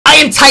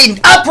am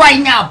tightened up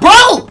right now,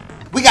 bro.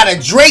 We got a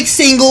Drake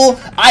single.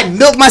 I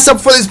milked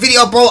myself for this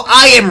video, bro.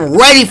 I am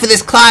ready for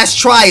this class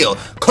trial.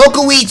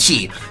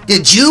 Kokoichi,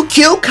 did you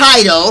kill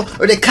Kaido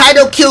or did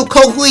Kaido kill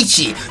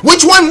Kokoichi?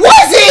 Which one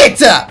was it?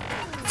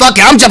 Fuck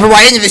it, I'm jumping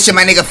right into this shit,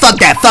 my nigga. Fuck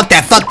that, fuck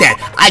that, fuck that.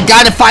 I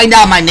gotta find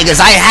out, my niggas.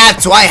 I have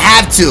to.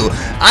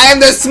 I am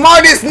the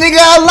smartest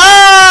nigga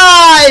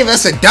alive.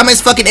 That's the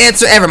dumbest fucking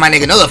answer ever, my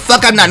nigga. No, the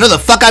fuck I'm not. No, the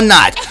fuck I'm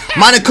not.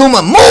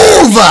 Monokuma,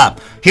 move up.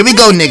 Here we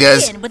go,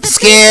 niggas.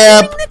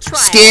 Skip.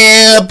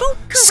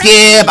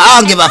 I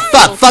don't give a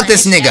fuck. Fuck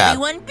this nigga.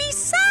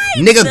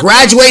 Nigga,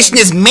 graduation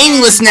is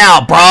meaningless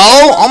now, bro.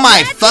 Oh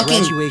my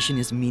fucking... Graduation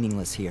is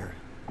meaningless here.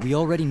 We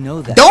already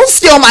know that. Don't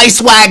steal my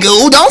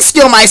swagoo. Don't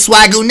steal my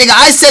swagoo, nigga.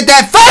 I said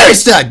that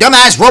first.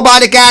 Dumbass,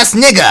 robotic ass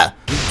nigga.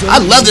 I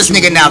love this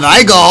nigga now, though. I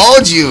ain't gonna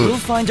hold you. We'll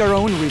find our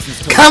own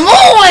reasons to... Come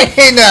on,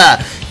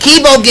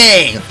 Kibo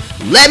gang.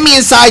 Let me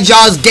inside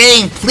y'all's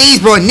game, please,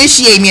 bro.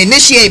 Initiate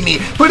me.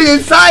 Put it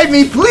inside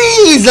me,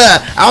 please.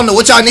 I don't know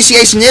what y'all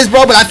initiation is,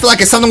 bro, but I feel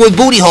like it's something with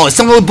booty hole.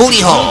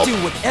 We'll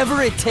do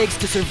whatever it takes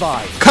to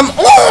survive. Come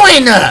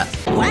on.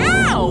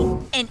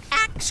 Wow, an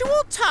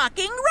actual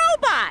talking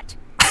robot.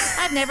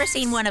 I've never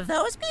seen one of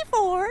those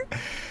before.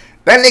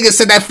 That nigga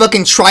said that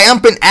fucking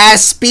triumphant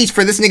ass speech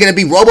for this nigga to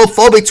be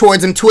robophobic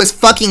towards him to his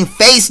fucking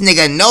face,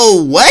 nigga.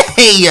 No way.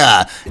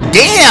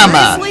 Damn.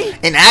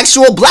 An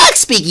actual black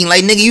speaking.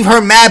 Like, nigga, you've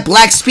heard mad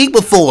black speak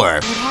before.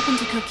 What happened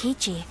to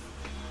Kokichi?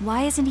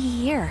 Why isn't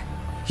he here?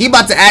 He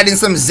about to add in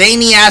some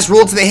zany ass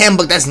rule to the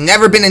handbook that's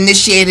never been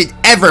initiated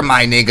ever,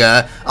 my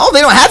nigga. Oh, they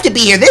don't have to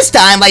be here this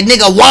time. Like,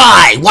 nigga,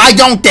 why? Why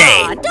don't they?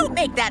 Aw, don't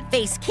make that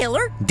face,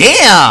 killer.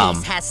 Damn.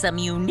 This has some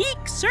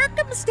unique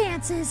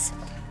circumstances.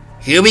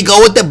 Here we go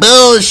with the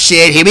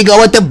bullshit.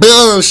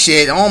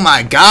 Oh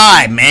my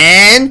god,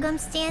 man.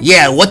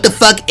 Yeah, what the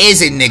fuck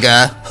is it,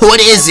 nigga?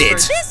 What is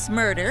it? For this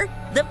murder,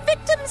 the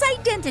victim's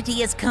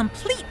identity is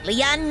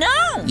completely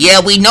unknown. Yeah,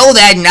 we know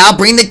that. Now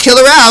bring the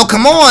killer out.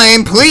 Come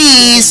on,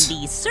 please. In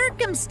these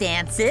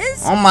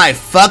circumstances... Oh my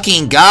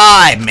fucking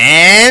god,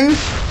 man.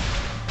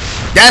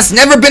 That's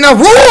never been a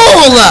rule.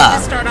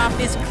 Let's start off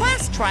this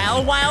class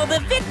trial while the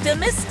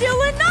victim is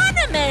still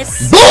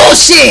anonymous.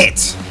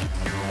 Bullshit!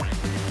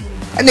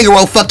 That nigga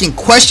wrote fucking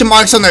question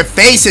marks on their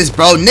faces,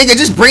 bro. Nigga,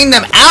 just bring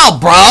them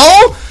out,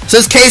 bro. So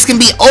this case can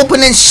be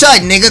open and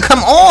shut, nigga. Come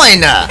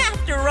on.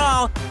 After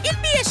all,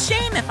 it'd be a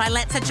shame if I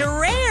let such a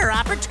rare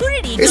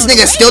opportunity This go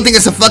nigga to still waste. think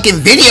it's a fucking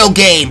video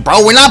game,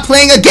 bro. We're not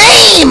playing a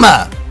game.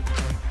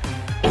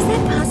 Is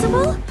that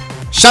possible?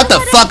 Shut the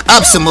fuck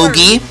up,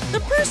 Samugi.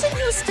 The person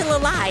who's still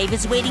alive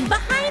is waiting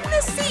behind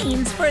the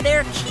scenes for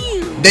their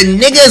cue. The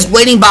nigga is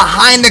waiting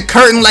behind the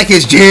curtain like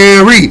it's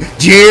Jerry.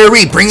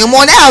 Bring him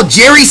on out.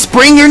 Jerry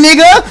Springer,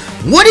 nigga.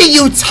 What are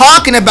you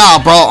talking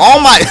about, bro? Oh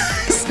my...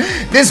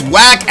 This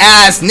whack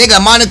ass nigga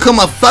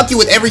Monokuma fuck you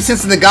with every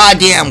sense of the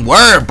goddamn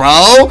word,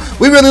 bro.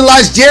 We really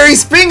lost Jerry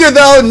Springer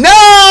though.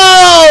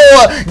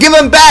 No! Give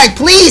him back.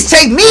 Please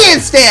take me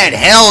instead.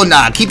 Hell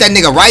nah. Keep that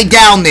nigga right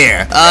down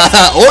there.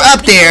 Or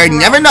up there.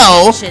 Never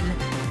know.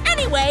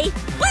 Anyway,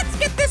 let's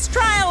get this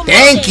trial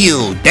Thank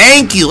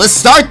you. Let's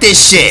start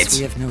this shit.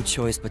 We have no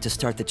choice but to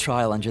start the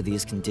trial under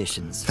these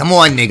conditions. Come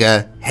on,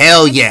 nigga.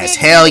 Hell yes.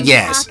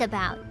 Talk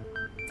about.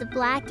 The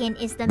Blacken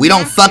is the We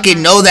don't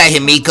fucking know that,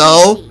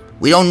 Himiko.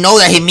 We don't know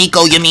that,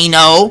 Himiko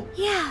Yamino.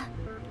 Yeah,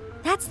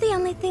 that's the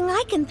only thing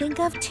I can think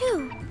of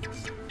too.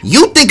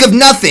 You think of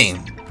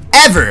nothing.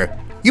 Ever.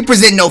 You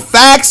present no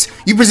facts.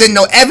 You present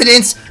no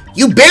evidence.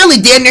 You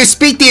barely damn near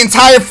speak the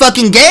entire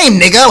fucking game,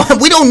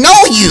 nigga. We don't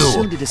know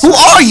you. Who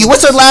are you?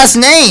 What's her last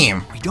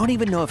name? We don't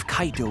even know if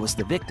Kaito was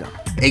the victim.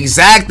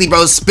 Exactly,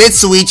 bro. Spit,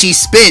 Suichi,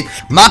 spit.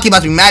 Maki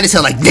about to be mad as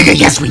hell like, nigga,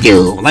 yes we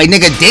do. Like,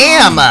 nigga,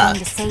 damn. I'm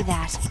going to say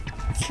that.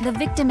 The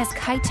victim is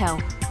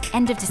Kaito.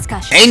 End of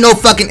discussion. Ain't no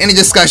fucking end of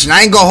discussion.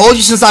 I ain't gonna hold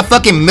you since I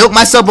fucking milked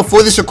myself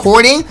before this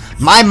recording.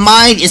 My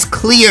mind is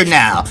clear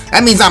now.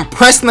 That means I'm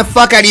pressing the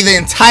fuck out of you the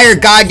entire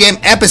goddamn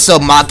episode,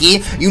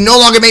 Maki. You no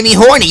longer make me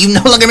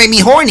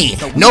horny.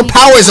 No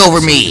powers over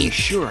me.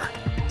 Sure.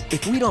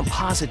 If we don't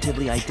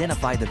positively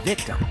identify the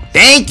victim.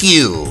 Thank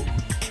you.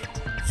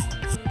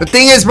 The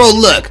thing is, bro,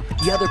 look.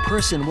 The other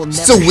person will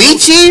never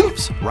Suichi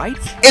right?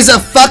 is a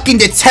fucking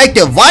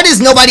detective. Why does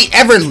nobody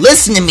ever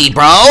listen to me,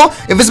 bro?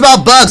 If it's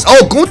about bugs,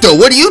 oh, Gunther,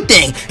 what do you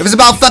think? If it's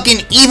about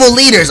fucking evil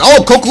leaders,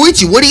 oh,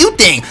 Kokoichi, what do you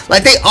think?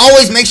 Like, they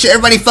always make sure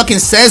everybody fucking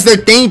says their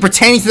thing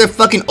pertaining to their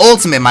fucking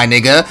ultimate, my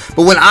nigga.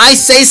 But when I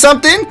say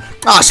something,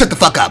 oh, shut the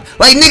fuck up.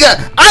 Like,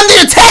 nigga, I'm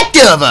the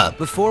detective.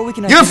 Before we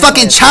can You're a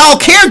fucking child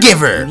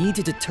caregiver. We need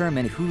to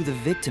determine who the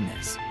victim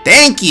is.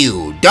 Thank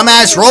you,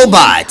 dumbass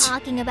robot.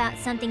 Talking about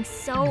something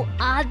so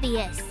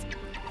obvious.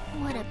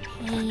 What a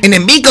pain. And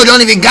then Miko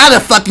don't even got a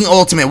fucking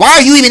ultimate. Why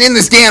are you even in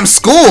this damn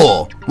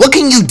school? What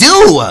can you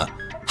do?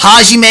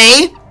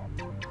 Hajime?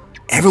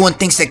 Everyone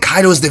thinks that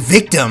Kaido is the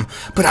victim,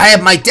 but I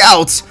have my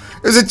doubts.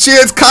 There's a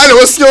chance Kaido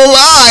is still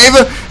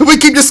alive. If we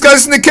keep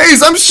discussing the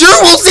case, I'm sure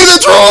we'll see the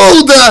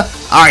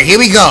truth. Alright, here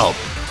we go.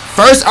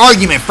 First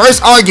argument.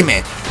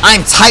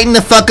 I'm tighten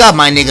the fuck up,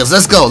 my niggas.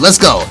 Let's go.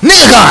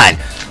 Nigga God!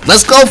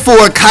 Let's go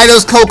for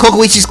Kaido's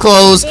Kokoichi's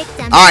clothes.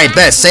 Alright,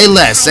 bet. Say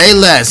less. Say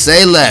less.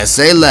 Say less.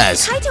 Say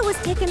less. Kaito was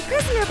taken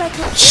prisoner by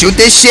Kokoichi. Shoot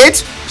this shit.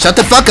 Shut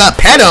the fuck up,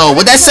 pedo.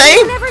 What'd that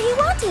say? Whenever he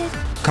wanted.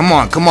 Come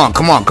on, come on,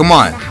 come on, come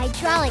on. The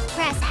hydraulic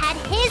press had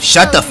his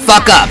Shut the clothes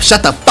fuck inside. up.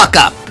 Shut the fuck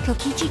up.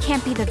 Kokichi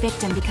can't be the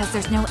victim because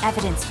there's no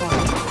evidence for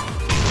it.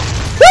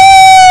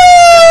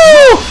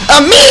 Woo!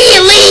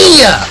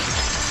 Immediately!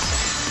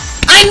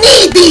 I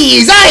need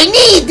these! I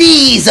need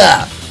these!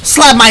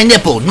 Slap my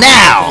nipple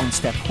now! Evidence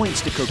that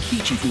points to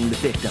Kokichi being the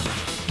victim.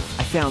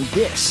 I found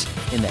this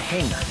in the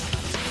hangar.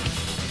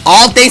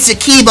 All thanks to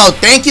Kibo.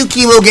 Thank you,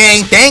 Kibo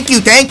gang. Thank you,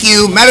 thank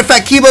you. Matter of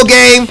fact, Kibo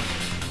gang,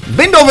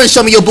 bend over and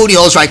show me your booty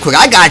holes right quick.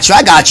 I got you,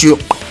 I got you.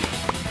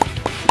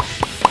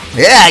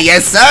 Yeah,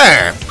 yes,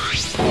 sir.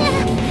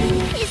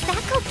 Is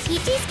that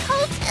Kokichi's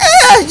coat?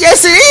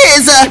 Yes, it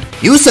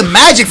is. Use some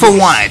magic for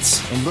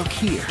once. And look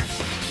here.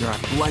 There are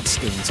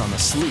bloodstains on the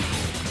sleeve.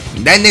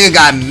 That nigga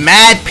got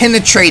mad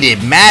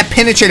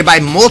penetrated by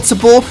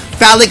multiple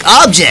phallic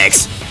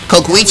objects.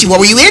 Kokoichi, what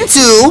were you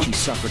into? She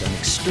suffered an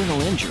external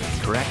injury,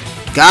 correct?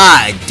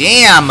 God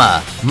damn.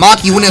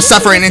 Mock, you wouldn't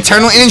suffer an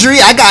internal injury?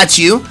 I got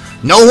you.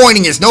 No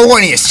horniness, no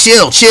horniness.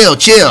 Chill, chill,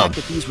 chill.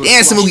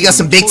 Damn, Samugi got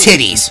some big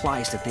titties.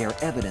 Implies that they are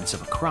evidence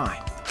of a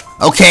crime.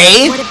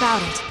 Okay. What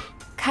about it?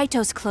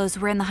 Kaito's clothes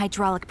were in the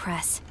hydraulic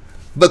press.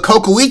 But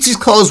Kokoichi's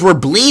clothes were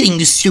bleeding,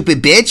 you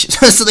stupid bitch.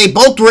 So they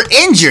both were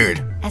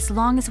injured. As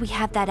long as we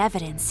have that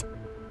evidence,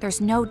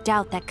 there's no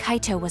doubt that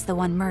Kaito was the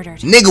one murdered.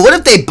 Nigga, what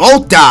if they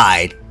both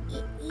died?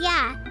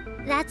 Yeah,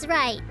 that's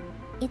right.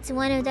 It's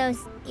one of those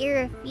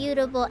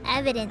irrefutable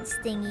evidence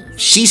thingies.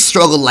 She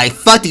struggled like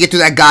fuck to get through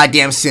that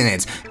goddamn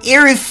sentence.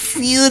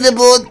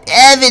 Irrefutable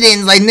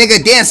evidence. Like,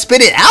 nigga, damn,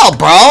 spit it out,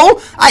 bro.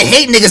 I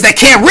hate niggas that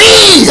can't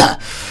read.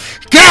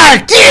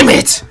 God damn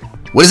it.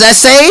 What does that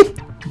say? ...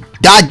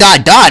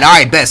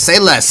 Alright, bet. Say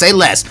less, say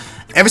less.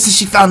 Ever since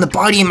she found the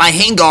body in my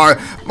hangar,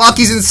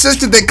 Maki's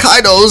insisted that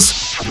Kaido's...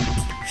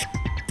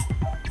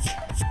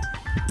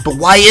 But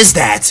why is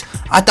that?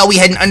 I thought we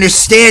had an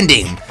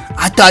understanding.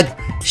 I thought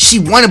she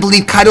wanted to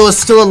believe Kaido is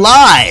still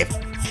alive.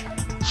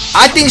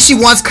 I think she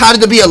wants Kaido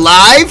to be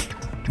alive,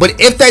 but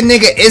if that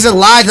nigga is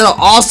alive,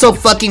 that'll also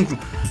fucking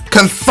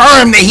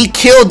confirm that he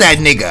killed that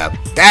nigga.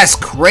 That's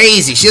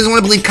crazy. She doesn't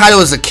want to believe Kaido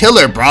is a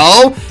killer,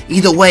 bro.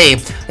 Either way,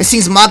 it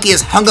seems Maki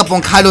is hung up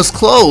on Kaido's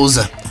clothes.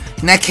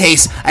 In that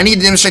case, I need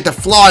to demonstrate the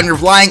flaw in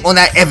relying on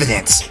that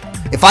evidence.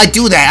 If I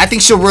do that, I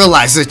think she'll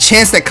realize there's a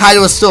chance that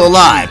Kaido is still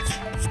alive.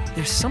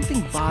 There's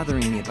something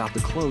bothering me about the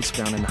clothes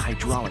found in the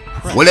hydraulic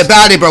press. What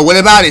about it, bro? What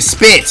about it?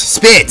 Spit.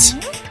 Spit.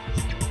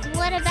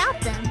 What about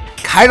them?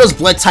 Kaido's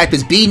blood type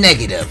is B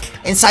negative.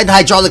 Inside the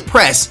hydraulic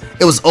press,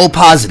 it was O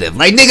positive.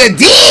 Like, nigga,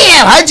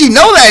 damn! How'd you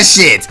know that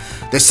shit?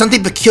 There's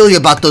something peculiar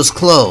about those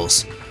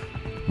clothes.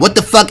 What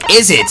the fuck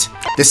is it?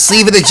 The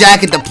sleeve of the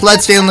jacket, the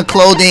blood stain on the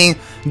clothing,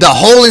 the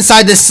hole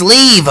inside the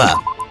sleeve.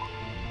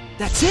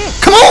 That's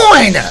it! Come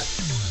on!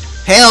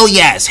 Hell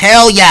yes,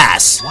 hell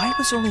yes. Why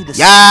was only the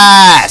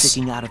Yes!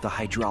 sticking out of the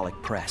hydraulic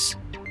press?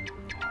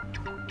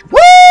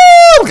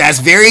 Woo! That's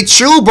very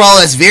true, bro.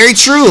 That's very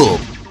true.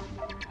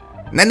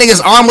 That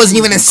nigga's arm wasn't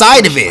even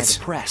inside of By it. the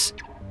press.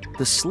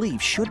 The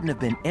sleeve shouldn't have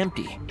been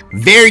empty.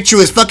 Very true.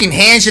 His fucking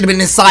hand should have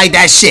been inside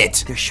that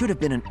shit. There should have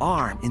been an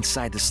arm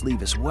inside the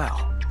sleeve as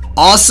well.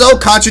 Also,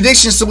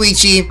 contradiction,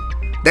 Suichi.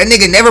 That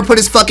nigga never put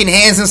his fucking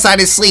hands inside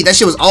his sleeve. That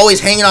shit was always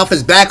hanging off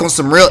his back on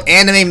some real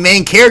anime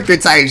main character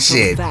type So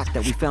shit. the fact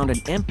that we found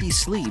an empty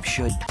sleeve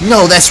should...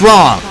 No, that's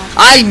wrong.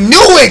 I knew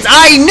it!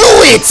 I knew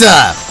it!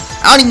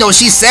 I don't even know what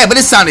she said, but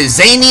it sounded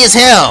zany as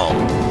hell.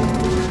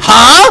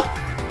 Huh?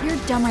 You're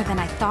dumber than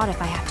I thought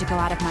if I have to go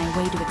out of my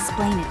way to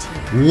explain it to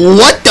you.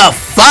 What the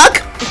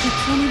fuck? If you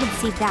can't even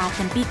see that,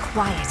 then be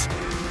quiet.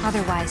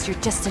 Otherwise, you're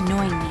just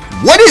annoying me.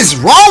 What is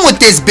wrong with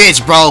this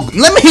bitch, bro?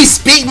 Let me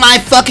speak my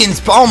fucking...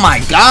 Oh my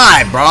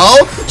god,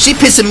 bro. She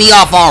pissing me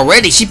off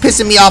already. She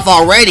pissing me off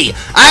already.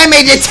 I'm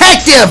a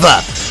detective!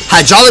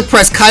 Hydraulic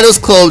press Kaido's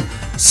clothes,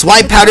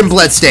 swipe pattern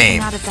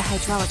bloodstain. Out of the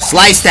hydraulic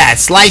Slice that,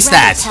 slice Rather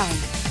that.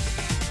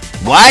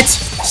 telling. What?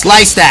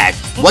 Slice that.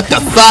 It What the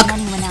couldn't fuck? have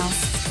been anyone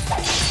else.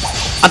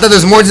 I thought there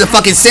was more to the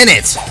fucking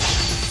sentence.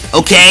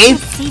 Okay.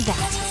 See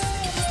that?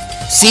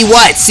 See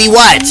what? See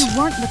what? You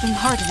weren't looking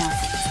hard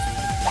enough.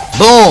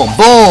 Boom,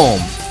 boom,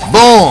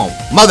 boom.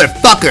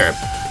 Motherfucker.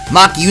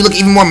 Maki, you look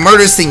even more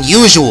murderous than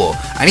usual.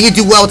 I need to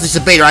do well with this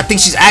debate or I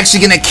think she's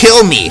actually gonna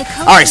kill me.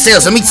 Alright,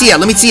 Sales, let me tee up,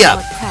 let me tee up.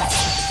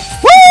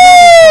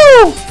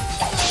 Woo!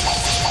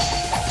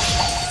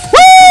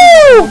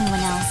 Woo! Anyone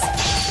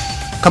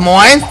else. Come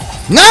on.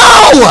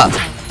 No!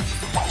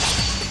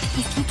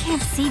 If you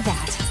can't see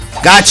that,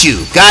 Got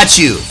you, got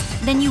you.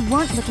 then you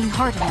weren't looking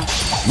hard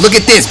enough. Look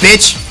at this,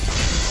 bitch.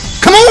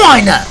 Come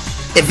on!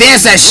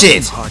 Advance that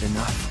shit. Hard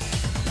enough.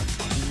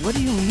 What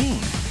do you mean?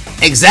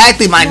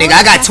 Exactly, my nigga.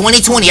 I got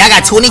 2020. I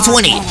got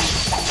 2020.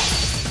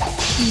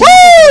 Woo!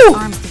 Woo!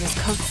 Arms through his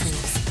coat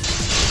sleeves.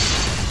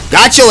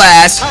 Got your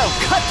ass. I'll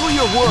cut through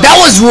your world. That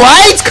was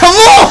right? Come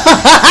on!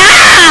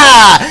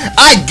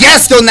 I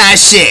guessed on that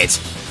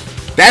shit.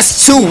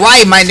 That's too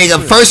right, my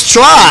nigga. First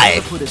try.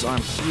 He put his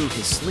arm through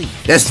his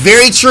sleeve. That's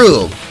very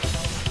true.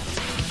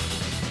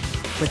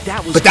 But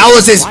that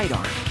was his right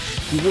arm.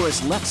 He wore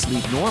his left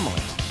sleeve normally.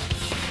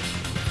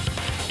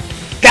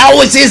 That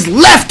was his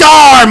left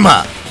arm!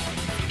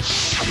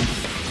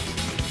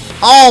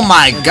 Oh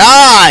my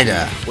god!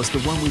 Was the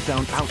one we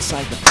found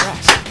outside the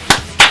press.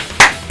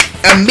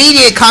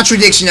 Immediate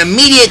contradiction,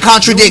 immediate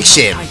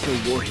contradiction.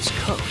 Kaito wore his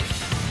coat.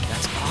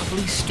 That's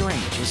awfully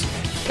strange, isn't it?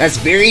 That's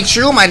very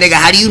true, my nigga.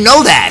 How do you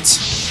know that?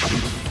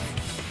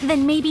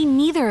 Then maybe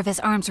neither of his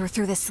arms were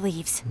through the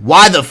sleeves.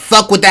 Why the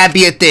fuck would that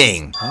be a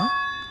thing? Huh?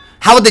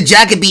 How would the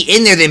jacket be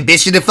in there then,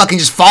 bitch? Did it fucking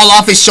just fall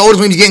off his shoulders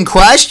when he was getting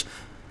crushed?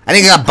 I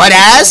think it got butt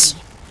ass.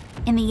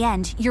 In the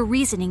end, your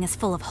reasoning is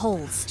full of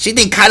holes. She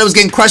think Kaito was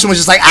getting crushed and was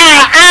just like,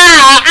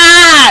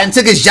 and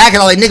took his jacket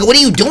off like, nigga, what are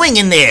you doing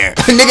in there?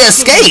 Nigga,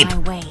 escape. My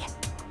way.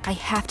 I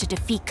have to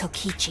defeat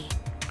Kokichi.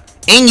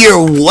 In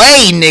your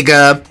way,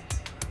 nigga.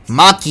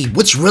 Maki,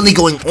 what's really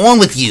going on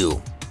with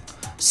you?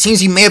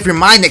 Seems you made up your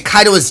mind that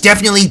Kaito is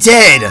definitely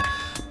dead.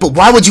 But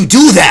why would you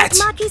do that?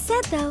 Maki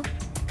said though,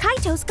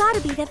 Kaito's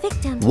gotta be the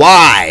victim.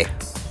 Why?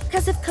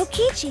 Because if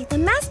Kokichi, the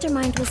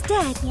mastermind, was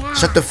dead. Yeah.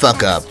 Shut the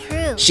fuck up.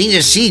 True.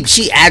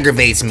 She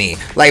aggravates me.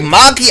 Like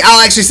Maki, I'll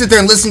actually sit there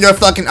and listen to her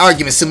fucking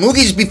arguments.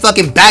 Samugi just be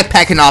fucking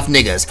backpacking off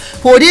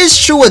niggas. Well, it is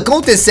true what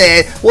Gonta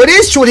said. Well, it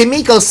is true what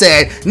Himiko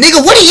said.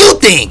 Nigga, what do you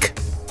think?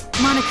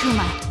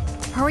 Monokuma,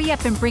 hurry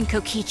up and bring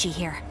Kokichi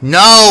here. No.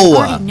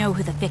 I already know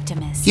who the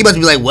victim is. He about to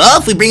be like,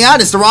 well, if we bring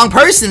out it's the wrong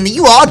person, then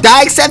you all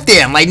die except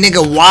him. Like,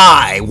 nigga,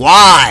 why?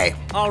 Why?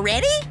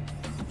 Already?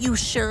 You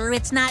sure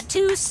it's not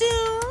too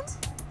soon?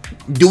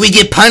 Do we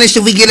get punished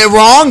if we get it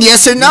wrong?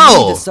 Yes or We need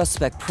no? the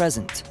suspect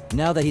present,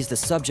 now that he's the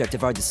subject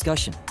of our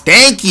discussion.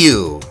 Thank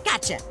you.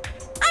 Gotcha.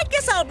 I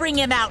guess I'll bring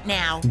him out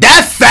now.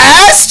 That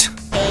fast?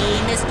 Hey,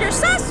 Mr.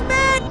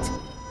 Suspect!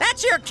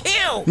 That's your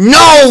cue!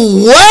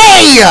 No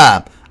way!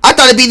 I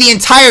thought it'd be the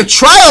entire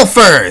trial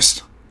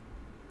first.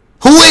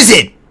 Who is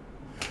it?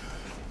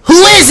 Who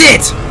is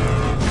it?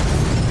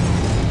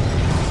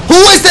 Who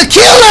is the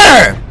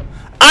killer?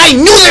 I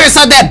knew there was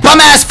that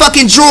bum-ass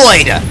fucking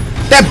droid.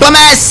 That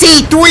bum-ass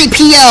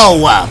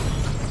C-3PO.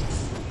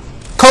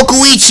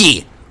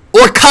 Kokuichi.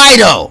 Or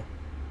Kaido.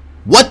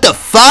 What the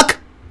fuck?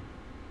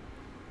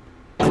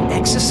 An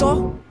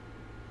exisal?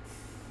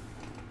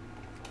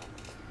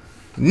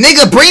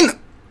 Nigga, bring...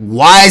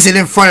 Why is it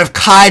in front of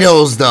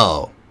Kaido's,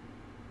 though?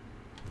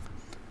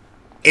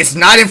 It's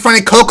not in front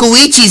of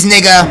Kokuichi's,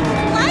 nigga.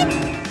 What?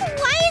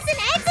 Why is an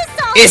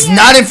exisal It's here?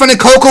 not in front of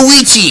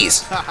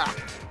Kokuichi's.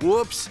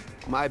 Whoops,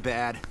 my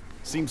bad.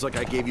 Seems like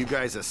I gave you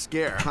guys a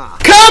scare, huh?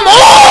 Come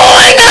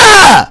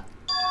on!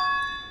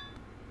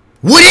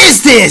 What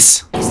is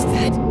this? Is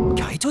that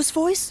Kaito's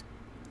voice?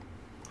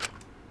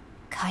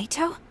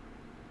 Kaito?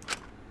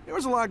 There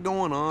was a lot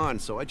going on,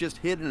 so I just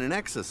hid in an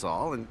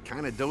exisal and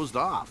kind of dozed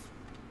off.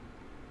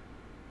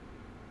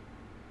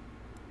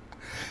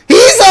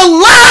 He's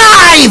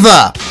alive!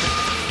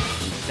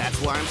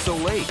 That's why I'm so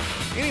late.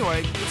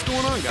 Anyway, what's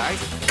going on, guys?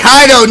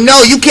 Kaido,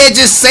 no, you can't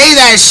just say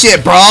that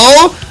shit,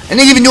 bro. And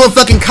they're even doing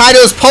fucking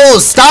Kaido's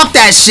pose. Stop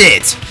that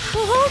shit.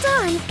 Well, hold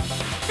on.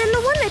 Then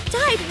the one that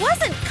died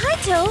wasn't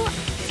Kaito.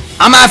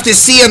 I'm gonna have to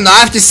see him though. I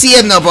have to see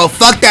him though, bro.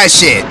 Fuck that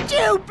shit.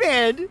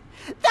 Stupid!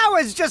 That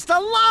was just a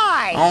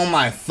lie! Oh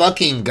my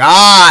fucking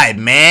god,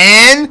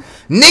 man.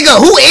 Nigga,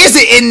 who is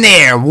it in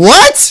there?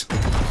 What?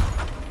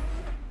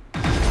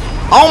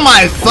 Oh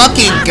my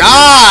fucking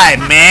god,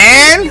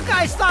 man. You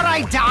guys thought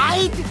I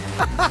died?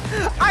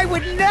 I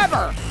would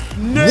never!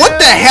 What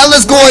the hell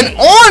is going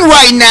on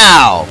right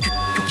now?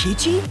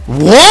 Kokichi?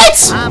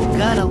 What? I'm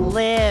gonna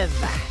live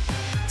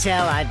till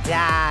I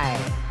die.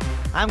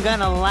 I'm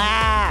gonna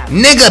laugh.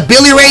 Nigga,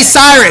 Billy Ray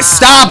Cyrus.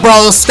 Stop,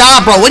 bro.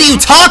 Stop, bro. What are you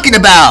talking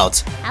about?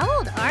 How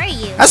old are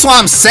you? That's what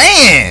I'm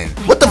saying.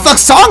 What the fuck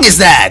song is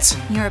that?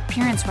 Your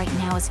appearance right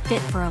now is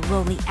fit for a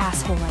lowly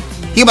asshole like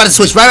you. He about to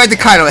switch right to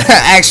Kaido.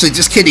 Actually,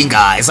 just kidding,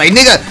 guys. Like,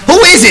 nigga, who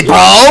is it,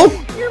 bro?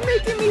 You're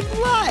making me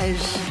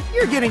blush.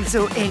 You're getting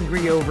so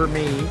angry over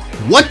me.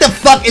 What the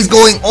fuck is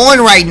going on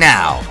right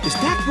now? Is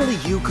that really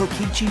you,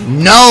 Kokichi?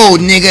 No,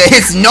 nigga,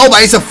 it's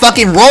nobody. It's a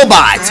fucking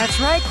robot. That's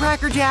right,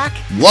 Cracker Jack.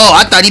 Whoa,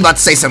 I thought he about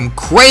to say some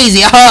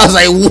crazy. I was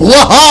like,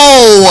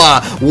 whoa,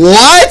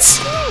 what?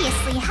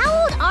 Seriously,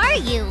 how old are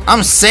you?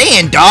 I'm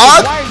saying,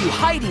 dog. Why are you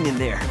hiding in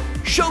there?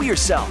 Show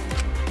yourself.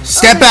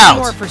 Step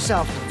More out. for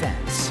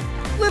self-defense.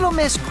 Little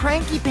Miss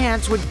Cranky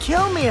Pants would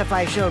kill me if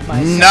I showed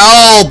myself.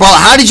 No, bro.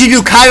 How did you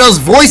do Kaido's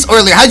voice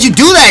earlier? How'd you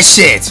do that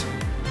shit?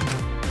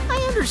 I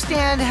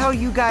understand how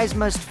you guys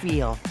must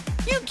feel.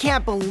 You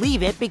can't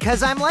believe it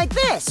because I'm like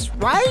this,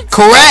 right?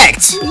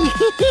 Correct.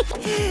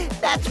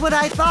 That's what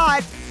I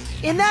thought.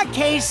 In that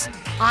case,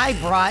 I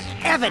brought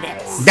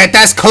evidence.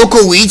 That's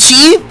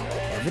Kokoichi?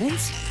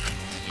 Evidence?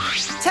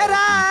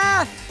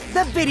 Ta-da!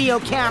 The video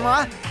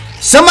camera.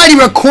 Somebody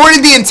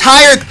recorded the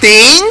entire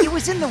thing? It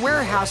was in the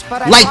warehouse,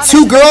 but I Like brought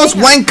two it girls,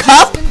 there one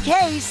cup? just in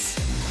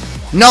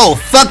case. No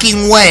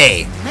fucking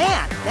way.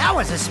 Man, that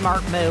was a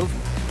smart move.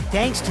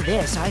 Thanks to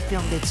this, I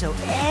filmed it so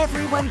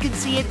everyone can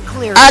see it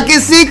clearly. I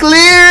can see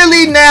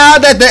clearly now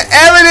that the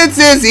evidence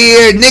is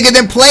here. Nigga,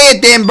 then play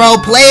it then, bro.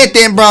 Play it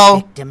then,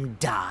 bro. Victim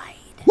died.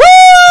 Woo!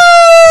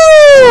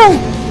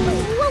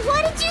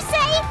 What did you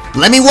say?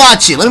 Let me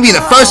watch it. Let me be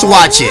the first to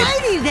watch it.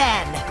 Alrighty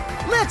then.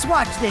 Let's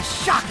watch this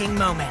shocking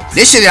moment.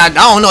 This shit, I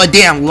don't know, a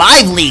damn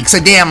live leaks.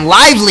 A damn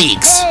live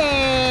leaks.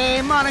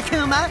 Hey,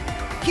 Monokuma.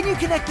 Can you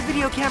connect the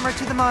video camera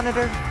to the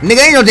monitor?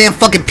 Nigga, ain't no damn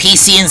fucking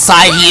PC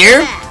inside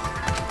here.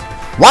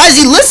 Why is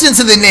he listening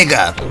to the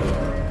nigga?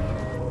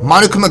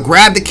 Monokuma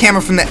grabbed the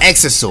camera from the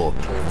exisal,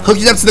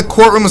 hooked it up to the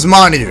courtroom's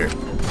monitor,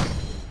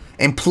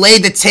 and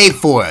played the tape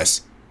for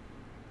us.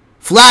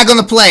 Flag on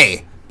the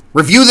play.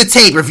 Review the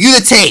tape. Review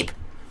the tape.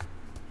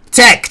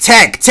 Tech.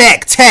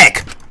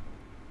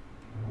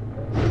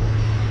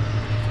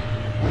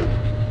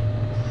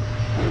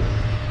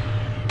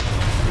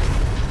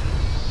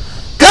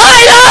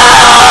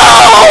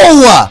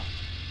 Kaido!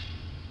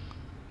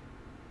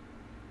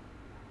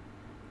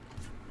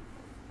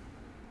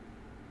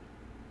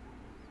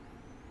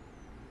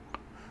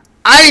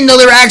 I didn't know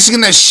they were actually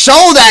gonna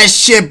show that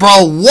shit,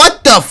 bro.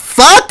 What the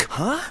fuck?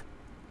 Huh?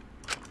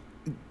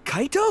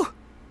 Kaito?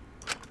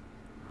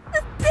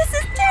 This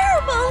is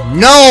terrible.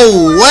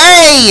 No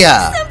way!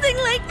 Something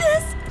like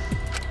this.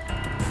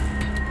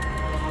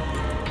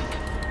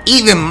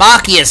 Even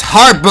Maki is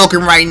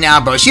heartbroken right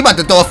now, bro. She about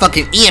to throw a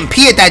fucking EMP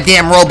at that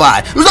damn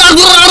robot.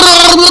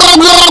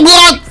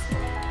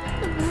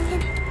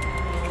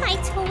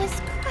 Kaito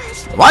was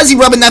crushed. Why is he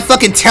rubbing that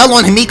fucking tail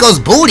on Himiko's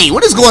booty?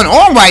 What is going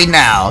on right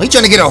now? He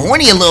trying to get her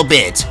horny a little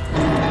bit.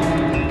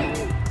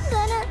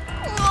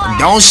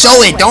 Don't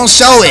show it. Don't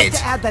show I'd like it.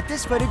 to add that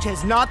this footage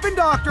has not been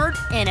doctored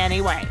in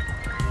any way.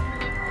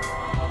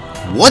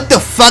 What the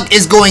fuck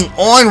is going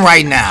on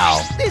right now?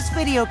 This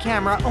video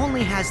camera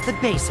only has the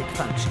basic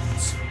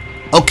functions.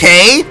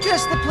 Okay.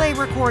 Just the play,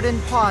 record,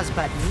 and pause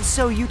buttons,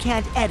 so you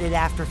can't edit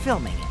after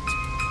filming it.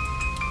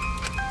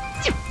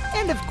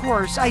 And of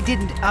course, I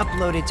didn't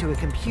upload it to a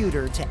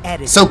computer to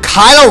edit. So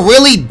Kaido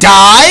really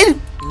died?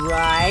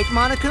 Right,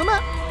 Monokuma?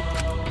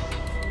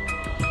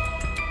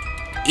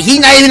 He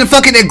not even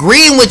fucking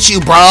agreeing with you,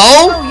 bro.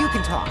 Oh, you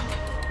can talk.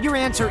 Your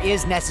answer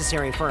is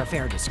necessary for a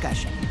fair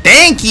discussion.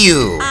 Thank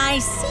you. I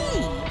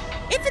see.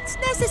 If it's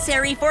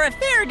necessary for a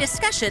fair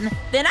discussion,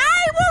 then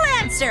I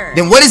will answer.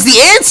 Then what is the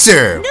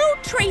answer? No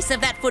trace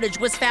of that footage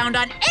was found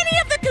on any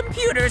of the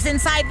computers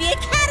inside the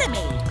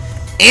academy.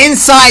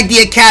 Inside the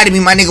academy,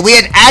 my nigga, we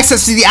had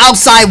access to the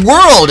outside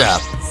world.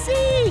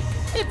 See?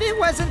 If it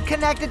wasn't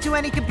connected to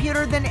any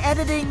computer, then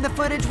editing the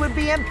footage would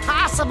be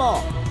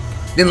impossible.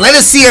 Then let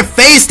us see your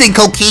face then,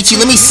 Kokichi.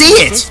 Let me see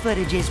This it.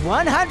 footage is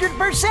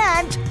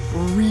 100%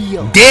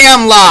 real.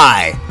 Damn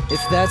lie. If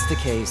that's the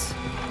case,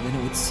 then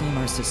it would seem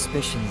our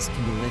suspicions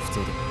can be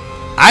lifted.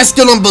 I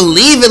still don't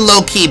believe it,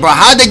 low-key, bro.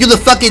 How did they do the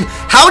fucking...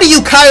 How do you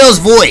do Kaido's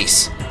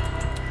voice?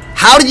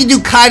 How did you do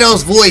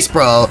Kaido's voice,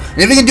 bro? And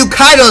if he can do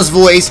Kaido's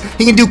voice,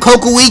 he can do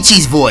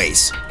Kokoichi's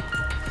voice.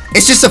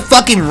 It's just a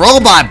fucking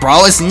robot,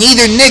 bro. It's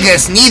neither nigga.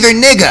 It's neither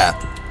nigga.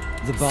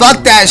 The body Fuck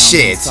was that found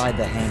shit. inside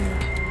the hangar.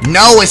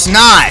 No, it's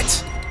not.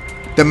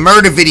 The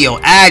murder video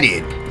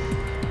added.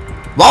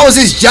 Why was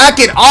his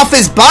jacket off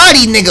his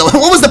body, nigga?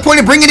 What was the point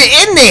of bringing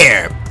it in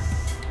there?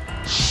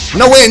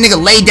 No way a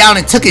nigga laid down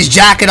and took his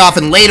jacket off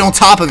and laid on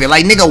top of it.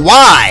 Like, nigga,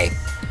 why?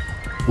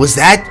 Was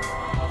that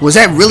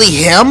really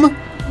him?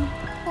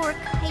 Poor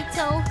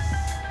Kaito.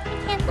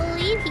 I can't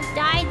believe he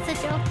died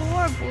such a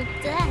horrible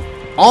death.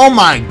 Oh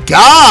my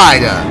god.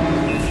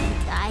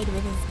 He died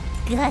with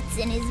his guts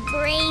and his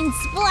brains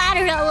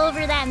splattered all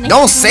over that machine.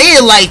 Don't say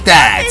it like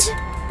that.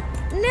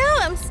 Now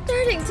I'm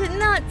starting to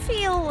not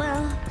feel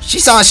well. She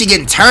sounds like she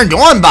getting turned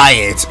on by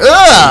it.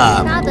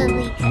 Ugh.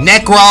 Probably.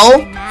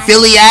 Necro,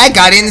 Philiac,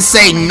 I didn't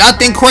say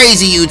nothing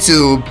crazy,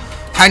 YouTube.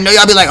 I know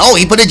y'all be like, oh,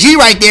 he put a G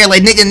right there.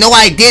 Like, nigga, no,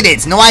 I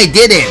didn't. No, I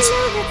didn't.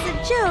 I know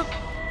that's a joke,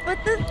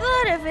 but the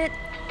thought of it.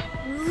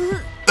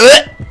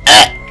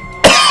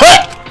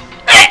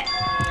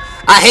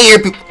 I hate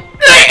hearing people.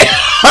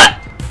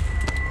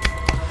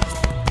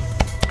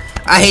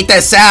 I hate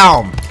that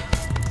sound.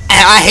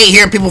 I hate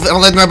hearing people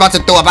like they're about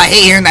to throw up. I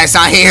hate hearing that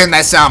sound. I hate hearing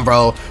that sound,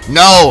 bro.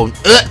 No.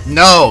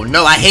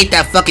 No. I hate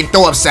that fucking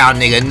throw up sound,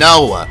 nigga.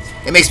 No.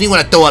 It makes me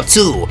want to throw up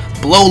too.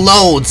 Blow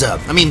loads.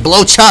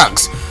 Blow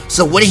chunks.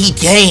 So what did he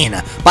gain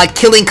by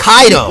killing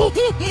Kaido?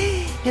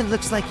 It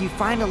looks like you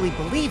finally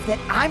believe that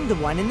I'm the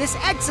one in this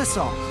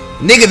exisal.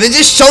 Nigga, then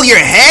just show your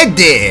head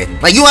then.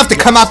 Like, you don't have to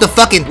come out the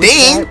fucking With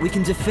thing. that, we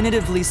can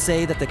definitively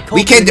say that the culprit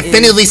We can't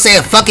definitively say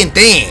a fucking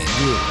thing.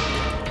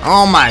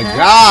 Oh my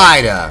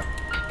god.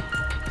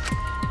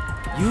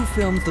 You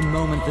filmed the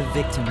moment the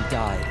victim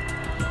died,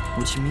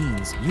 which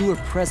means you were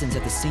present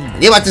at the scene.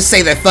 They about to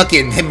say that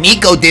fucking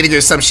Himiko did it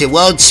or some shit.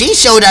 Well, she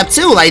showed up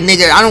too. Like,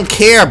 nigga, I don't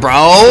care,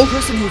 bro. The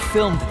person who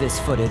filmed this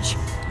footage,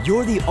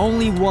 you're the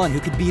only one who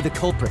could be the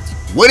culprit.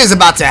 What is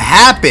about to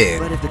happen?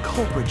 But if the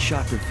culprit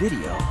shot the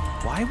video,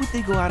 why would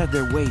they go out of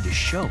their way to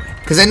show it?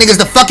 Cause that nigga's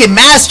the fucking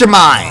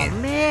mastermind.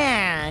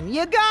 Man,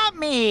 you got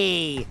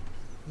me.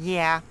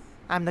 Yeah,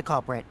 I'm the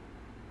culprit.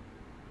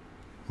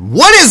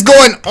 What is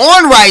going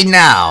on right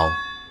now?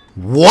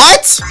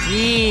 What?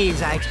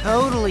 Jeez, I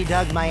totally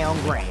dug my own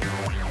grave.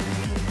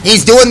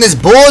 He's doing this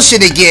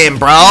bullshit again,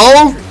 bro.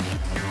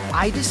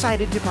 I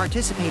decided to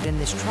participate in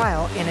this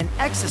trial in an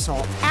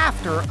exassault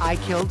after I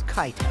killed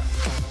Kaito.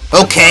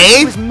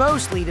 Okay. It was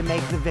mostly to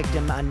make the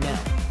victim unknown,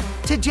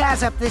 to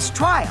jazz up this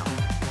trial.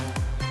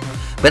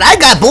 But I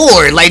got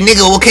bored, like,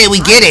 nigga, okay, we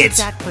get I it.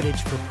 that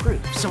footage for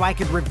proof, so I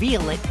could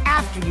reveal it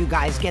after you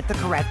guys get the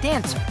correct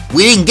answer.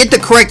 We didn't get the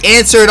correct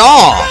answer at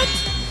all.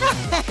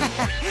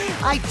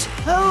 I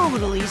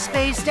totally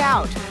spaced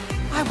out.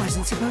 I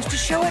wasn't supposed to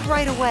show it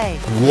right away.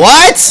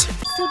 What?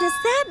 So does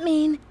that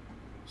mean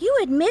you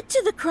admit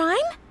to the crime?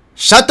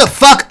 Shut the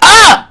fuck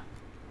up!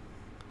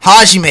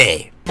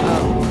 Hajime.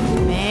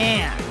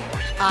 Man,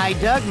 I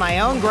dug my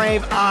own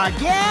grave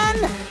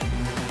again?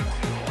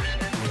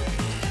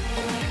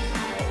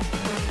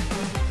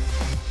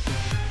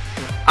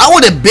 I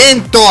would have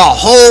been through a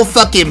whole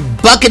fucking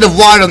bucket of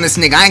water on this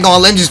nigga. I ain't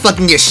gonna let him just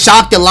fucking get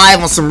shocked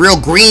alive on some real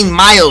Green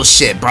Mile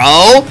shit,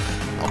 bro.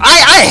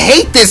 I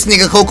hate this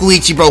nigga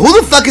Kokuichi, bro. Who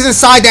the fuck is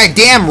inside that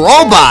damn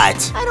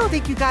robot? I don't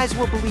think you guys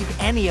will believe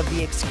any of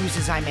the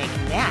excuses I make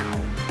now.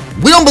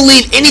 We don't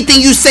believe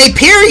anything you say,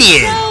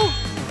 period. So,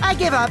 I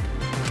give up.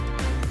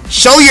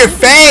 Show your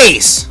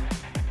face.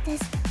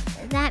 Does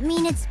that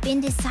mean it's been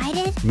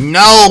decided?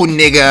 No,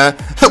 nigga.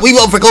 We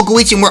vote for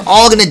Kokuichi and we're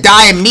all gonna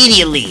die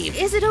immediately.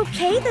 Is it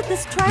okay that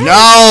this trial...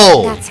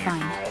 No. That's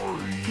fine.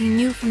 We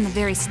knew from the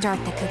very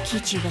start that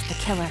Kokichi was the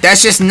killer.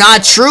 That's just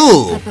not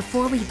true. But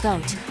before we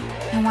vote,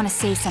 I want to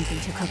say something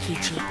to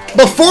Kokichi.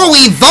 Before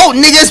we vote,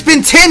 nigga, it's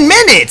been 10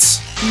 minutes.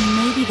 You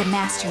may be the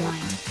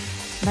mastermind,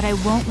 but I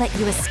won't let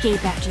you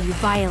escape after you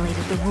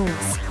violated the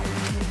rules.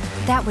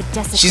 That would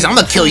desecrate...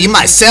 I'ma kill you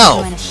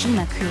myself. Junko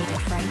Enoshima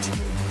created,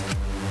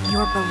 right?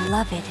 Your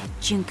beloved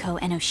Junko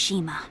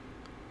Enoshima.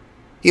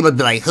 He would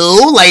be like,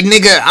 who? Like,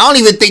 nigga, I don't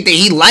even think that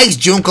he likes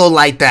Junko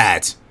like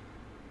that.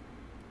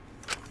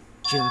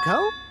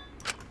 Junko?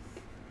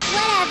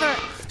 Whatever.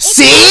 It's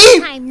See?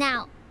 time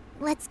now.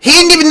 Let's He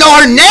didn't even know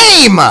her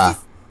name.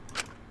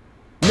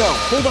 No,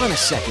 hold on a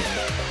second.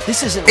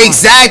 This isn't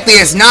Exactly,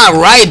 it's not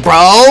right,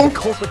 bro. The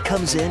culprit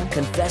comes in,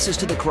 confesses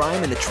to the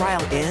crime, and the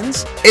trial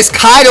ends? It's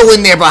Kaido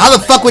in there, bro. How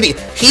the fuck would he?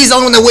 He's the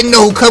only one that wouldn't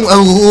know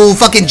who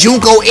fucking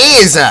Junko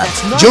is.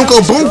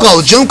 Junko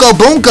Bunko, Junko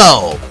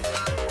Bunko.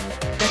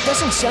 That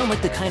doesn't sound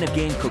like the kind of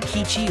game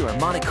Kokichi or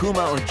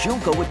Monokuma or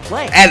Junko would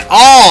play. At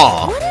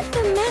all. What if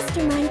the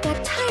mastermind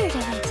got tired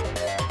of it?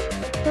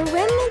 The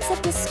remnants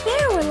of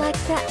despair were like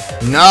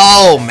that.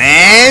 No,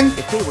 man.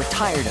 If they were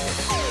tired of it,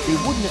 they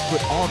wouldn't have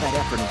put all that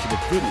effort into the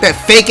video. That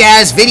fake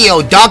ass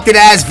video, doctored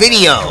ass There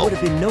video. would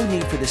have been no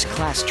need for this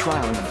class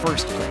trial in the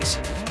first place.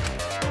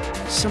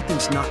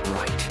 Something's not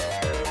right.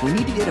 We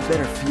need to get a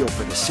better feel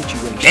for the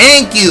situation.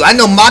 Thank you. I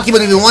know Maki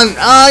would be one.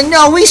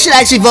 No, we should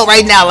actually vote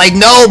right now. Like,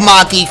 no,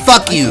 Maki,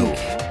 fuck you.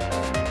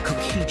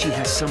 Kokichi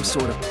has some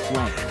sort of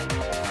plan.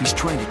 He's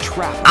trying to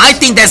trap us. I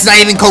think that's not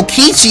even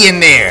Kokichi in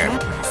there.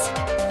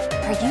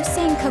 Are you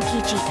saying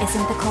Kokichi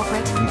isn't the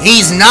culprit?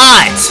 He's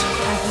not.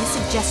 Are you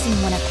suggesting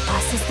one of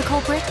us is the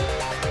culprit?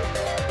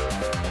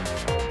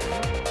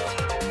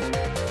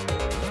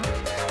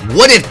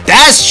 What if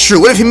that's true?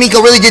 What if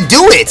Himiko really did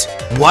do it?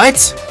 What?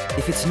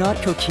 If it's not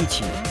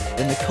Kokichi,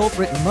 then the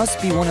culprit must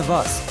be one of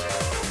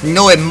us.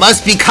 No, it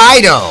must be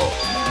Kaido.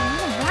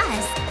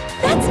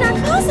 That's not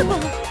possible.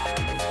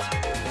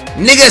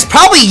 Nigga, it's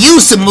probably you,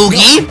 No,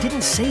 Samugi. I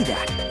didn't say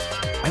that.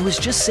 I was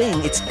just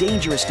saying it's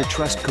dangerous to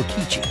trust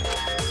Kokichi.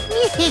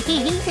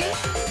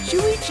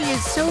 Shuichi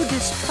is so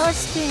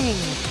disgusting.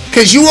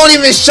 Cause you won't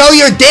even show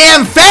your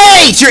damn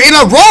face. You're in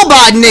a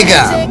robot,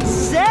 nigga.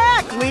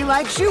 Exactly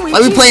like Shuichi.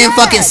 Like we playing said.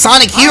 fucking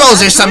Sonic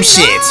Heroes or some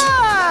shit.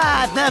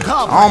 Not the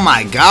culprit. Oh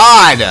my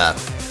god.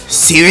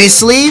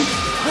 Seriously?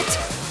 What?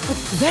 But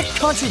that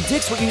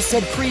contradicts what you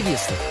said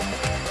previously.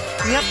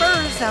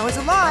 Yuppers, that was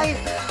a lie.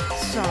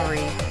 Sorry,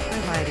 I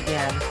lied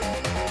again.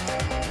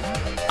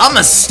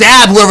 I'ma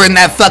stab whoever in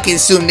that fucking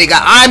suit, nigga.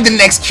 I'm the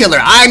next killer.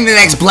 I'm the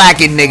next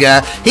blackened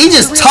nigga. He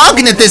just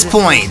talking at this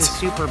point. Is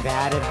super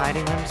bad at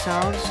hiding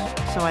themselves,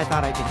 so I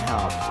thought I could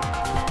help.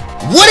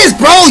 What is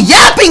bro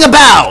yapping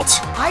about?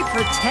 I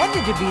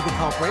pretended to be the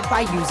culprit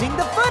by using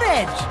the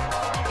footage.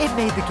 It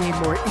made the game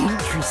more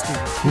interesting.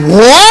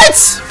 What?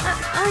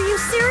 Are you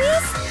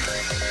serious?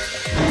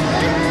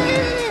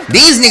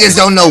 These niggas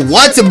don't know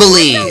what to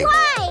believe.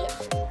 Why?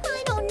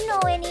 I don't know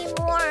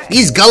anymore.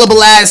 These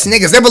gullible ass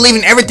niggas, they're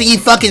believing everything he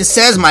fucking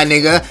says, my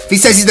nigga. If he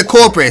says he's the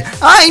culprit,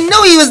 I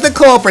knew he was the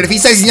culprit. If he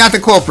says he's not the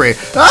culprit,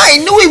 I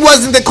knew he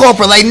wasn't the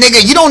culprit. Like,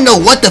 nigga, you don't know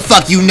what the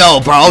fuck you know,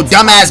 bro.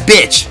 Dumbass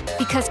bitch.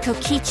 Because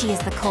Kokichi is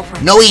the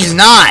culprit. No, he's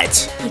not.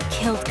 He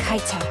killed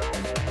Kaito.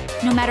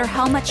 No matter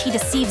how much he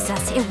deceives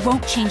us, it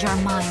won't change our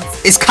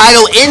minds. Is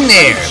Kaido in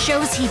there? It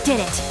shows he did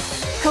it.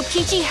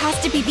 Kokichi has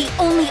to be the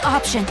only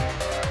option.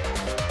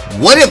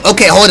 What if,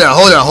 okay, hold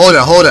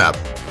up.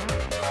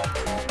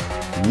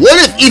 What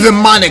if even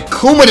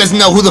Monokuma doesn't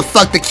know who the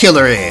fuck the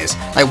killer is?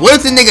 Like, what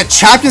if the nigga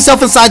trapped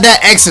himself inside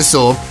that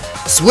exasol,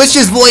 switched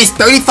his voice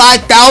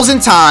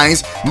 35,000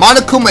 times.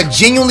 Monokuma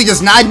genuinely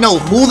does not know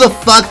who the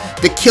fuck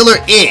the killer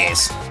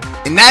is.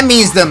 And that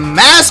means the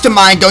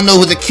mastermind don't know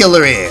who the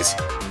killer is.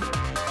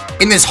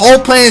 And this whole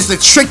plan is to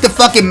trick the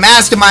fucking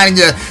mastermind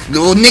into,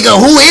 nigga,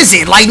 who is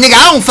it? Like, nigga,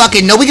 I don't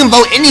fucking know. We can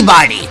vote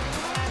anybody.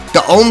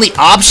 The only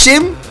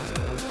option?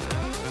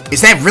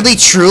 Is that really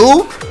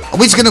true? Are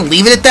we just gonna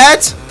leave it at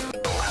that?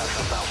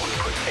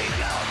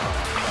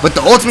 But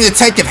the ultimate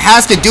detective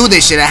has to do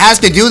this shit. It has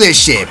to do this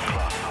shit.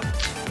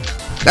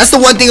 That's the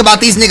one thing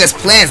about these niggas'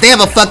 plans. They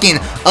have a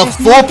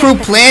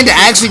foolproof plan to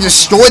actually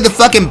destroy the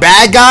fucking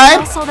bad guy.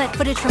 I saw that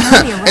footage from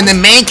earlier, right? And the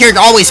main character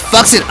always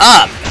fucks it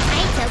up.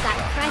 Kaito got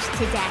crushed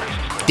to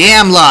death.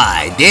 Damn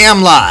lie.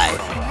 Damn lie.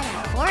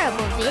 What a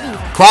horrible video.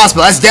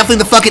 Crossbow, that's definitely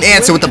the fucking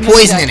answer with the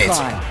poison in it.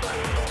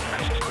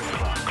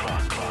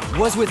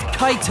 Was with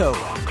Kaito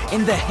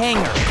in the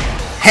hangar.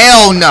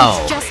 Hell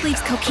no. Just leaves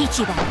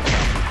Kokichi then.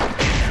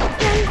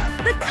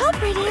 Then the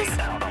culprit is...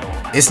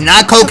 It's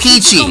not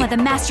Kokichi. Kokichi's the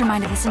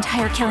mastermind of this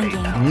entire killing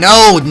game.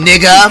 No,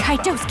 nigga.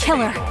 Kaito's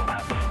killer.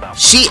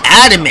 She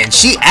adamant.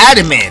 She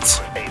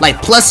adamant.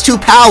 Like +2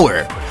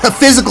 power. A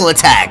physical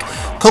attack.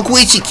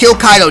 Kokichi kill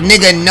Kaito.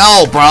 Nigga,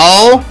 no,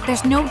 bro.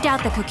 There's no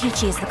doubt that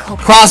Kokichi is the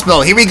culprit.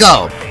 Crossbow, here we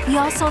go. We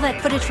all saw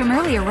that footage from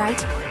earlier, right?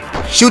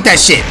 Shoot that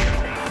shit.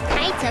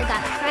 Kaito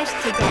got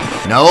crushed to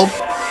death. Nope.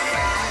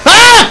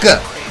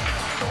 Fuck!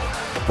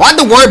 Why'd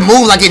the word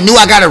move like it knew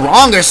I got it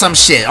wrong or some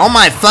shit? Oh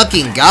my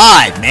fucking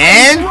god,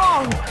 man.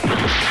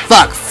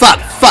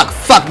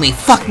 Fuck me.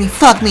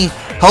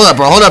 Hold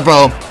up,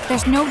 bro.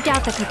 There's no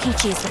doubt that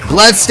Kokichi is the culprit.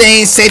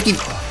 Bloodstain, safety.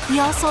 We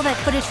all saw that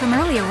footage from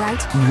earlier, right?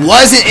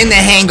 Wasn't in the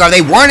hangar.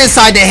 They weren't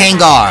inside the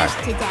hangar.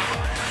 Crushed to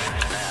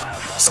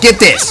death. Skip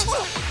this.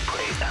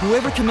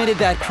 Whoever committed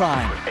that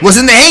crime Was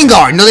in the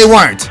hangar. No, they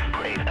weren't.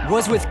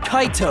 was with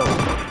Kaito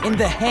in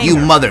the hangar. You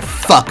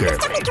motherfucker.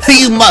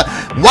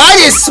 Why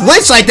did it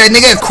switch like that,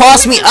 nigga? It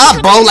crossed me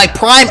up, bro, like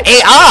Prime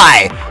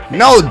AI.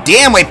 No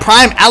damn way,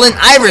 Prime Allen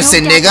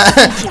Iverson, nigga.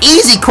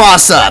 Easy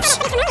cross-ups.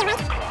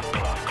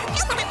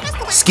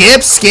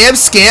 Skip.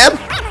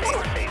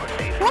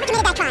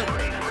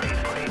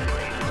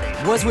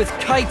 Was with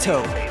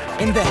Kaito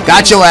in the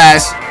Got your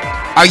ass.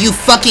 Are you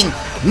fucking...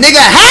 Nigga,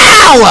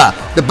 how?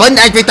 The button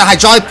to activate the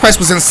hydraulic press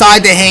was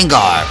inside the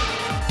hangar.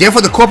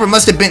 Therefore, the corporate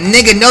must have been...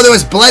 Nigga, no, there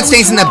was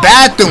bloodstains in the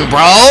bathroom,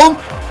 bro.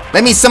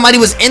 That means somebody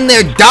was in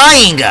there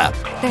dying.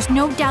 There's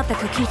no doubt that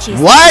Kokichi is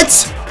What?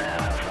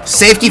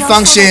 Safety We all saw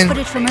that function.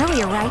 footage from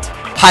earlier, right?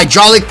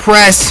 Hydraulic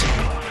press.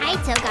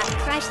 Kaito got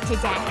crushed to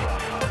death.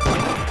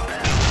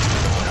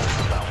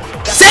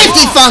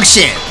 Safety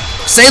function.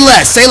 Say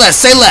less.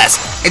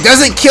 It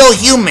doesn't kill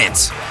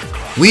humans.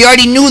 We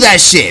already knew that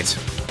shit.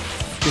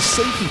 The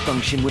safety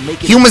function would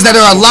make it Humans that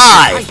are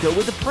alive. Kaito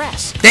with the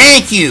press.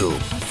 Thank you.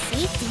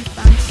 Safety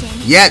function.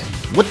 Yet,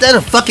 what that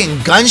a fucking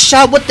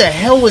gunshot? What the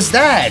hell was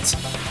that?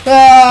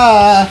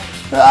 My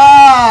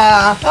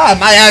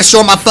ass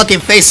showing my fucking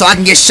face so I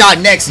can get shot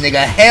next,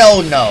 nigga.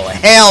 Hell no.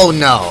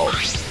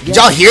 Did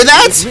y'all hear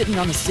that? It's written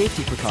on the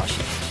safety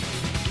precautions.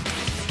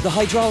 The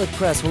hydraulic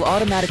press will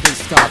automatically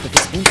stop if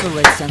this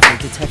infrared sensor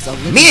detects a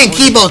living Me and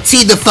organism. Kibo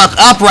teed the fuck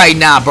up right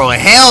now, bro.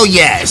 Hell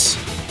yes.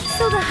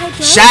 So the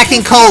hydraulic Shaq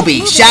and press Kobe.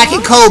 will Shaq and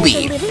move along Kobe. with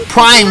the living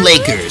Prime organism?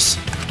 Lakers.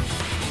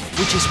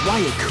 Which is why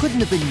it couldn't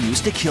have been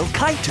used to kill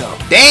Kaito.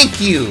 Thank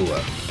you.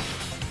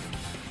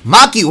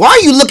 Maki, why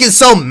are you looking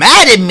so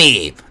mad at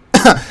me?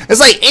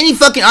 It's like any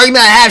fucking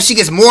argument I have, she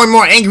gets more and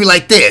more angry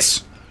like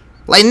this.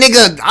 Like,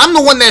 nigga, I'm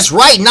the one that's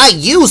right, not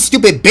you,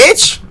 stupid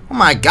bitch. Oh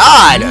my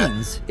god.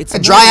 Means it's A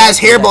more dry ass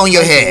likely hair that bone in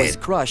your Kaito was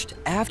head. crushed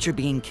after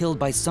being killed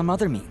by some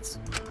other means.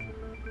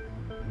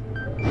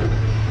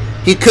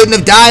 He couldn't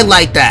have died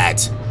like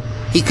that.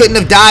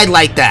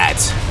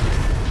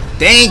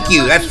 Thank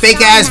you, that We fake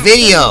saw ass that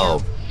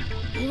video.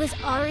 He was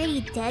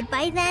already dead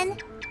by then?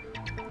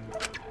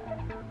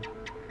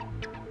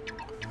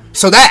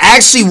 So that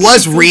actually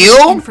was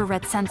real?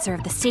 Infrared sensor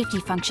of the safety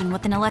function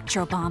with an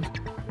electro bomb.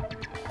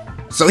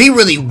 So he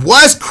really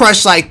was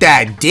crushed like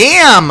that.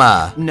 Damn.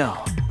 No,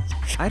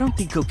 I don't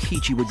think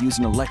Kokichi would use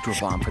an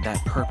electrobomb for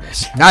that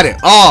purpose. Not at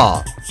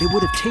all. It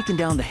would have taken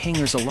down the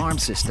hangar's alarm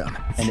system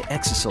and the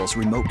Exosol's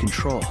remote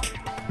control.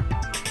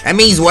 That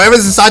means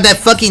whatever's inside that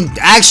fucking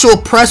actual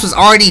press was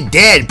already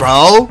dead,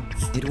 bro.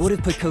 It would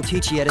have put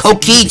Kokichi at a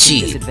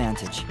Kokichi. significant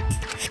disadvantage.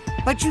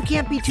 But you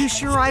can't be too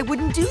sure I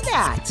wouldn't do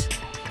that.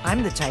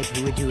 I'm the type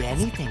who would do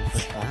anything for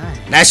fun.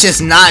 That's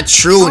just not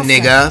true, Also,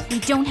 nigga. we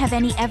don't have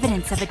any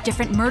evidence of a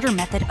different murder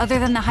method other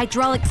than the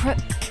hydraulic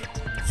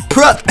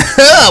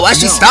Why'd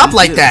she No, stop you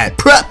like do. that?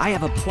 I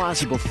have a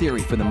plausible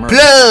theory for the murder.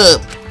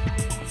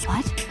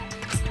 What?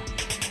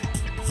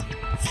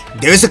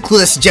 There's a clue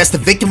that suggests the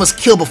victim was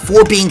killed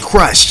before being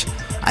crushed.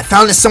 I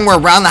found it somewhere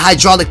around the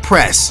hydraulic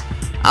press.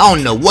 I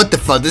don't know what the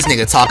fuck this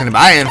nigga talking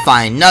about. I didn't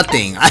find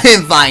nothing.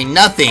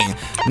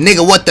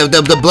 Nigga, what,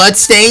 the blood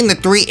stain? The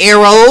 3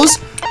 arrows?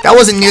 That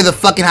wasn't near the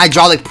fucking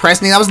hydraulic press,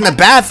 nigga. That was in the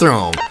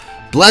bathroom.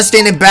 Blood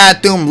stain in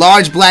bathroom,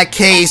 large black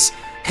case,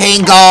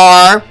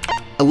 hangar,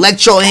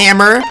 electro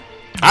hammer.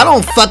 I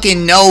don't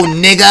fucking know,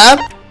 nigga.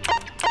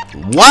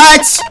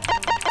 What?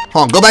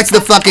 Hold on, go back to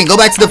the fucking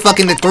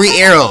the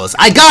 3 arrows.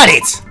 I got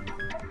it!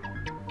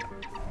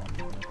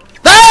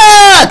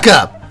 Fuck!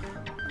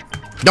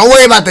 Don't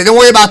worry about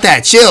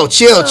that, Chill.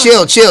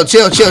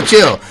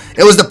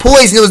 It was the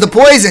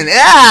poison,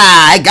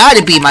 Ah, I got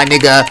it, my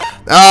nigga.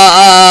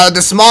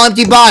 The small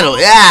empty bottle,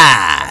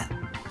 yeah.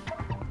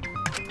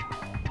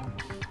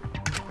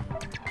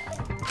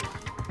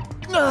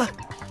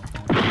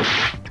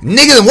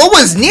 Nigga, what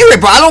was near it,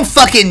 bro? I don't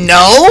fucking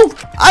know.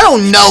 I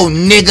don't know,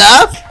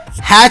 nigga.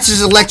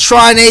 Hatch's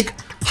electronic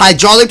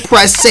hydraulic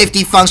press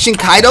safety function,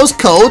 Kaido's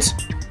coat.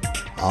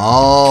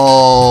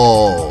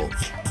 Oh.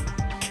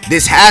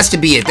 This has to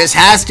be it.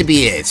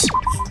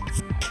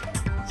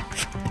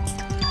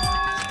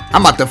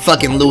 I'm about to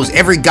fucking lose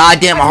every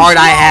goddamn heart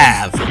I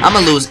have. I'm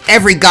gonna lose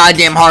every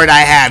goddamn heart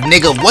I have.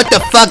 Nigga, what the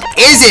fuck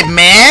is it,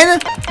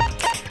 man?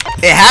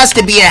 It has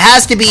to be.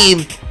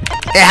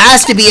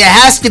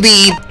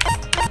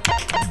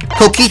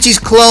 Kokichi's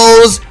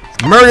clothes,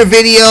 murder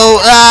video,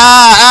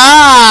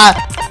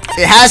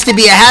 It has to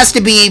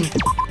be.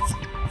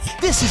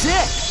 This is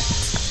it!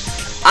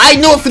 I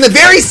knew it from the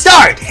very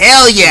start!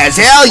 Hell yes!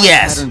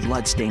 Pattern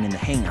bloodstain in the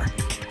hangar,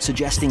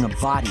 suggesting a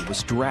body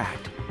was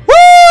dragged.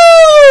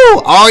 Woo!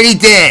 Already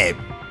dead.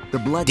 The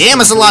blood. Damn,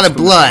 that's a lot of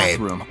blood.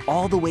 Bathroom,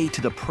 all the way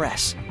to the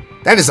press.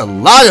 That is a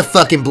lot of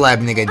fucking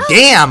blood, nigga. Oh,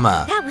 damn.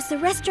 That was the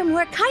restroom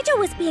where Kaito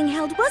was being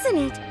held, wasn't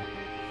it?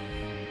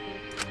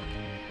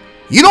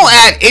 You don't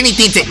add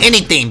anything to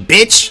anything,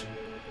 bitch.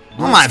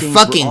 Oh my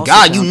fucking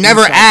god, you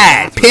never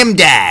add.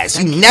 PIMDAS,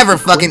 you never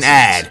fucking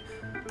add.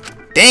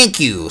 Thank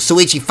you,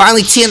 Suichi.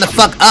 Finally teeing the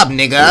fuck up,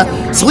 nigga.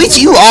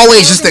 Suichi, you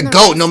always just a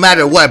goat no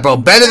matter what, bro.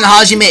 Better than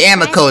Hajime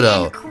and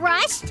Makoto.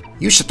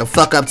 You shut the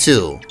fuck up,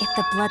 too. If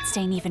the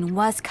bloodstain even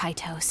was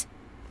Kaito's.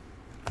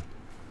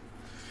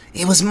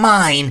 It was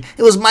mine.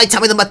 It was my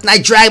time of the month and I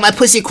dragged my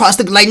pussy across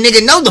the... Like,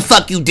 nigga, no the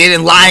fuck you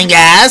didn't, lying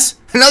ass.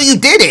 No, you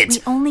didn't.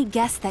 We only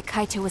guessed that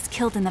Kaito was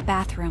killed in the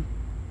bathroom.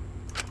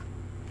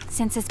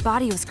 Since his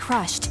body was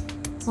crushed,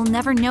 we'll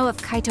never know if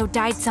Kaito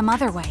died some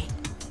other way.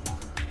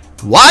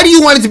 Why do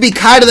you want it to be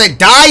Kaito that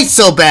died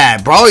so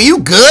bad, bro? Are you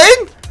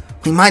good?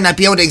 We might not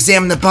be able to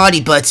examine the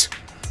body, but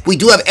we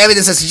do have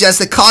evidence that suggests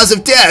the cause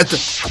of death.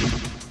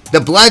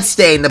 The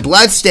bloodstain.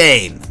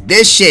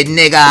 This shit,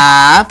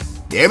 nigga.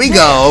 There we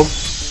go.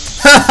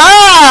 Ha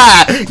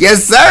ha!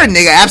 Yes, sir,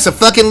 nigga.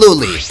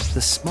 Abso-fucking-lutely.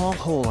 The small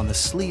hole on the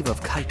sleeve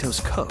of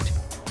Kaito's coat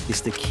is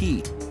the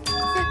key.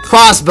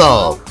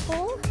 Crossbow.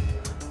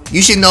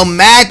 You should know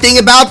mad thing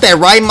about that,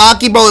 right,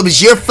 Maki, bro? It was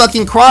your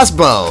fucking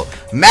crossbow.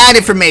 Mad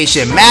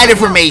information.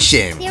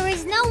 There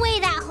is no way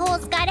that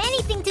hole's got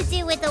anything to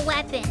do with the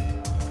weapon.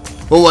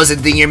 What was it,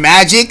 then your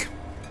magic?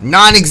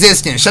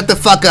 Non-existent. Shut the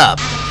fuck up.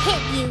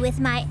 Hit you with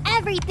my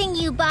everything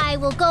you buy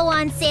will go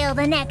on sale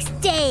the next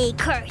day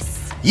curse.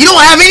 You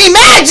don't have any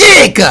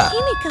magic!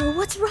 Himiko,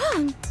 what's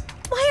wrong?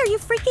 Why are you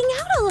freaking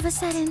out all of a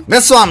sudden?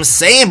 That's what I'm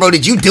saying, bro.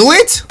 Did you do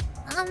it?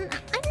 I'm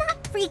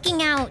not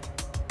freaking out.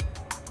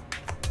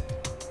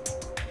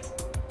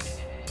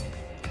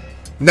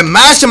 The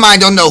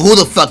mastermind don't know who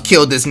the fuck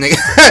killed this nigga.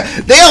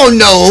 They don't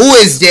know who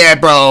is there,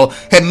 bro.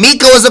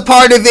 Himiko is a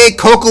part of it.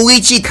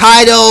 Kokuichi,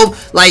 Kaido.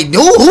 Like,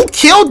 who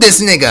killed this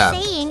nigga?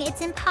 Saying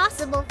it's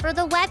impossible for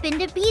the weapon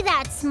to be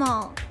that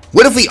small.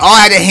 What if we all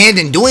had a hand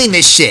in doing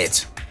this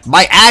shit?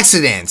 By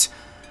accident.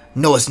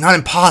 No, it's not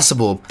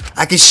impossible.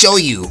 I can show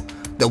you.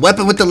 The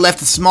weapon with the left,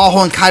 the small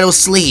hole in Kaido's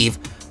sleeve.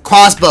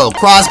 Crossbow.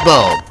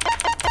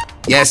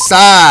 Yes,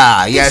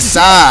 sir.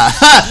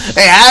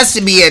 It has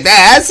to be it. That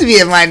has to be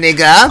it, my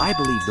nigga. I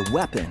believe the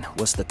weapon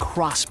was the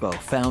crossbow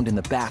found in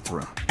the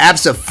bathroom.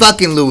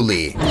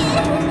 Abso-fucking-lutely.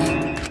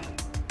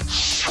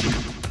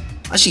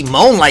 Why she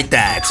moan like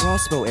that? The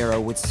crossbow arrow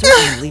would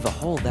certainly leave a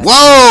hole that...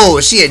 Whoa,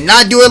 she did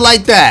not do it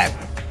like that.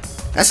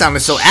 That sounded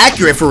so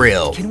accurate for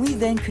real. Can we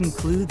then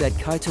conclude that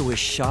Kaito was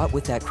shot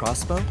with that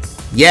crossbow?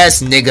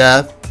 Yes,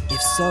 nigga.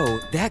 If so,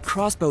 that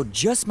crossbow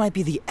just might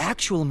be the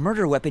actual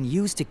murder weapon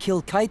used to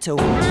kill Kaito.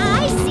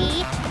 I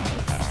see.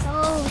 It's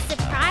so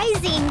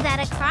surprising that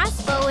a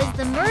crossbow is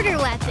the murder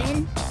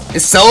weapon.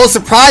 It's so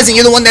surprising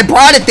you're the one that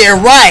brought it there.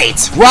 Right.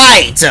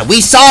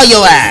 We saw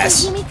your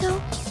ass.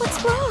 Himiko,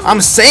 what's wrong? I'm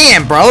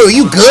saying, bro, are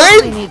you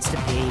good? She needs to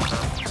pee.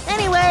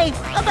 Anyway,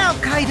 about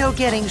Kaito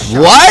getting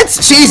shot. What?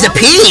 She needs to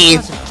pee?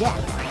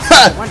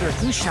 I wonder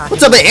who shot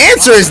What type of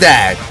answer is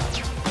that?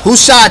 Who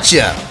shot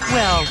you?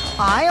 Well,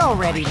 I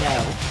already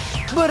know.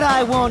 But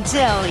I won't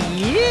tell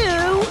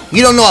you.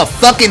 You don't know a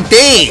fucking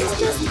thing.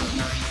 Just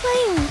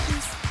playing with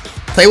us.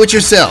 Play with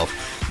yourself.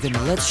 Then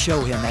let's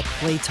show him that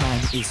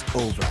playtime is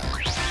over.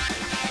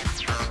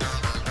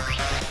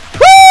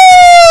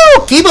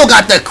 Woo! Kibo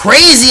got the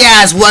crazy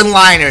ass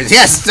one-liners.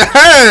 Yes, sir.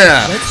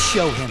 Let's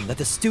show him that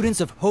the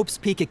students of Hope's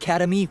Peak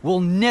Academy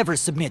will never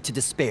submit to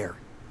despair.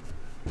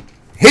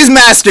 His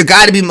master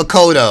gotta be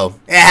Makoto.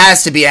 It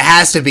has to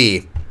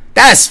be.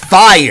 That's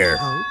fire.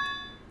 Hope?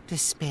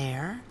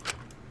 Despair?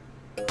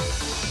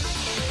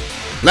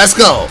 Let's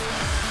go.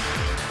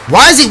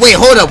 Why is he, wait,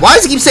 hold up. Why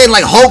does he keep saying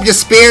like hope,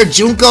 despair,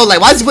 Junko? Like,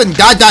 why is he putting ...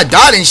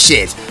 and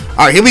shit?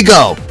 Alright, here we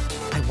go.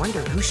 I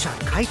wonder who shot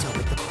Kaito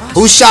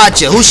Who shot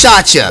you? Who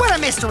shot you? What a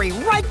mystery,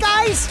 right,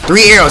 guys?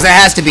 3 arrows. That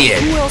has to be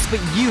it. Who else but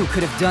you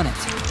could have done it?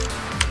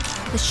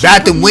 The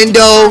shot Bathroom would need to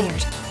be window.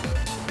 fired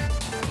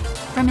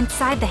from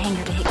inside the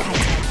hangar to hit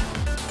Kaito.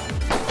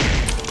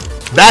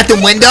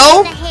 Bathroom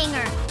window? The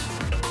hangar.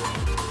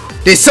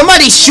 Did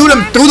somebody shoot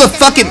him through the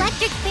fucking...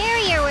 Electric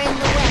barrier were in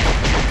the way.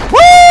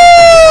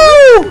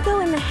 Woo! Go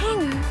in the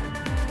hangar.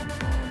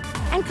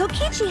 And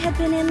Kokichi had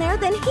been in there,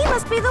 then he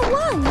must be the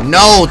one.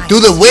 No,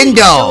 through the So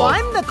window.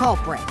 I'm the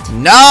culprit.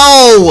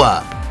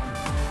 No!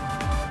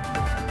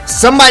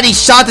 Somebody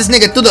shot this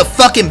nigga through the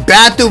fucking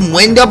bathroom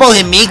window, bro.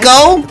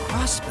 Himiko?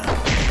 Crossbow.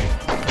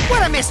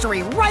 What a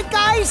mystery, right,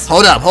 guys?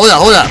 Hold up, hold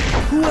up, hold up.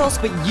 Who else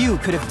but you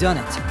could have done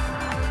it?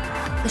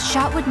 The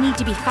shot would need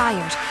to be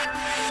fired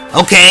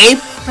Okay.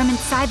 from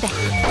inside the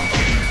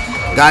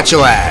hangar. Got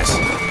your ass.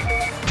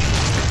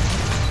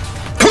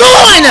 Come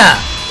on!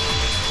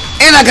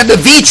 And I got the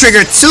V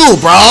trigger too,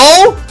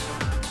 bro.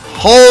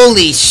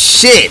 Holy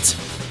shit.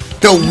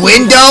 The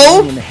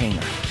window? In the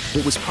hangar,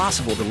 it was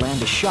possible to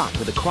land a shot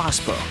with a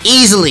crossbow.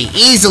 Easily,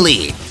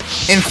 easily.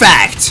 In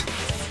fact,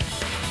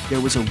 There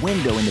was a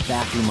window in the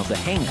bathroom of the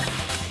hangar.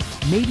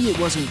 Maybe it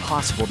wasn't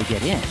possible to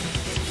get in.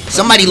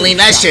 somebody leaned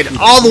that shit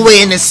all the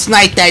way in and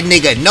sniped that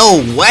nigga.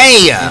 No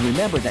way. And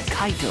remember that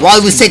Kaito... While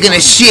he was taking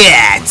a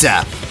shit.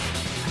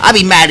 I'd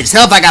be mad as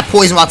hell if I got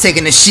poisoned while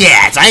taking a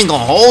shit. I ain't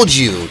gonna hold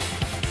you.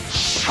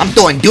 I'm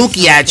throwing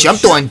dookie at you. I'm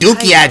throwing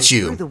dookie at Through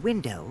you. the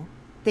window.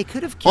 They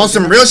could have killed On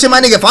some him real shit, my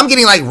nigga, if I'm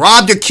getting like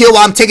robbed or killed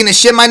while I'm taking a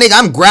shit, my nigga,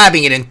 I'm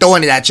grabbing it and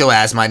throwing it at your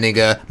ass, my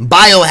nigga.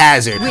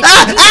 Biohazard.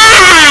 Ah!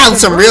 Ah! On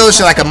some real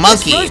shit like a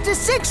monkey. Exposed to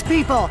 6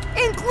 people,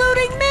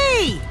 including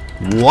me.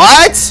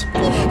 What?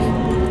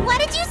 What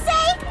did you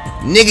say?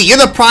 Nigga, you're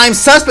the prime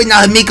suspect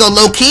now, Himiko,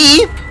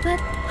 low-key. But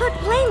put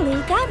plainly,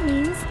 that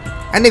means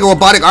That nigga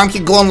robotic arm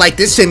keep going like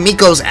this to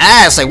Miko's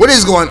ass. Like, what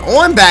is going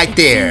on back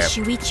there?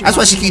 That's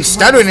why she keeps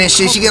stuttering and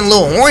shit. She getting a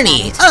little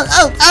horny.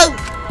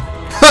 Oh.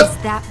 Is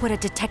that what a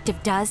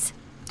detective does?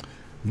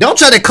 Don't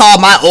try to call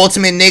my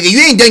ultimate, nigga.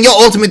 You ain't done your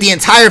ultimate the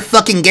entire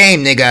fucking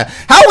game, nigga.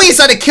 How when you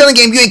start a killing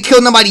game, you ain't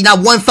killed nobody not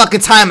one fucking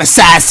time,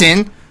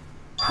 assassin?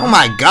 Oh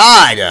my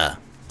god.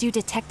 Do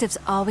detectives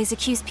always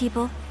accuse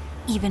people,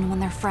 even when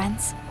they're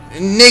friends?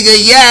 Nigga,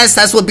 yes,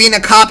 that's what being a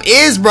cop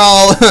is,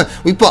 bro.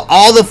 We put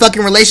all the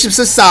fucking relationships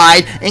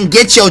aside and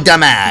get your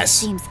dumb ass.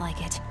 Seems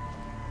like it.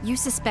 You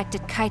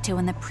suspected Kaito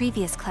in the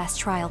previous class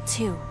trial,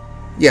 too.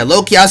 Yeah,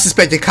 low-key, I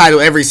suspected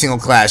Kaito every single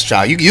class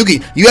trial. You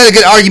had a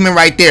good argument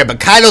right there, but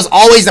Kaito's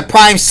always the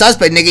prime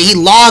suspect, nigga. He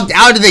logged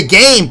out of the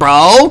game,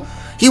 bro.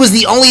 He was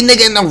the only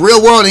nigga in the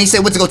real world, and he said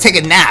went to go take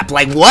a nap.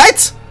 Like,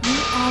 what? You're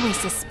always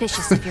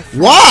suspicious of your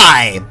friends.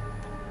 Why?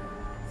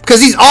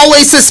 Because he's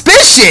always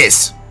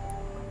suspicious.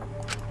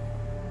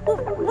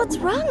 what's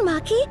wrong,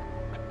 Maki?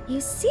 You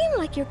seem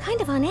like you're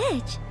kind of on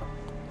edge.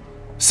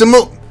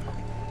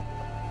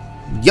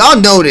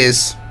 Y'all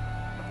notice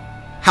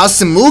how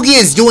Samugi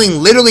is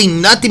doing literally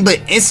nothing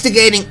but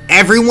instigating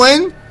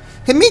everyone?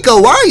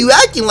 Himiko, why are you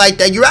acting like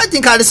that? You're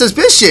acting kind of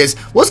suspicious.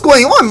 What's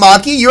going on,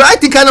 Maki? You're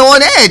acting kind of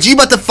on edge. You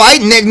about to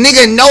fight?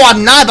 Nigga, no,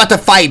 I'm not about to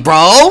fight,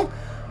 bro.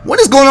 What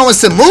is going on with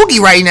Samugi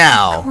right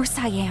now? Of course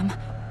I am.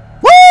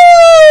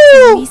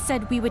 Woo! We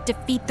said we would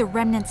defeat the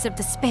remnants of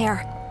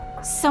despair.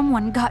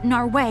 Someone got in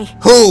our way.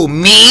 Who,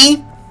 me?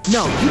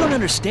 No, you don't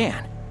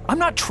understand. I'm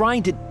not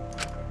trying to...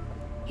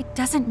 It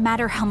doesn't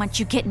matter how much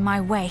you get in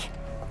my way.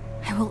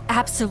 I will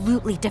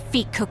absolutely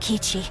defeat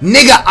Kokichi.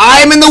 Nigga,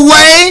 I'm in the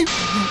way?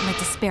 I won't let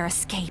despair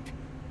escape.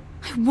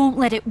 I won't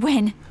let it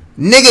win.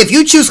 Nigga, if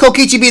you choose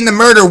Kokichi being the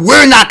murderer,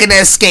 we're not gonna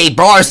escape,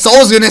 bro. Our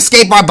souls gonna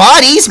escape our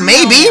bodies,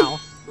 maybe. Now,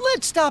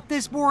 let's stop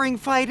this boring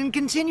fight and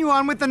continue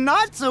on with the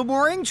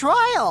not-so-boring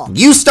trial.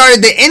 You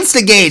started the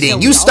instigating. So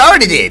You we all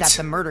started agree it. That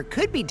the murder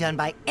could be done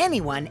by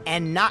anyone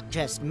and not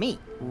just me,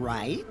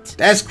 right?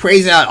 That's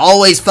crazy how it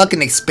always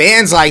fucking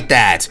expands like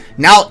that.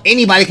 Now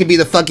anybody can be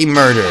the fucking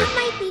murderer.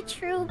 Might be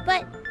true,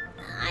 but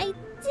I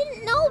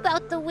didn't know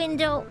about the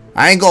window.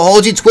 I ain't gonna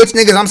hold you Twitch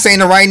niggas. I'm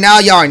saying it right now.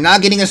 Y'all are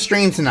not getting a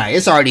stream tonight.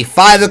 It's already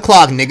 5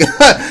 o'clock, nigga.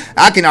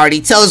 I can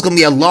already tell it's gonna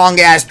be a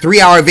long-ass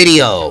 3-hour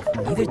video.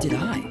 Neither did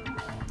I.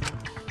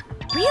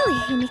 Really,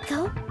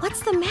 Himiko?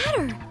 What's the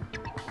matter?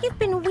 You've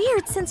been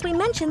weird since we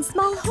mentioned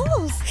small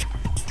holes.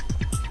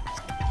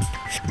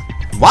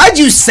 Why'd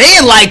you say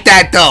it like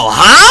that, though,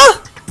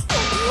 huh?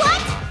 What?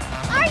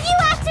 Are you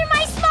after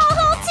my small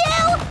hole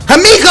too?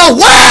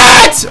 Himiko,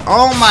 what?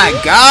 Oh my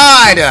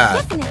god.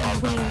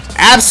 Definitely weird.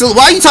 Absolutely.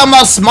 Why are you talking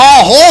about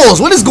small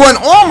holes? What is going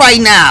on right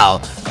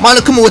now?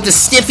 Mono coming with the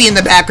stiffy in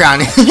the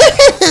background.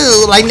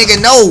 Like,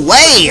 nigga, no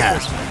way.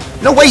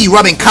 No way you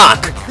rubbing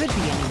cock. There could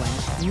be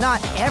anyone.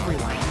 Not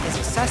everyone is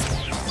a suspect.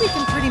 We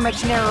can pretty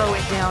much narrow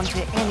it down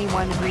to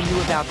anyone who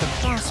knew about the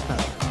crossbow.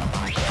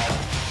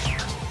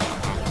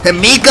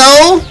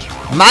 Himiko,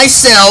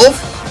 myself,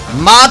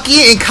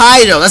 Maki, and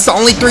Kaido. That's the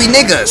only 3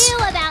 niggas. Knew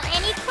about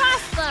any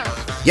crossbow.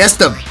 Yes,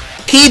 the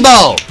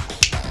Kibo.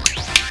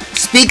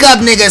 Speak up,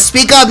 nigga.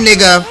 Speak up,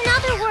 nigga. In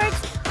other words,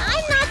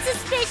 I'm not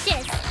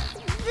suspicious.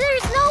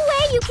 There's no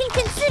way you can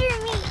consider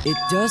me It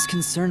does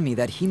concern me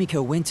that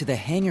Himiko went to the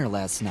hangar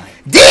last night.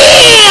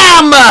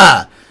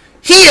 Damn!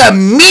 He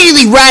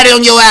immediately ratted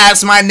on your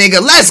ass, my nigga.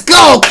 Let's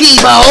go,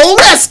 Kibo.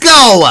 Let's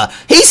go.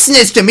 He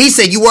snitched him. He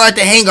said you were at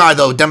the hangar,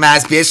 though,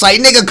 dumbass bitch.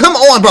 Like, nigga, come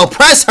on, bro.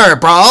 Press her,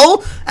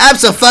 bro.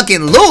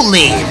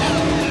 Abso-fucking-lutely.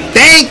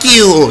 Thank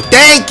you.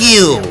 Thank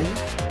you.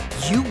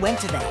 You went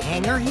to the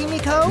hangar,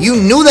 Himiko? You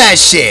knew that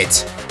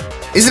shit.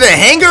 Is it a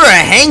hangar or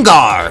a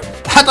hangar?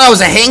 I thought it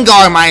was a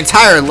hangar my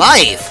entire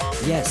life.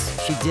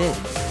 Yes, she did.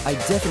 I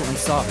definitely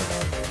saw her.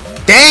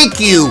 Thank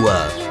you. You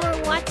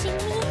were watching me?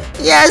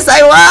 Yes,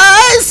 I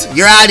was.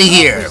 You're out of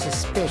here. I'm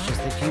suspicious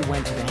that you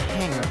went to the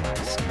hangar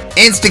last night.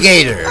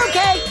 Instigator.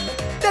 Okay,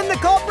 then the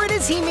culprit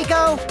is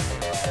Himiko.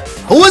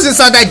 Who was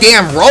inside that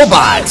damn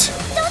robot?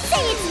 Don't say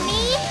it's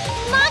me.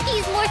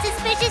 Maki's more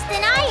suspicious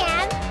than I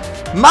am.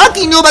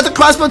 Maki knew about the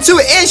crossbow too,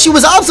 and she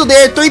was also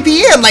there at 3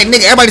 p.m. Like,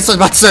 nigga, everybody's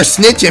about to start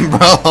snitching,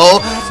 bro.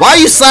 Why are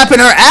you slapping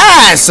her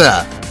ass?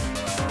 That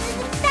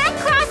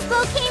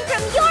crossbow came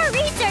from your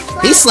research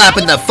lab. He's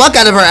slapping the fuck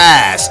out of her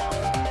ass.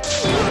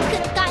 You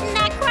could have gotten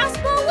that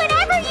crossbow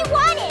whenever you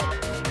wanted.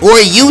 Or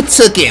you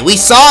took it. We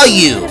saw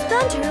you. Could have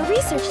gone to her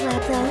research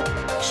lab, though.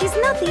 She's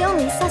not the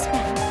only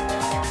suspect.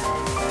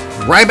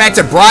 Right back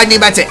to broadening,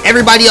 back to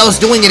everybody else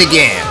doing it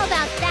again. How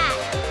about that?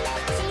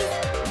 She's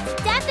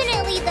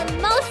definitely the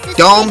most suspicious.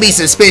 Don't be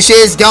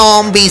suspicious.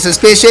 Don't be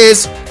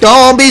suspicious.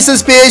 Don't be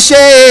suspicious.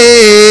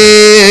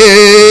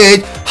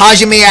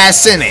 Hajime ass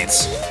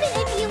sentence. Even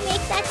if you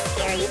make that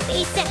scary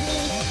face at me,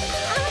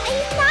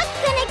 I'm not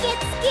gonna get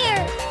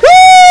scared.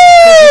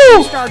 If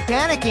you start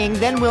panicking,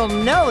 then we'll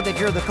know that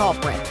you're the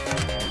culprit.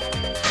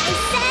 I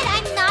said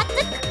I'm not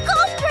the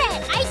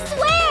culprit. I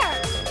swear.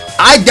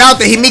 I doubt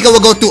that Himiko will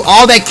go through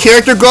all that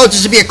character growth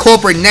just to be a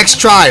culprit next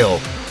trial.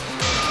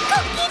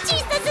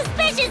 Kokichi's the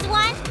suspicious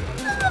one.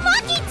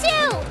 Maki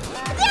too.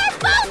 They're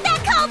both the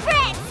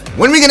culprits.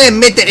 When are we gonna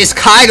admit that it's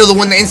Kaido the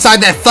one that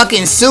inside that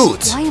fucking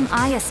suit? Why am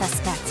I a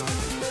suspect?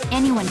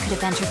 Anyone could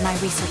have entered my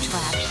research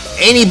lab.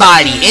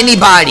 Anybody, I'll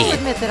anybody.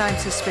 admit that I'm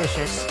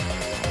suspicious.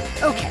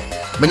 Okay.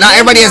 But not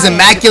everybody has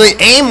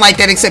immaculate aim like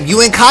that except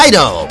you and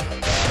Kaido.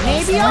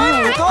 Maybe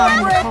I'm the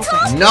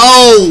culprit.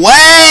 No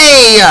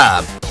way!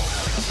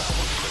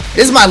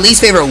 This is my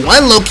least favorite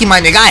one, Loki,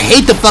 my nigga. I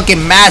hate the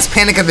fucking mass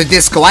Panic at the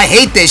Disco. I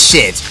hate this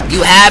shit.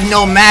 You have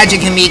no magic,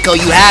 Himiko.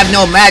 You have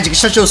no magic.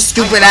 Shut your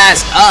stupid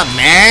ass up,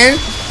 man.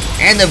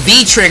 And the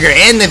V trigger.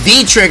 And the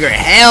V trigger.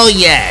 Hell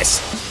yes.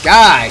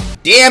 God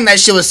damn, that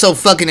shit was so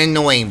fucking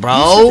annoying,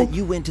 bro.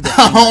 You went to the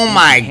Oh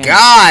my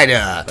god.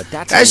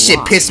 that's That a shit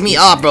lie. pissed me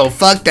off, bro.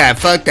 Fuck that.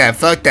 Fuck that.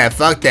 Fuck that.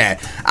 Fuck that.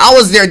 I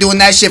was there doing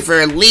that shit for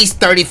at least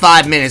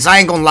 35 minutes. I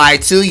ain't gonna lie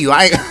to you.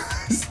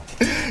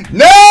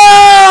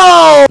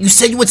 No! You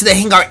said you went to the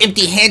hangar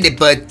empty-handed,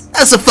 but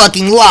that's a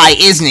fucking lie,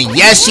 isn't it?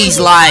 Yes, she's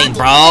lying,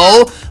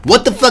 bro.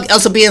 What the fuck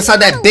else will be inside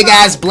that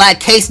big-ass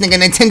black case, nigga?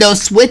 Nintendo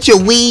Switch, a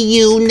Wii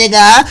U,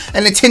 nigga?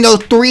 A Nintendo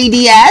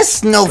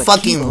 3DS? No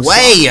fucking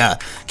way.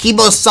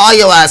 Kibo saw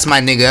your ass, my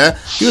nigga.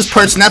 He was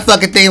perching that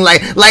fucking thing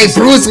like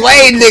Bruce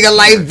Wayne, nigga,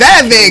 like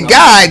that, man.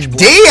 God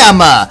damn.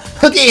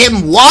 Look at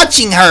him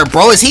watching her,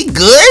 bro. Is he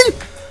good?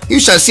 You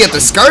should see up the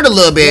skirt a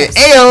little bit.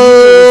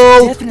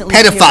 Ayo! Definitely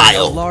carried a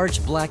Pedophile.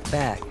 large black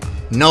bag.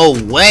 No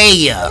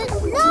way.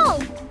 No,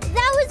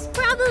 that was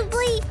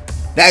probably.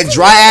 That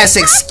dry ass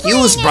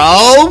excuse,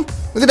 bro.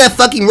 Look at that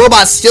fucking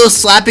robot still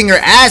slapping her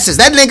ass. Is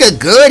that nigga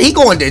good? He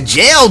going to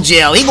jail.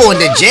 He going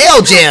to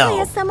jail. Play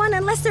as someone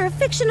unless they're a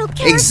fictional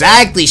character.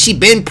 Exactly. She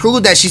been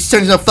proved that she's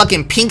turned into a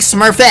fucking pink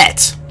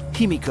Smurfette.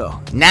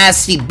 Himiko,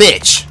 Nasty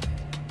bitch.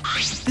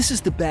 this is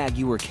the bag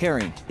you were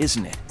carrying,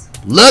 isn't it?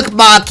 Look,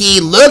 Maki.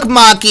 Look,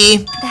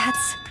 Maki.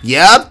 That's...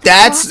 Yep,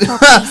 that's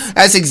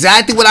that's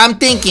exactly what I'm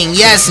thinking.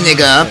 Yes,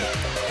 nigga.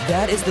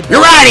 That is the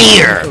You're bag outta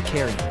here! Himiko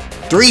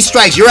carried. 3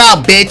 strikes. You're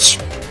out, bitch.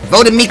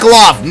 Voted Miko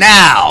off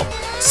now.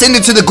 Send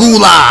her to the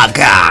gulag.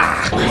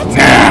 Now.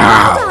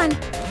 Hold on.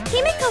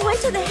 Himiko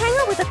went to the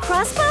hangar with a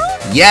crossbow?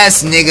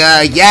 Yes,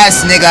 nigga.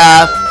 Yes,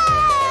 nigga.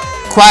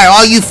 Cry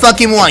all you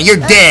fucking want. You're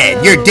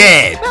dead. You're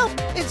dead. Well,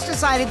 it's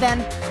decided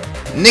then.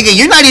 Nigga,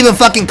 you're not even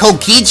fucking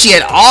Kokichi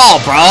at all,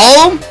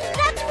 bro.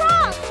 That's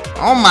wrong.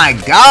 Oh my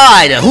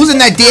god. Who's in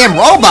that damn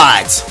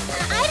robot?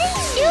 I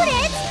didn't shoot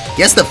it.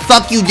 Yes, the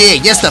fuck you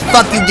did. Yes, the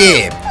fuck you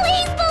did.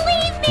 Please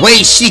believe me.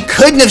 Wait, she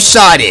couldn't have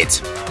shot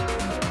it.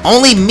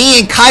 Only me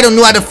and Kaido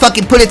knew how to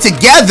fucking put it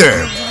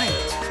together.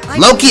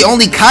 Loki,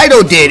 only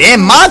Kaido did,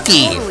 and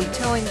Maki. Totally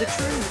telling the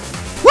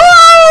truth.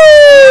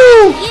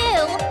 Woo!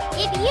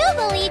 If you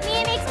believe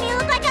me, it makes me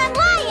look like I'm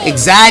lying.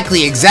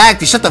 Exactly.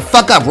 Shut the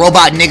fuck up,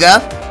 robot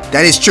nigga.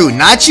 That is true.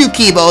 Not you,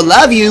 Kibo.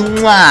 Love you.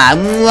 Mwah,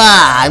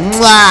 mwah,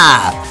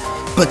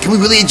 mwah. But can we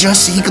really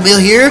address Hikabo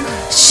here?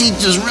 She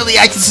just really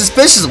acted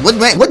suspicious.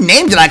 What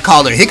name did I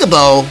call her?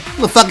 Hikabo?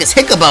 Who the fuck is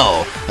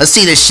Hikabo? Let's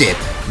see this shit.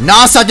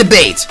 Non-stop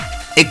debate.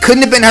 It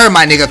couldn't have been her,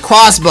 my nigga.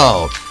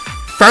 Crossbow.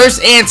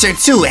 First answer,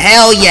 too.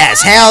 Hell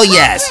yes. Hell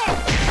yes.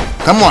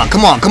 Come on.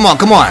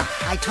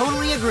 I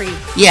totally agree.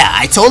 Yeah,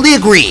 I totally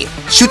agree.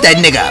 Shoot that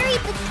nigga.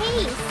 Buried the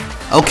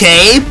case.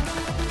 Okay.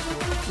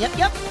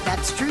 Yep,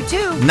 that's true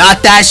too.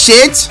 Not that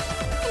shit.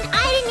 And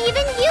I didn't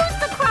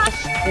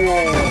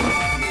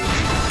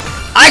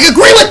I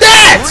agree with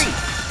that!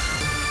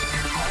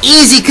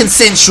 Easy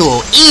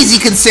consensual,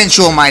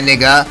 my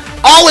nigga.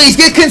 Always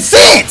get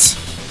consent!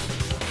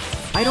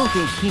 I don't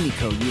think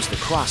Himiko used the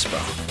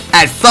crossbow.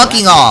 At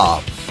fucking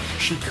all.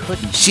 She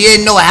couldn't. She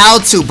didn't know how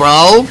to,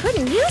 bro.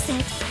 Couldn't use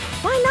it.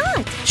 Why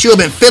not? She would've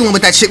been fiddling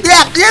with that shit.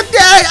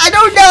 I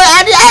don't know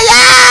how to.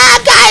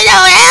 Kaido,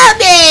 help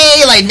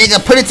me! Like, nigga,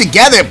 put it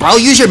together, bro.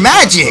 Use your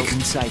magic.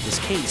 Inside this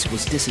case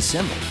was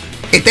disassembled.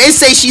 If they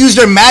say she used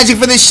her magic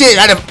for this shit,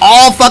 out of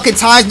all fucking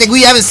times, nigga,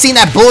 we haven't seen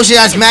that bullshit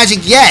ass magic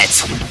yet.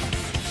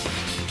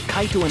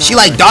 She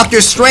like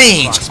Doctor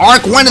Strange,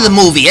 Arc 1 of the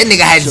movie. That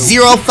nigga had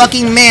zero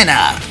fucking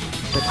mana.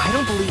 But I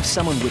don't believe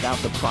someone without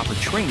the proper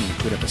training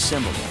could have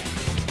assembled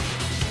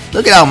it.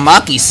 Look at how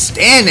Maki's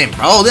standing,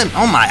 bro.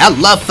 Oh my, I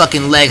love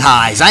fucking leg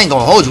highs. I ain't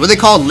gonna hold you. What are they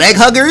called? Leg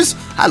huggers?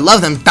 I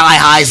love them thigh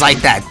highs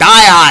like that.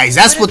 Thigh highs,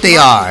 that's what they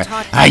are.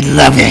 I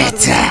love it.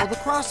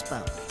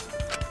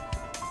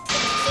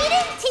 She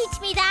didn't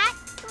teach me that,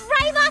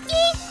 right,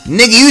 Maki?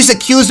 Nigga, you just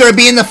accused her of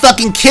being the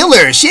fucking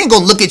killer. She ain't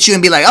gonna look at you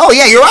and be like, oh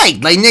yeah, you're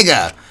right. Like,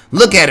 nigga,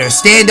 look at her,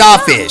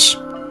 standoffish.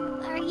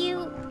 Are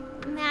you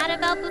mad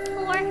about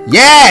before?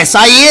 Yes,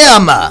 I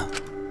am.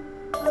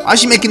 Why is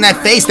she making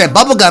that face, that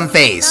bubblegum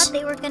face? Thought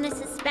they were gonna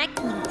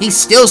suspect me. He's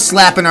still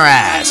slapping her I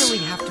ass.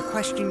 really have to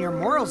question your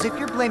morals if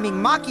you're blaming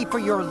Maki for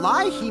your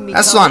lie, Himiko.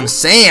 That's what I'm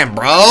saying,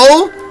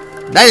 bro.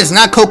 That is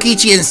not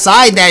Kokichi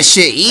inside that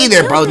shit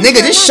either, bro.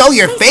 Nigga, just show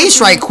your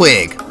face right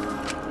quick.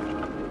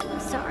 I'm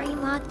sorry,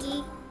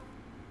 Maki.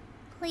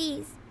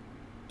 Please,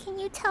 can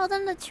you tell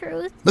them the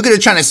truth? Look at her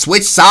trying to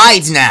switch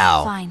sides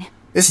now. Fine.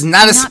 This is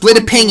not a split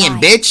opinion,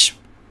 bitch.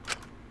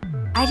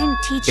 I didn't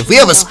teach If we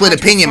have a Himiko split how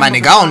to opinion, my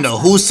nigga, assemble I don't know the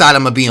whose side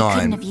I'm gonna be on.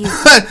 couldn't have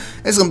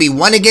used It's gonna be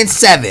 1 against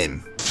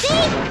 7. See?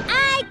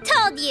 I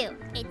told you.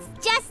 It's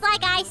just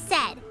like I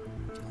said.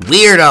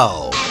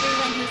 Weirdo.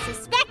 Everyone who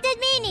suspected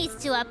me needs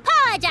to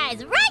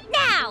apologize right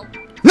now.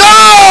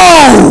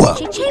 No!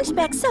 She changed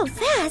back so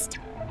fast.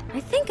 I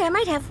think I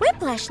might have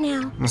whiplash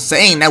now. I'm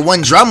saying that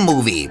one drum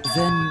movie.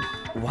 Then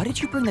why did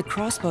you bring the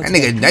crossbow? That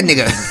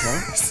nigga,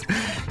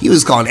 he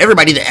was calling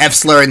everybody the F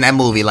slur in that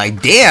movie.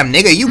 Like, damn,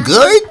 nigga, you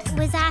good? I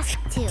was asked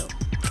to.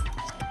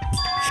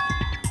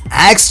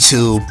 Asked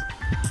to?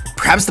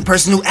 Perhaps the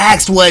person who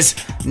asked was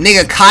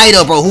nigga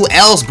Kaido, bro. Who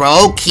else,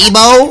 bro?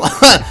 Kibo?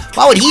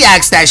 Why would he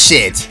ask that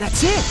shit?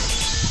 That's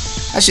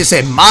it. That shit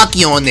said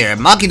Maki on there.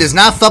 Maki does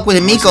not fuck with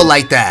Himiko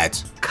like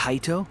that.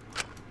 Kaito?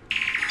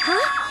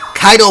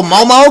 Kaido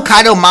Momo?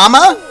 Kaido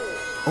Mama?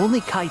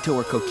 Only Kaito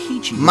or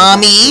Kokichi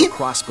Mommy? would ask for a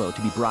crossbow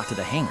to be brought to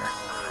the hangar.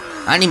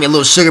 I need me a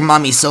little sugar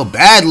mommy so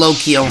bad,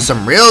 low-key, on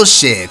some real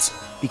shit.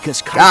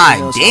 Because Kaito God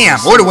knows damn,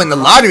 how to or to win the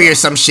lottery or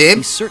some shit.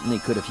 He certainly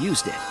could have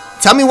used it.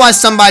 Tell me why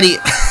somebody...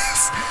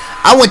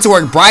 I went to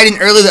work bright and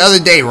early the other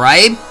day,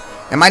 right?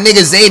 And my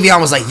nigga Xavier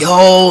was like,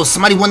 yo,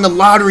 somebody won the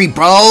lottery,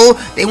 bro.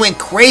 They went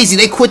crazy.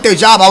 They quit their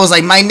job. I was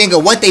like, my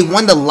nigga, what? They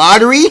won the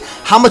lottery?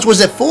 How much was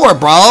it for,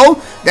 bro?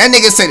 That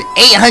nigga said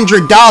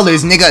 $800,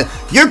 nigga.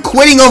 You're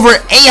quitting over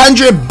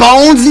 800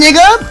 bones,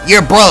 nigga?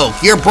 You're broke.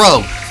 You're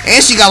broke.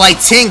 And she got like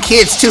 10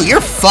 kids, too.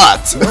 You're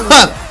fucked.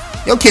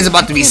 Your kid's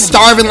about to be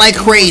starving like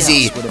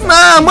crazy.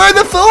 Mom, where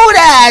the food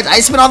at? I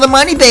spent all the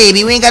money,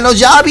 baby. We ain't got no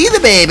job either,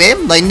 baby.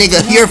 Like,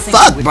 nigga, you're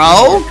fucked,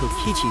 bro.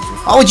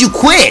 Why would you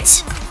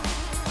quit?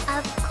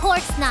 Of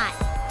course not.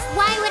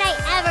 Why would I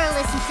ever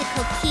listen to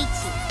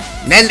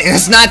Kokichi? Then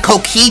it's not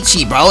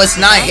Kokichi, bro. It's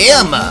not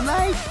him.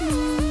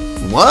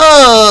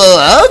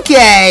 Whoa,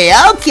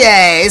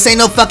 okay. This ain't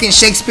no fucking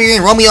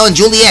Shakespearean Romeo and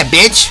Juliet,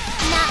 bitch.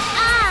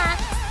 Nuh-uh.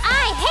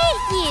 I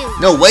hate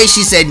you. No way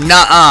she said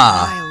nuh-uh.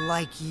 I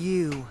like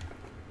you.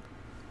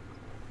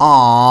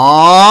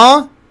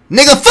 Aww.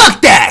 Nigga,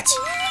 fuck that!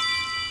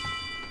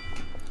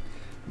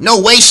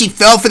 No way she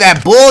fell for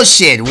that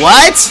bullshit.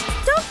 What?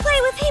 Don't play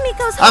with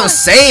Himiko's I'm heart.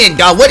 saying,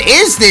 dog, what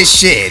is this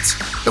shit?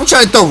 Don't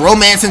try to throw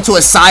romance into a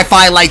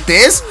sci-fi like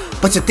this.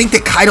 But to think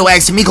that Kaido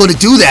asked Himiko to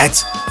do that.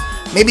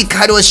 Maybe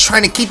Kaido is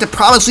trying to keep the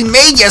promise we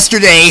made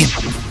yesterday.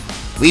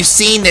 We've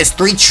seen this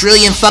 3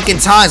 trillion fucking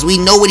times. We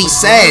know what he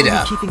said. Why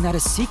are you keeping that a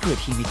secret,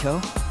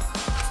 Himiko?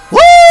 Woo!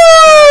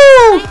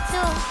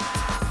 Kaito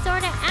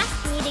sorta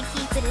asked me to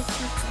keep it a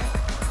secret.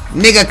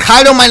 Nigga,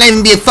 Kaido might not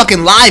even be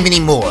fucking live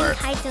anymore.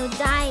 Kaito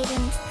died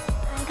and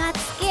I got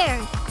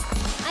scared.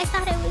 I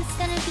thought it was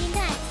gonna be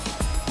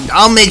next.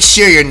 I'll make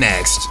sure you're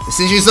next.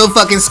 Since you're so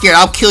fucking scared,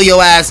 I'll kill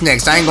your ass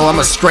next. I'm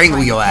gonna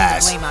strangle your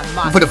ass.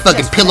 I'll put a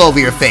fucking pillow over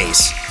your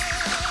face.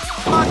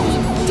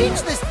 Maki,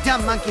 teach this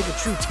dumb monkey the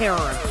true terror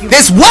of humans.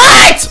 This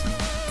what?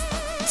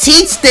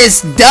 Teach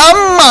this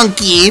dumb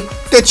monkey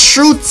the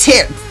true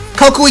tip.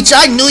 Kokoichi,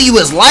 I knew you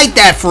was like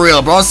that for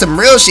real, bro. Some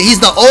real shit. He's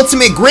the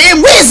ultimate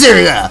grand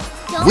wizard.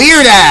 Don't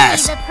Weird tell me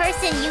ass. the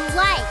person you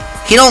like.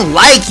 He don't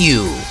like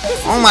you.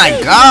 Oh my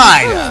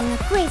god. A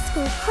grade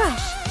school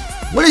crush.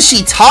 What is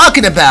she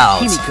talking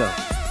about? Himiko,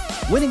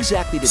 when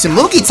exactly did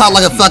Samuki talk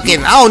like a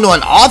fucking, I don't know,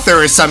 an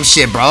author or some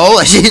shit, bro.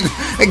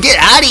 Get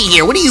out of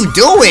here. What are you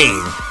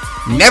doing?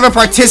 Never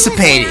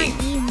participating. It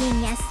was our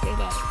evening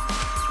yesterday.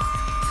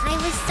 I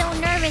was so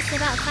nervous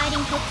about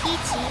fighting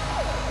Kokichi.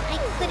 I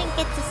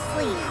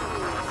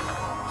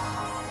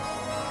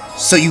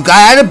So you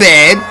got out of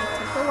bed. I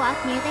took a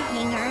walk near the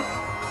hangar,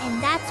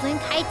 and that's when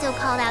Kaito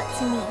called out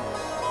to me.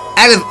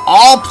 Out of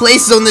all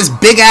places on this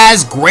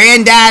big-ass,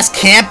 grand-ass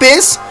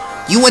campus,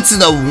 you went to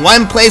the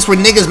one place where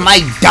niggas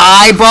might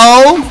die,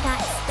 bro? I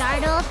got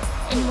startled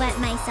and wet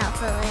myself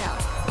a little,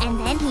 and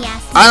then he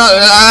asked me...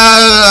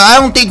 I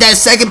don't think that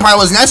second part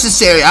was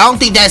necessary. I don't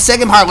think that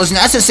second part was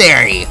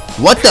necessary.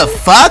 What the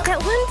fuck?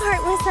 That one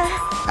part was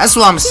That's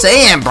what I'm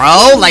saying,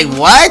 bro. Like,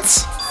 what?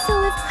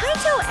 So if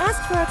Kaito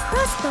asked for a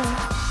crossbow,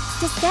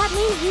 does that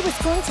mean he was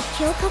going to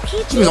kill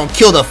Kokichi? He was gonna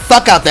kill the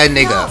fuck out that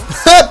nigga.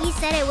 No, he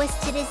said it was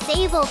to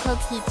disable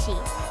Kokichi.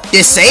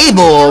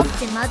 Disable?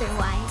 Helped him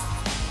otherwise.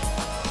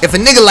 If a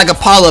nigga like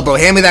Apollo, bro,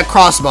 hand me that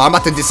crossbow, I'm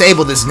about to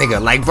disable this nigga.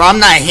 Like, bro, I'm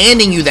not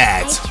handing you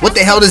that. What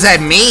the hell does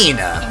that mean?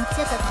 And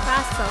took a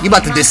crossbow. You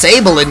about to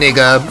disable a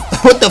nigga.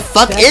 What the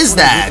fuck is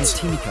that?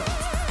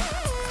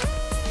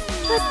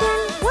 But then,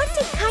 what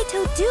did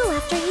Kaito do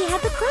after he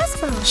had the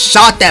crossbow?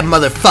 Shot that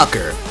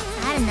motherfucker.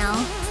 I don't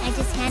know. I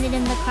just handed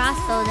him the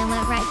crossbow, then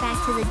went right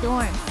back to the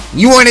dorm.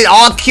 You weren't at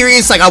all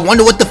curious? Like, I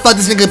wonder what the fuck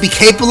this nigga be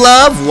capable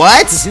of?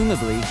 What?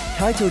 Presumably,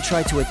 Kaito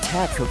tried to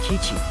attack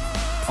Kokichi,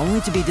 only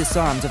to be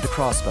disarmed of the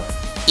crossbow.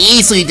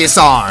 Easily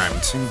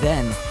disarmed. And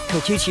then,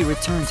 Kokichi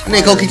returned fire. And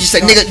then Kokichi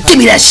said, nigga, give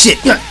me that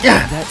shit.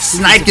 Yeah.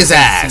 Sniped his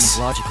ass.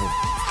 Logical.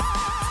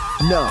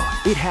 No,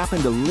 it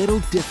happened a little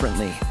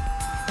differently.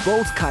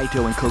 Both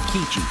Kaito and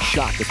Kokichi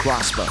shot the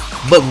crossbow.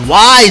 But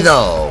why,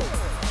 though?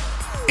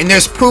 And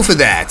there's proof of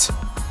that.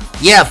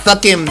 Yeah,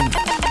 fucking...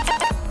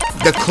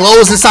 the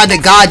clothes inside the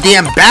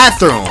goddamn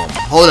bathroom.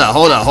 Hold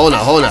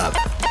up.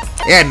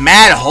 It had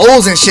mad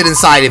holes and shit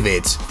inside of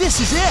it. This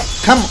is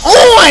it! Come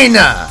on!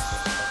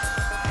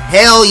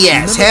 Hell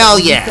yes, hell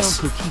When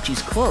yes. we found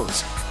Kokichi's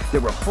clothes,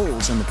 there were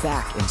holes on the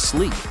back and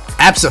sleeve.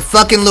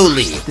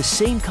 Abso-fucking-lutely. The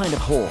same kind of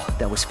hole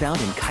that was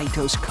found in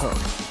Kaito's coat.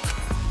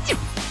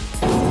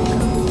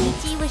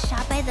 Kokichi was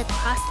shot by the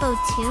crossbow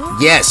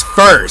too? Yes,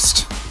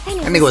 first.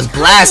 And That nigga was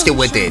blasted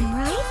with it.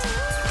 Right?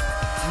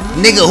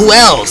 Nigga, who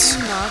else?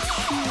 I'm not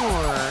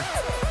sure.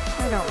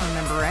 I don't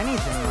remember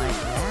anything like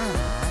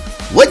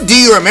that. What do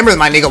you remember,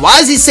 my nigga? Why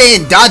is he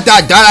saying ...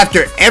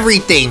 after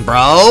everything,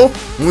 bro?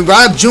 When we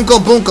brought up Junko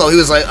Bunko, he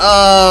was like,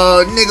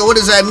 nigga, what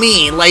does that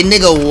mean? Like,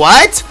 nigga,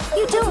 what?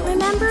 You don't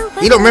remember?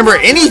 He don't remember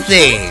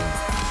anything.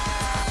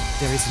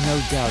 There is no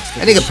doubt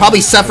That nigga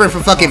probably suffering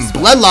from fucking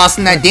blood loss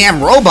in that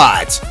damn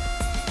robot.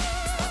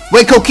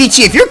 Wait,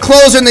 Kokichi, if your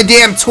clothes are in the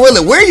damn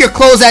toilet, where are your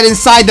clothes at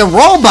inside the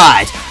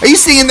robot? Are you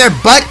sitting there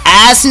butt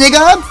ass,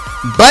 nigga?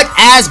 Butt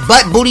ass,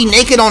 butt booty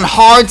naked on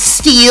hard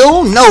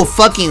steel? No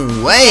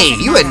fucking way.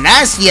 You a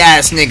nasty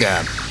ass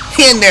nigga.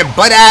 He in there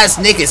butt ass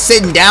naked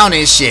sitting down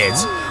and shit.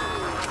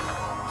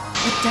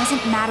 It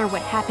doesn't matter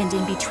what happened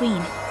in between.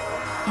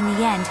 In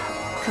the end,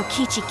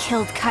 Kokichi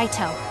killed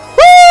Kaito.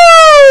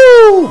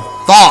 Woo!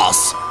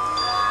 False.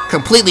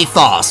 Completely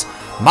false.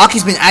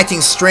 Maki's been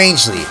acting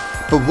strangely.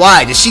 But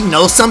why? Does she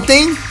know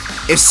something?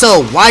 If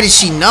so, why does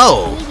she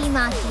know? Maybe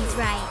Maki's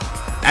right.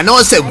 I know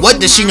it said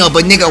what does she know,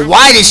 but nigga,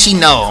 why does she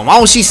know? Why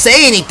won't she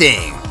say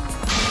anything?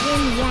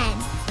 In the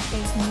end,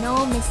 there's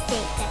no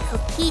mistake that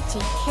Kokichi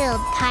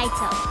killed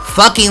Kaito.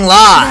 Fucking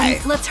lie.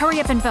 Then let's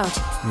hurry up and vote.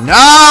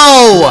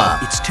 No!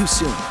 It's too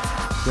soon.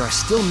 There are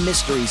still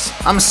mysteries.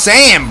 I'm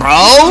saying, Who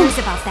bro. cares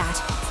about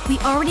that? We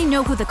already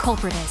know who the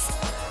culprit is.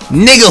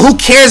 Nigga, who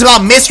cares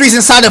about mysteries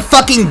inside a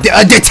fucking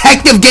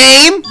detective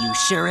game? You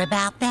sure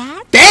about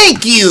that?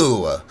 Thank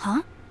you!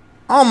 Huh?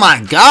 Oh my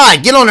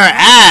god, get on her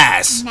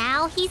ass!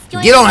 Now he's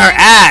joining Get on her us.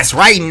 ass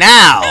right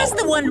now! As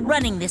the one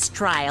running this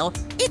trial,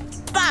 it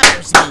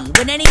bothers me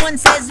when anyone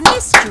says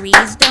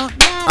mysteries don't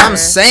matter. I'm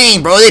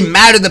saying, bro, they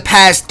matter the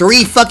past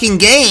 3 fucking It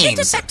games.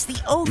 affects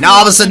the overall Now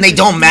all of a sudden they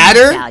don't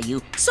matter?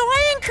 value. So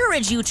I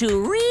encourage you to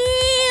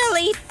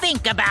really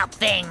think about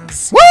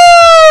things.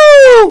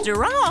 Woo!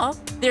 After all,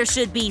 there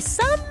should be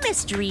some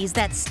mysteries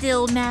that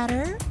still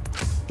matter.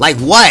 Like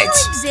what?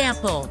 For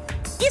example,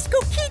 is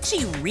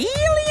Kokichi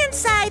really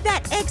inside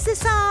that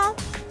exisal?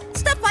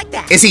 Stuff like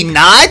that. Is he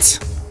not?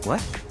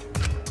 What?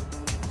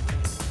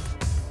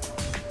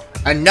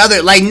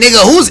 Another, like,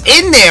 nigga, who's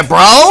in there, bro?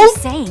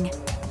 Just saying.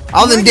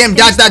 All them damn ...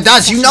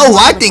 You know who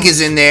I think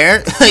is in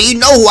there. You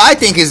know who I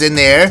think is in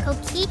there.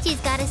 Kokichi's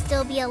gotta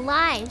still be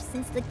alive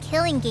since the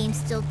killing game's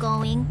still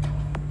going.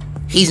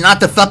 He's not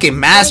the fucking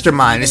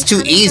mastermind. It's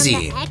too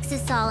easy. The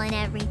exisal and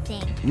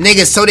everything.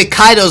 Nigga, so did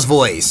Kaido's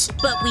voice.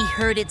 But we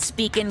heard it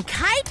speak in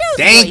Kaito's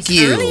Thank voice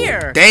you.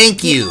 earlier.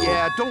 Thank you.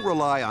 Yeah, don't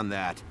rely on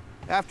that.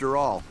 After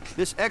all,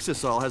 this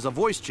exisal has a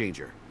voice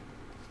changer.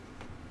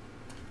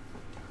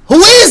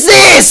 Who is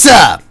this?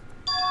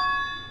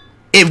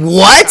 It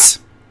what?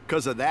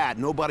 Because of that,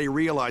 nobody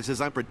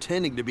realizes I'm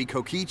pretending to be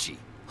Kokichi.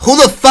 Who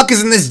the fuck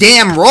is in this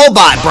damn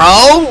robot,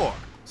 bro?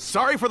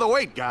 Sorry for the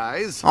wait,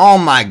 guys. Oh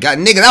my god,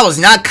 nigga, that was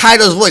not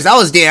Kaido's voice. That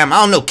was damn, I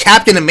don't know,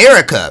 Captain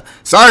America.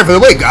 Sorry for the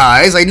wait,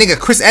 guys. Like, nigga,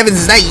 Chris Evans,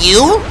 is that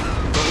you?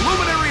 The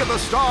luminary of the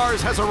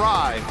stars has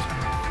arrived.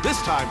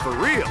 This time for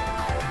real.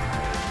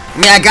 I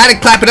mean, I gotta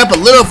clap it up a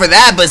little for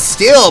that, but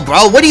still,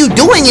 bro, what are you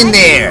doing in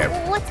there?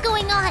 What's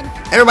going on?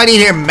 Everybody in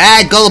here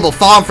mad gullible,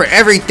 falling for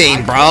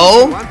everything,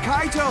 bro. I'm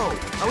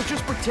Kaito. I was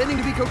just pretending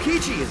to be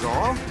Kokichi is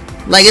all.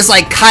 Like, it's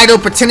like Kaito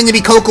pretending to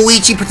be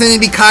Kokoichi, pretending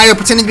to be Kaito,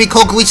 pretending to be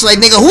Kokoichi. Like,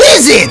 nigga, who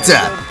is it?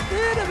 A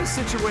bit of a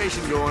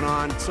situation going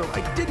on, so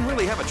I didn't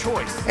really have a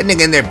choice. That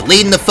nigga in there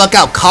bleeding the fuck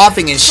out,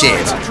 coughing and shit.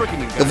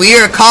 If we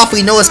hear a cough,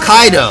 we know it's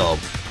Kaito.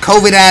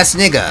 COVID ass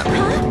nigga.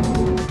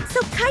 Huh? So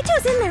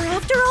Kaito's in there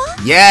after all?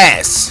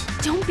 Yes.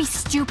 Don't be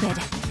stupid.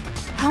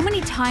 How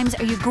many times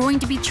are you going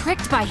to be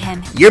tricked by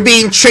him? You're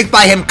being tricked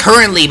by him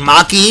currently,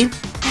 Maki.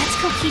 That's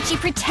Kokichi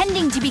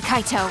pretending to be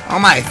Kaito. Oh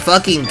my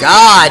fucking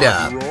god.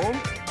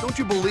 Don't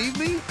you believe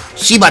me?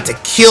 She about to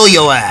kill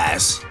your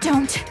ass.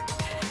 Don't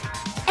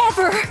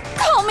ever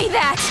call me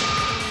that.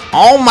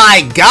 Oh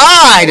my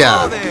god.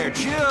 Oh there,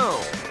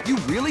 chill. You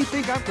really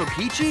think I'm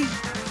Kokichi?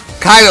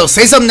 Kaito,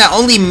 say something that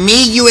only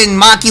me, you,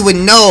 and Maki would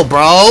know,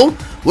 bro.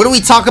 What do we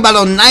talk about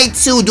on night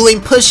 2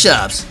 doing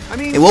push-ups? I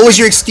mean, and what was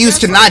your excuse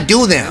to not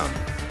do them?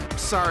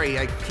 Sorry,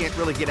 I can't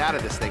really get out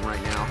of this thing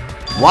right now.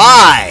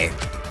 Why?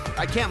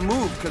 I can't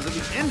move because of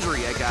the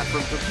injury I got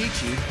from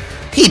Kokichi.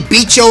 He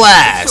beat your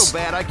ass. It's so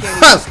bad I can't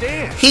even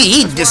stand.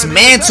 He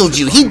dismantled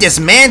you. He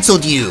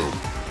dismantled you.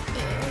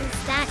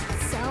 Is that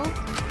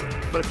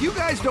so? But if you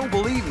guys don't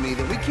believe me,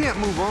 then we can't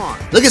move on.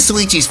 Look at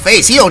Shuichi's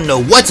face. He don't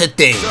know what to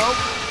think. So,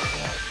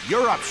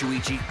 you're up,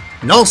 Shuichi.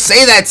 Don't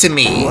say that to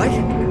me. What?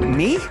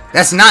 Me?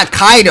 That's not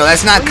Kaito.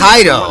 That's not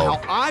Kaito.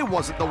 How I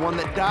wasn't the one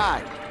that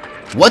died.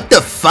 What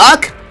the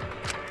fuck?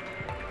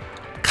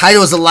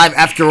 Kaito's alive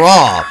after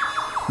all.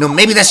 No,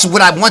 maybe that's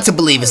what I want to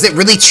believe. Is it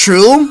really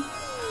true?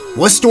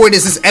 What story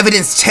does this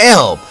evidence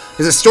tell?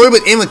 Does the story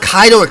end with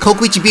Kaito or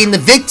Kokichi being the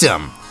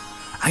victim?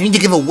 I need to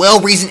give a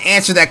well-reasoned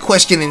answer to that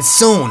question, and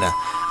soon.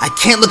 I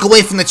can't look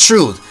away from the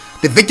truth.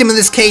 The victim in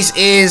this case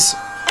is...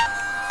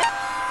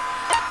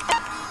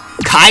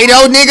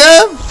 Kaito,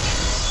 nigga?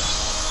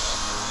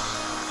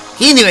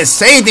 He didn't even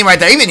say anything right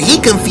there. Even he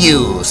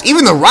confused.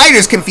 Even the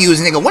writer's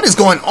confused, nigga. What is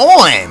going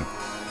on?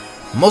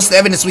 Most of the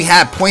evidence we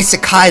have points to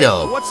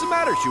Kaito. What's the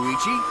matter,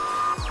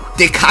 Shuichi?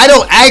 Did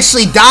Kaito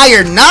actually die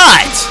or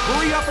not?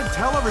 Hurry up and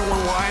tell everyone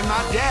why I'm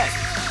not dead.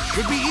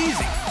 Could be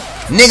easy.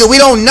 Nigga, we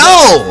don't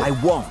know. I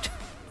won't.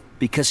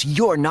 Because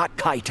you're not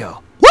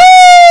Kaito.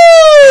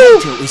 Woo!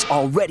 Kaito is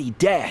already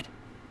dead.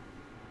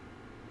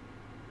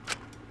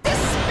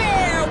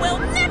 Despair will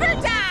never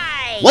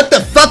die! What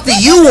the fuck do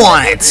you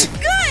want?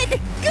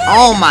 Good!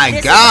 Oh my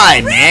This god,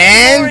 is already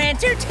man. more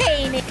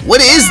entertaining.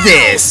 What is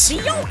this?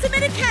 The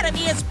Ultimate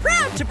Academy is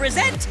proud to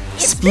present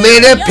its Split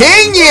very own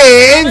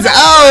opinions!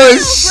 Oh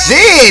Battleground.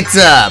 shit!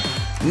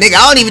 Nigga,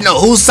 I don't even know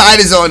whose side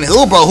is on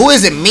who, bro. Who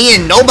is it? Me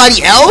and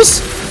nobody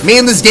else? Me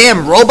and this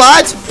damn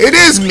robot? It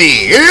is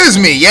me. It is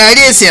me. Yeah, it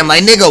is him.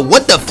 Like, nigga,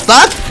 what the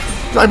fuck?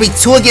 Gotta be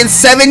 2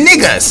 against 7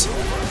 niggas.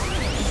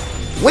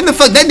 When the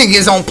fuck that nigga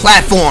is on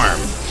platform?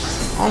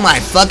 Oh my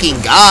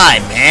fucking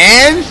god,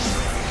 man.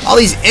 All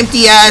these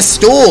empty ass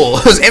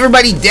stools.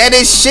 Everybody dead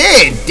as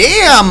shit.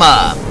 Damn.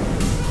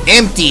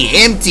 Empty,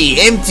 empty,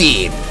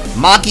 empty.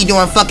 Maki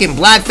doing fucking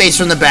blackface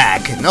from the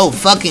back. No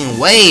fucking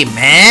way,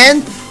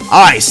 man.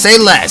 Alright, say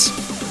less.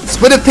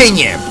 Split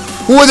opinion.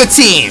 Who are the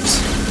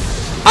teams?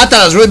 I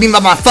thought I was really being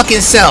by my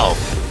fucking self.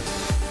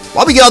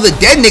 Why we get all the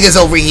dead niggas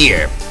over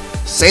here?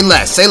 Say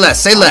less, say less,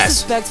 say I less.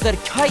 suspect that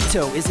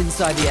Kaito is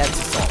inside the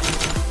Exisol.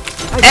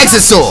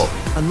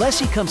 Exisol. Unless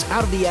he comes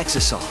out of the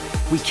Exisol,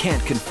 we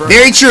can't confirm.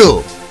 Very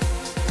true.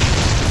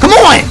 Come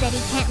on! That he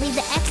can't leave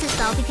the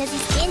Exisol because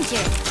he's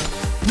injured.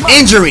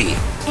 Injury.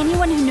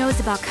 Anyone who knows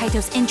about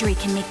Kaito's injury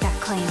can make that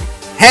claim.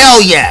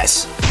 Hell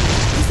yes.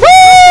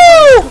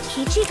 Woo!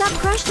 Kokichi got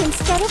crushed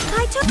instead of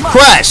Kaito?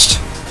 Crushed.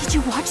 Did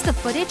you watch the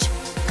footage?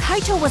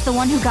 Kaito was the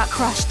one who got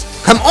crushed.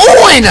 Come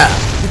on!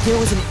 But there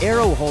was an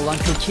arrow hole on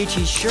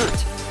Kokichi's shirt.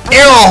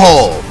 Arrow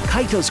hole.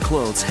 Kaito's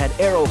clothes had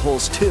arrow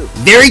holes too.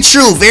 Very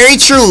true, very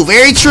true,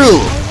 very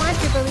true. I want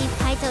to believe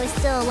Kaito is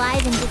still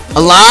alive and defeated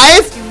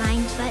Alive?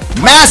 Mastermind,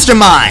 but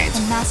Mastermind.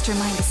 The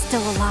mastermind is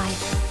still alive.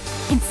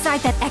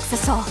 Inside that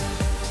Exisol.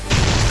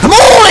 Come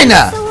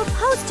on! So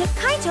opposed to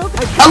Kaito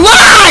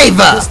Alive!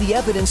 Because the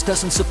evidence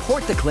doesn't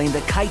support the claim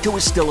that Kaito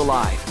is still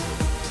alive.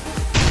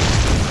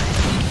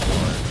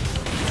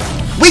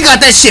 We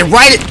got that shit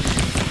right.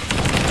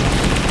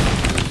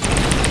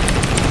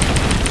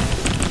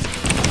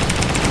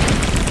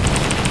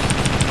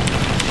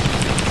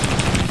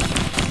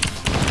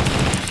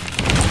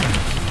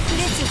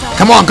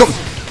 Come on, go.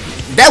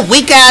 That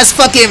weak ass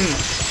fucking.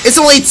 It's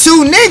only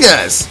 2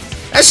 niggas.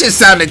 That shit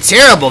sounded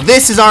terrible.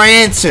 This is our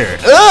answer.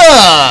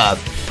 Ugh.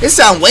 It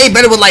sound way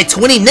better with like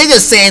 20 niggas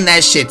saying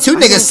that shit. 2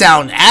 niggas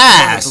sound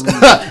ass.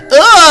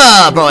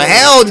 Ugh, bro.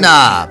 Hell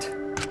nah.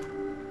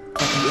 But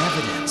the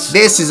evidence.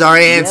 This is our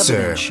The answer.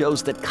 evidence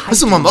shows that Put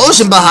some Kaito emotion was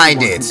the behind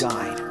one it. who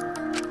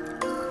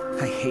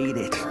died. I hate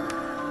it.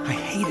 I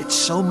hate it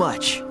so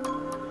much.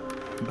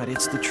 But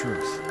it's the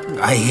truth.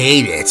 I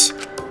hate it.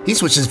 He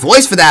switched his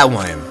voice for that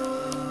one.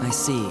 I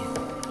see.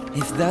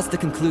 If that's the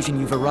conclusion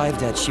you've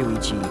arrived at,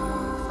 Shuichi,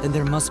 then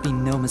there must be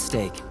no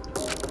mistake.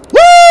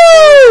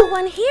 The Woo!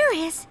 one here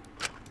is.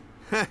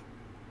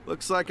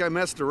 Looks like I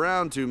messed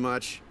around too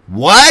much.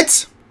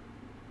 What?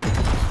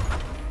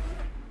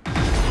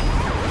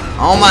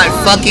 Oh my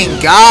fucking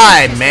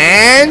god,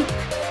 man!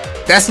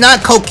 That's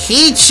not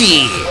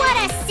Kokichi! What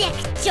a sick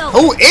joke!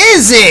 Who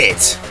is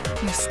it?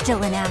 You're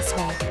still an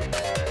asshole.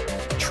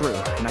 True.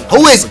 And I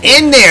Who is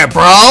in there,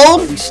 bro?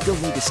 We still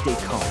need to stay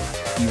calm.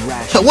 Be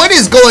rational. What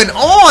is going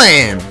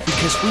on?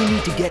 Because we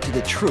need to get to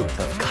the truth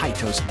of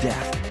Kaito's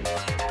death.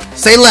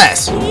 Say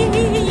less.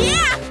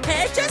 Yeah,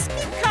 just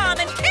keep calm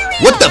and carry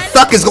on. What the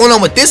fuck is going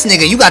on with this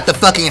nigga? You got the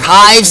fucking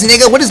hives,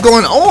 nigga? What is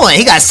going on?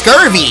 He got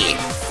scurvy.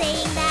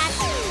 Saying that,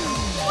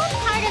 what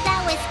part of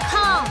that was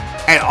calm?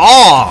 At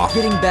all.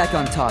 Getting back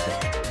on topic,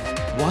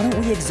 why don't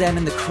we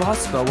examine the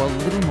crossbow a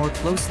little more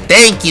closely?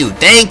 Thank you,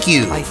 thank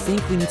you. I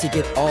think we need to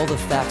get all the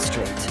facts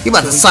straight. You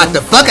about to so we sock the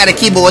don't fuck out of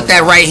Kibo with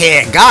that right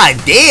hand. God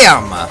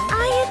damn. I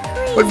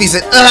agree. What if he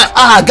said,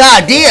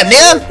 god damn,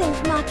 nigga? What do you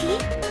think, Maki?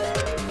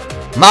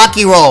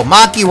 Maki roll,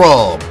 Maki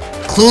roll.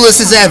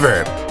 Clueless as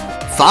ever.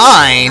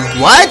 Fine.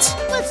 What?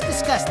 Let's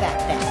discuss that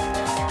then.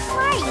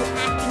 Why are you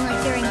acting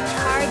like you're in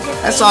charge of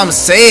That's things? what I'm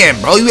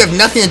saying, bro. You have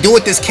nothing to do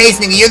with this case,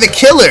 nigga. You're the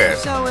killer.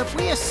 So if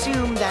we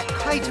assume that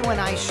Kaito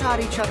and I shot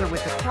each other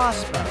with the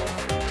crossbow,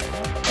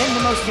 then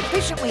the most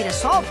efficient way to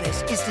solve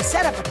this is to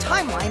set up a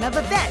timeline of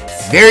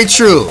events. Very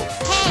true.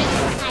 Hey,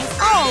 I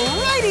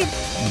Alrighty.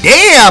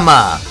 Damn.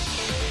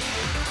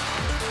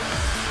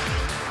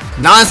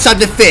 Non-stop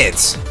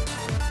defense.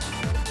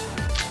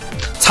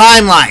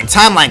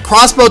 Timeline.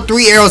 Crossbow,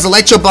 3 arrows,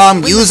 electro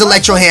bomb, use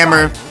electro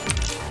hammer.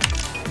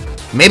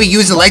 Maybe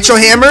use electro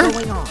hammer?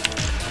 Going on.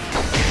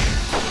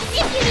 If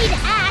you need to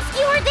ask,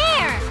 you were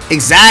there.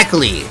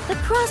 Exactly. The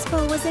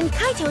crossbow was in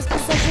Kaito's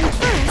possession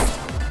first.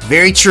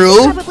 Very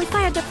true. Probably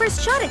fired the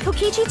first shot at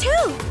Kokichi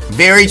too.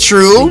 Very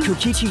true. Then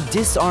Kokichi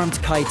disarmed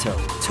Kaito,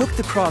 took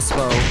the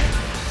crossbow,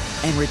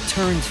 and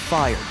returned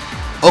fire.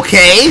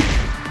 Okay.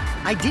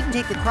 I didn't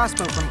take the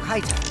crossbow from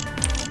Kaito.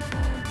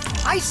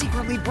 I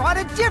secretly brought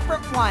a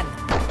different one.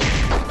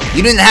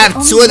 You didn't have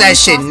Only 2 of that one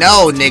shit. crossbow.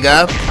 No,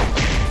 nigga.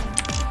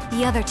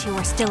 The other 2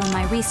 are still in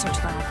my research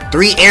lab.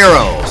 3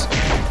 arrows.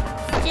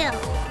 Still,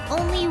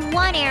 only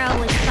one arrow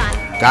was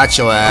fired. Got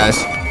your ass.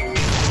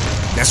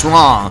 That's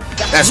wrong.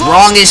 That's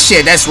wrong as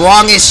shit. That's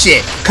wrong as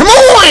shit. Come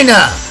on!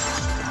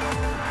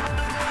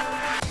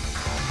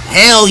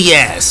 Hell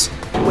yes.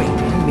 Wait,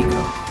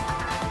 Himiko.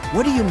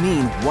 What do you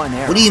mean, one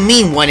arrow? What do you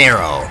mean 1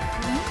 arrow?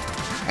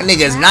 That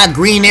nigga is not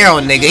Green Arrow,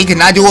 nigga. He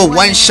cannot do a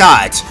 1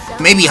 shot.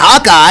 Maybe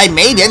Hawkeye.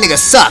 Maybe that nigga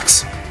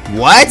sucks.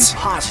 What?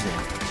 Positive.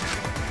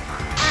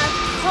 Of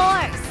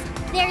course.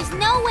 There's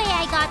no way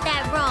I got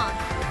that wrong.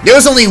 There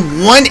was only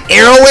 1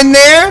 arrow in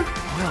there?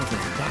 Well then,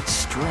 that's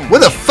strange. Where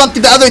the fuck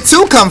did the other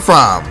 2 come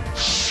from?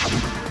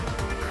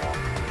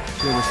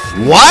 There were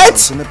 3 What?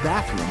 arrows in the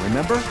bathroom,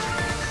 remember?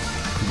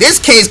 This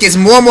case gets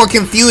more and more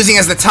confusing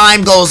as the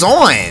time goes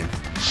on.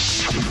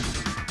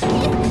 3?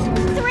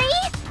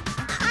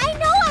 I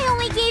know I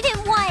only gave him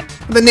 1.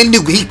 But then he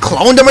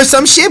cloned him or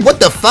some shit? What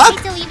the fuck?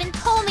 Kaito even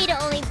told me to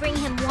only bring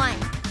him 1.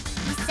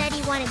 He said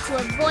he wanted to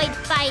avoid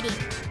fighting.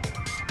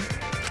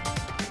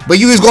 But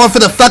you was going for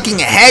the fucking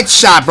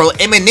headshot, bro.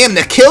 Eminem,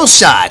 the kill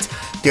shot.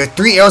 There are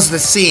 3 arrows at the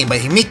scene, but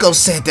Himiko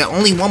said that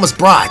only 1 was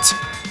brought.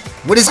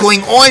 What is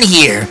going on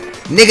here?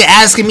 Nigga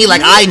asking me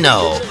like I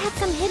know. Did he have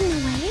some hidden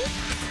away?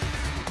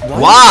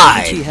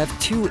 Why? did Kokichi have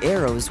 2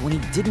 arrows when he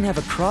didn't have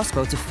a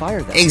crossbow to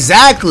fire them?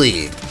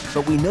 Exactly.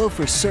 But we know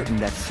for certain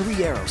that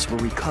 3 arrows were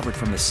recovered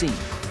from the scene.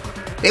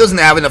 They was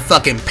having a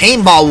fucking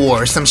paintball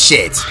war or some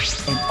shit.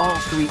 And all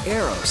 3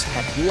 arrows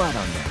had blood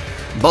on them.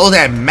 Both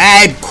had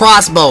mad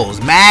crossbows.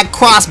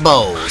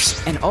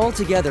 And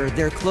altogether,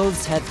 their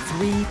clothes had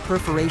 3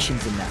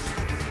 perforations in them.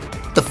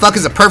 What the fuck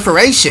is a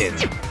perforation?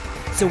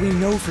 So we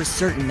know for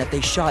certain that they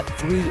shot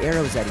 3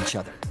 arrows at each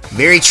other.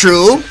 Very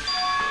true.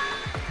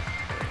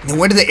 And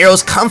where did the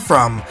arrows come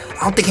from?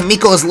 I don't think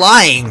Himiko is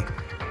lying.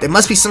 There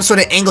must be some sort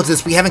of angle to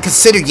this we haven't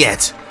considered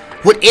yet.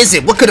 What is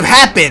it? What could have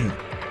happened?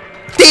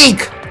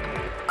 Think!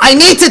 I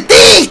need to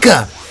think!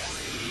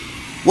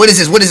 What is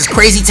this? What is this?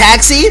 Crazy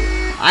Taxi?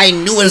 I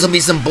knew it was gonna be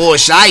some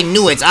bullshit. I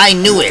knew it.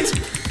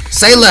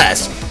 Say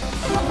less.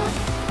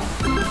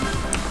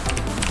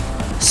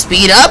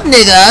 Speed up,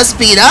 nigga.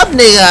 Speed up,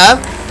 nigga.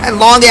 That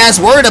long ass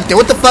word up there.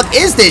 What the fuck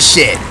is this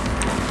shit?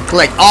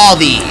 Collect all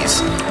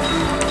these.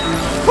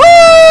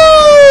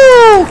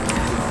 Woo!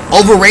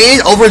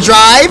 Overrated?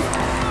 Overdrive?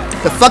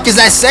 The fuck does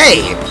that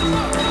say?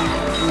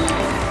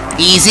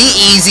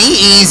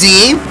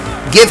 Easy.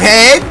 Give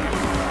head.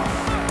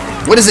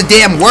 What is a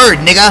damn word,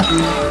 nigga?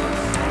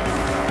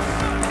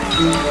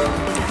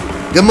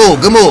 Good move.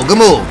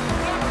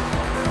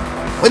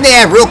 When they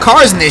have real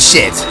cars in this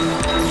shit?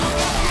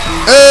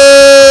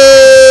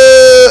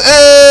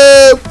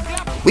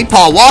 We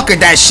Paul Walker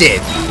that shit.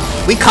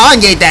 We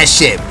Kanye that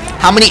shit.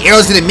 How many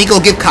arrows did Miko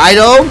give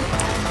Kaido?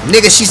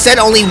 Nigga, she said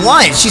only 1.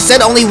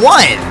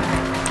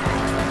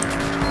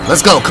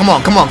 Let's go. Come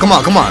on.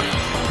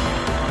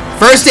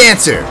 First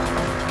answer.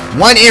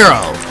 1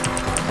 arrow.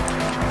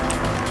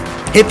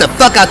 Hit the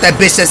fuck out that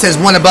bitch that says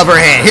 1 above her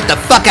head. Hit the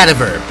fuck out of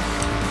her.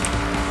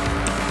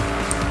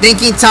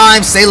 Thinking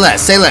time. Say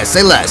less.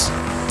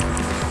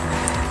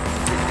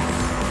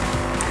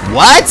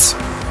 What?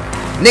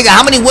 Nigga,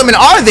 how many women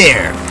are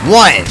there?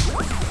 1.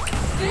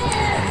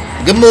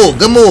 Good move,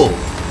 good move.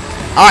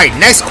 Alright,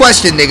 next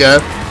question,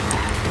 nigga.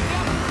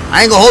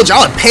 I ain't gonna hold you. I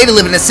would pay to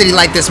live in a city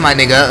like this, my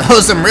nigga.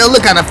 Oh, some real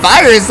look kind of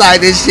fire inside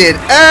this shit.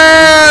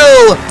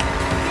 Oh!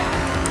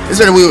 This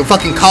better be what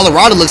fucking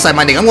Colorado looks like,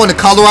 my nigga. I'm going to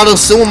Colorado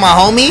soon with my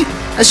homie.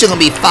 That shit gonna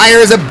be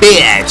fire as a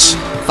bitch.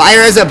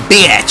 Fire as a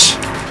bitch.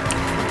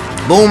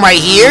 Boom,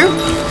 right here.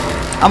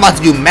 I'm about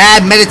to do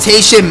mad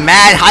meditation,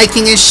 mad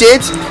hiking and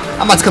shit.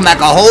 I'm about to come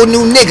back a whole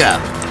new nigga.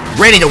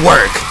 Ready to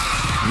work.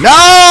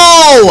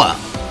 No!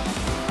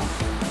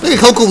 Look at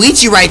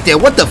Kokoichi right there.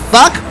 What the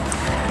fuck?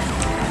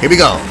 Here we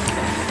go.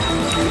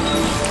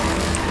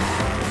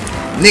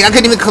 Nigga, I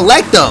couldn't even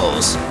collect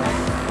those.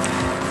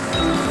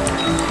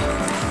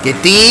 Get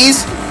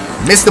these.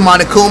 Mr.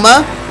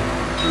 Monokuma.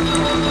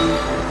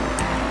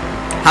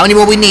 How many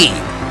more we need?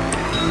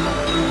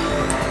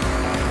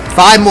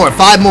 5 more,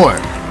 5 more.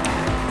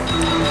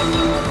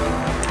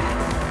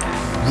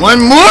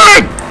 1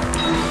 more!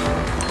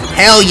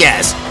 Hell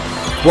yes.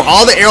 Were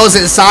all the arrows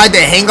inside the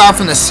hangar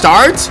from the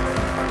start?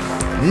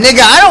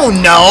 Nigga, I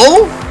don't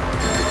know.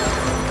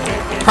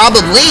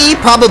 Probably.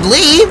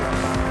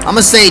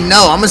 I'ma say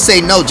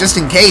no just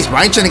in case, bro.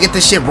 I ain't trying to get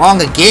this shit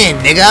wrong again,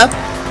 nigga.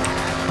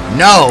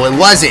 No, it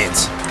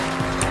wasn't.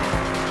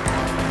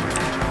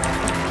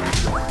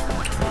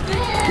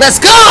 Let's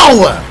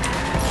go!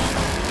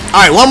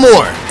 Alright, 1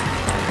 more.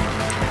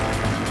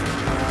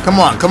 Come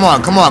on.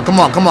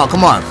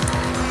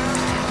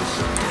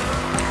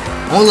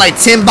 Only like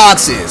 10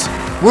 boxes.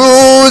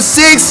 Rule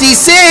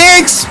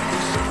 66!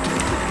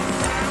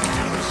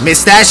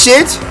 Missed that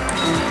shit.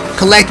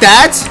 Collect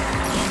that.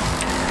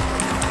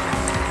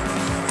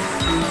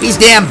 These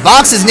damn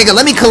boxes, nigga.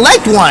 Let me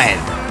collect one.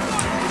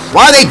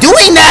 Why are they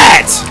doing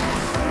that?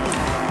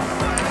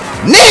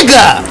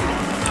 Nigga!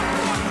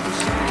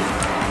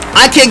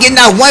 I can't get in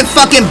that one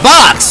fucking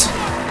box.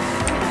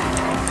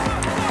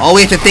 Oh,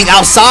 we have to think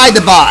outside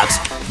the box.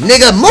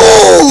 Nigga,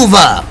 move!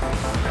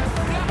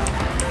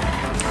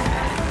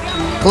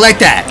 Collect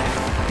that.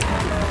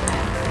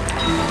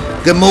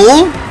 Good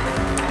move.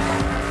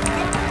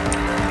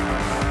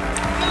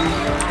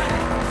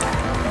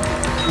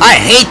 I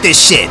hate this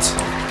shit.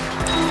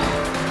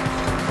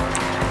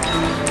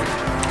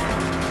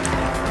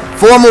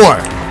 4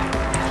 more.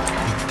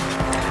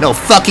 No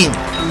fucking...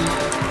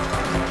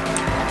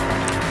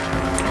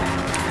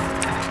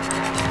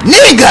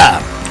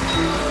 Nigga!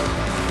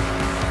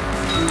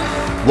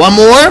 1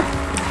 more.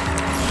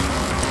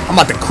 I'm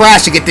about to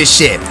crash to get this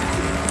shit.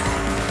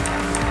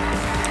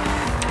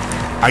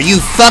 Are you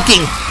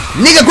fucking...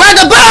 Nigga, grab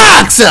the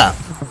box!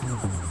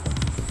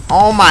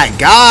 Oh my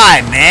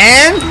god,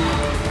 man.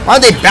 Why are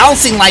they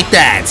bouncing like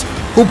that?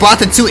 Who brought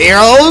the 2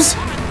 arrows?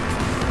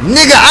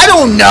 Nigga, I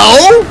don't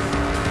know.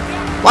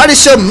 Why did it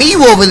show me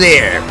over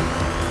there?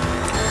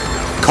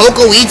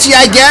 Kokoichi,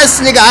 I guess?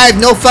 Nigga, I have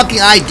no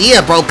fucking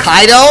idea, bro.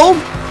 Kaido?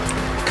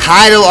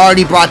 Kaido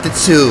already brought the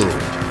 2.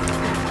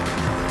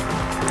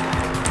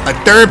 A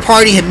third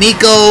party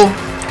Himiko.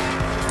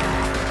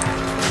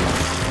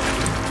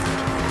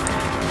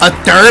 A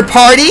third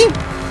party?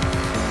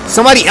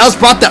 Somebody else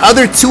brought the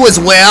other 2 as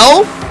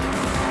well?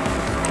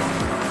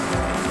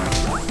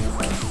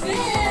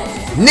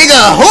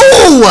 Nigga,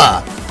 who?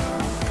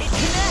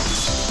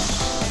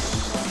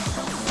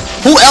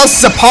 Who else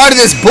is a part of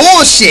this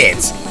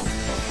bullshit?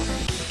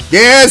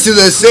 Dance to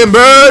the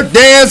Simber,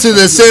 dance to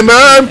the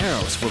Simber.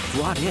 Arrows were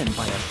brought in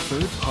by a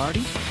third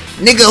party?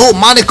 Nigga, who?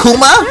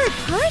 Monokuma? Third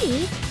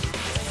party?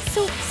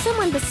 So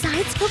someone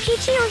besides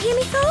Kokichi or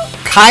Himiko?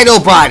 Kaido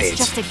brought it.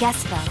 Just a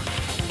guess, though.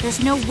 There's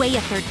no way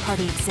a third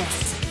party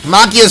exists.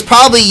 Makia's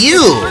probably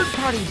you. If a third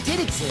party did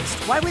exist,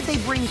 why would they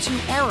bring 2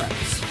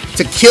 arrows?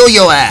 To kill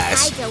your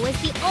ass. Kaido was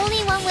the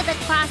only one with a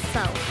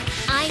crossbow.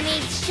 I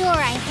made sure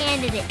I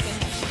handed it to him.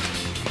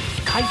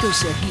 Kaito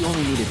said he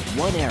only needed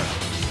 1 arrow.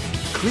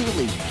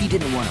 Clearly, he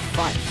didn't want to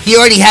fight. He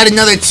already had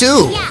another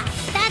 2. Yeah,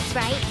 that's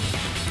right.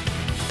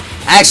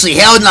 Actually,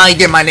 hell no, he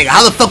did, my nigga.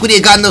 How the fuck would he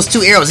have gotten those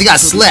 2 arrows? He got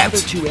So slept. the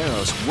other 2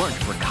 arrows weren't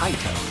for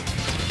Kaito.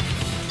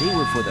 They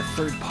were for the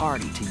third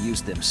party to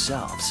use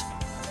themselves.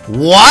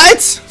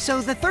 What?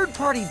 So the third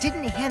party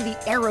didn't hand the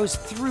arrows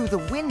through the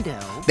window.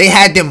 They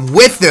had them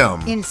with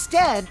them.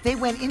 Instead, they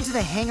went into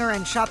the hangar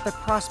and shot the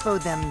crossbow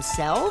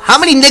themselves? How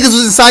many niggas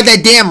was inside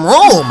that damn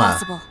room?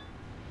 Impossible.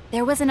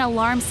 There was an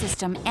alarm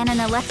system and an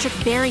electric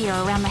barrier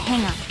around the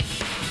hangar.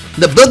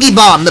 The boogie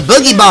bomb, the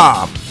boogie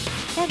bomb.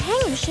 That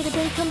hangar should have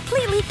been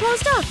completely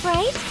closed off,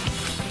 right?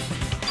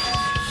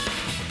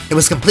 It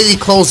was completely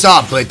closed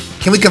off, but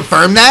can we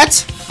confirm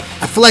that?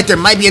 I feel like there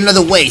might be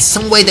another way,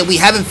 some way that we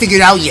haven't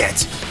figured out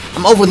yet.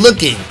 I'm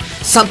overlooking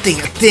something,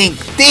 I think.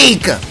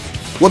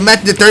 What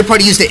method the third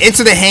party used to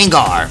enter the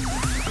hangar?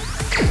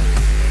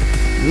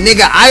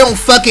 Nigga, I don't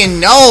fucking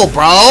know,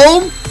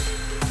 bro.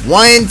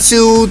 1,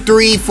 2,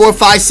 3, 4,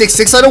 5, 6.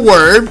 6 are the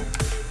word.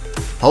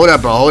 Hold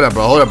up, bro.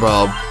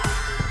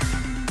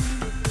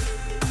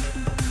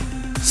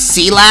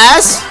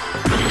 C-Lass?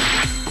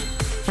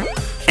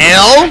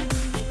 L?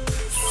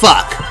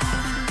 Fuck.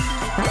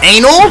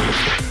 Anal?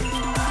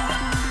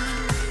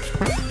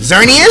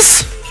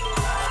 Xerneas?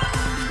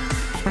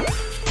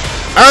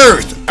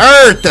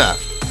 Earth.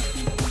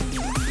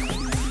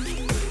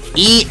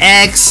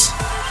 EX.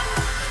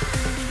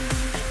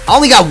 I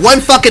only got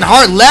one fucking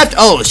heart left?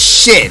 Oh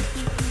shit.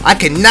 I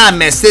cannot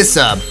mess this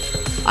up.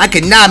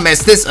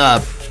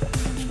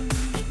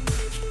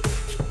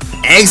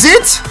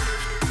 Exit?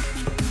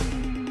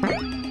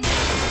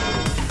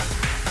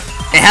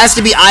 It has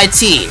to be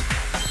IT.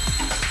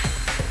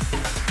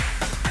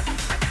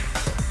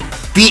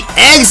 The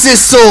exit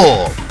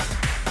soul.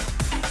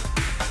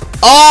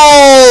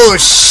 Oh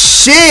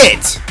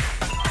shit.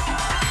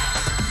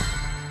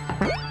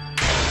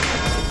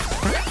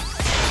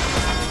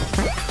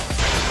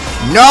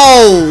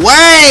 No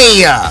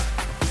way!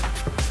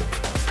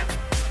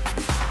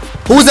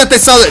 Who's that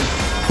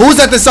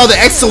that saw the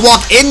exit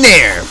walk in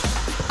there?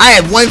 I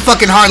had one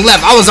fucking heart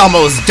left. I was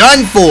almost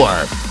done for.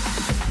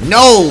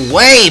 No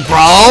way,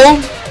 bro.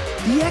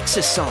 The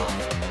exisol.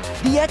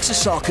 The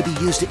exisol could be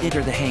used to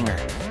enter the hangar.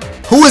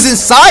 Who was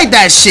inside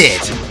that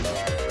shit?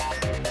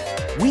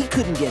 We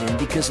couldn't get in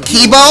because of the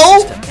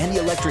Kibo? system and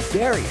the electric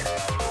barrier.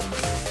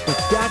 But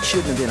that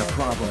shouldn't have been a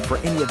problem for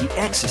any of the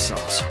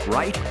exosols,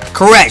 right?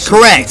 Correct.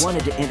 If you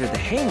wanted to enter the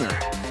hangar,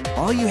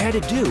 all you had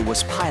to do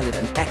was pilot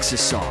an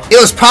exosol. It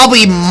was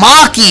probably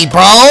Maki,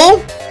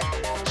 bro.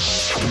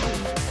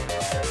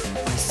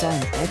 I saw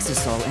an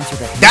exosol enter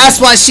the hangar.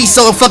 That's why she's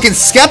so fucking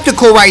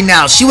skeptical right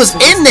now. She was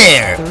in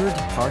there. Third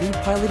party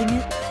piloting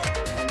it?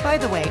 By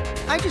the way,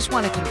 I just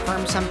want to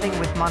confirm something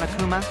with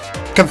Monokuma.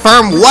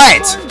 Confirm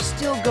what? Would the alarm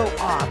still go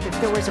off if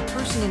there was a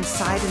person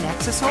inside an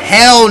exosol?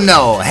 Hell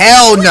no.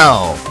 Hell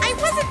no. I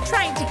wasn't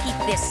trying to keep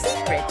this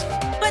secret,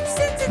 but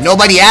since it's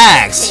Nobody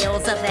asked.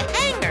 details of the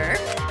hangar,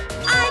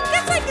 I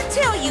guess I can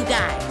tell you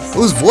guys.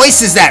 Whose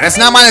voice is that? That's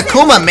not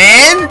Monokuma,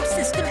 man. The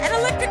system and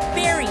electric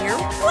barrier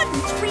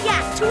wouldn't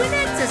react to an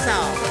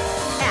exosol.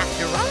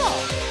 After all,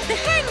 the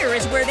hangar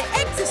is where the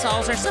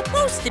exosols are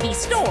supposed to be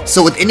stored.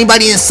 So with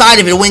anybody inside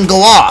of it, it wouldn't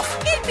go off.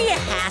 It'd be a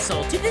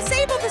hassle to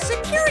disable the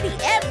security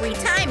every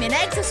time an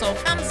exosol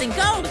comes and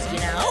goes, you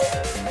know?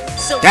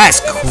 So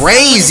That's even if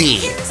crazy.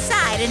 someone is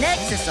inside an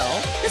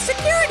exosol, the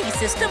security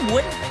system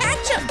wouldn't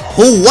catch them.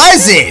 Who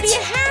was It'd it? be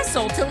a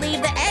hassle to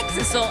leave the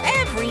exosol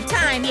every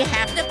time you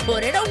have to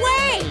put it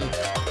away.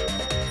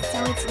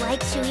 So it's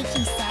like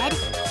Shuichi said?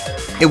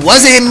 It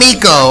wasn't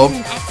Himiko.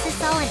 An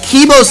exosol and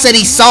Kibo said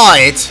he saw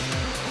it.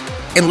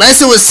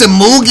 Unless it was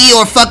Samugi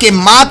or fucking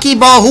Maki,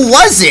 bro. Who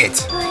was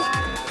it? But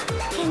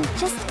can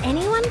just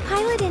anyone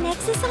pilot an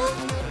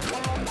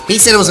exosol? He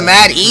said it was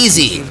mad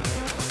easy.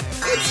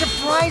 It's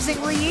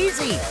surprisingly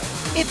easy.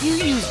 If you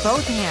use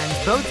both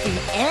hands, both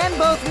feet, and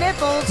both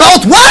nipples.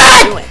 Both do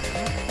what?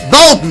 it.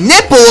 Both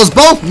nipples?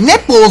 Both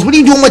nipples? What are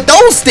you doing with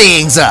those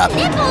things up?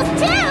 nipples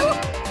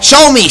too!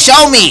 Show me.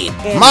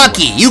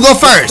 Maki, you go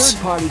first.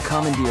 Third party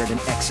commandeered an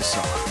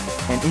exosol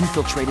and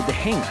infiltrated the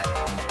hangar.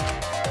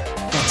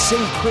 That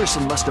same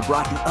person must have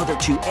brought the other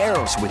two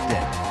arrows with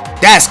them.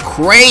 That's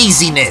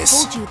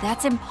craziness. Told you,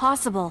 that's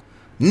impossible.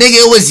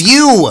 Nigga, it was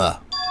you.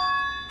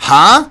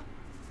 Huh?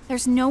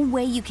 There's no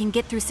way you can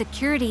get through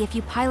security if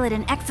you pilot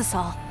an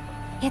exosol.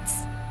 It's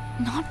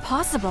not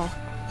possible.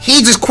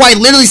 He just quite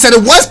literally said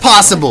it was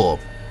possible.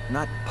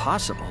 Not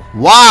possible.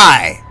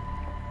 Why?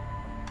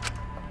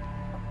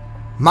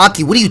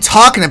 Maki, what are you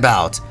talking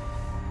about?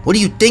 What are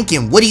you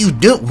thinking? What do you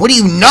do? What do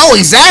you know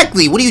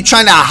exactly? What are you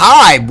trying to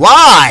hide?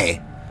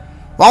 Why?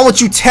 Why won't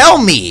you tell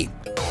me?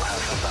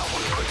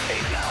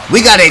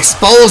 We gotta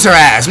expose her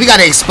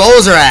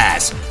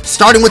ass.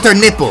 Starting with her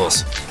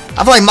nipples.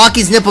 I feel like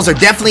Maki's nipples are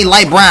definitely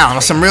light brown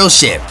or some real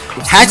shit.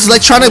 Hatch's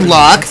electronic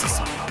lock.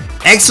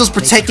 Exo's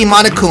protecting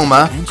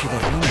Monokuma. Enter the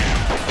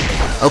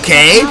hangar.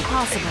 Okay. Not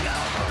possible.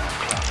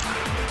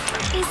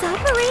 Is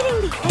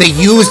operating the They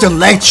used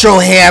electro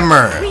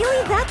hammer.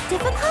 really that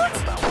difficult?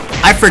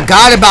 I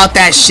forgot about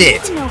that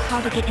shit. To know how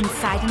to get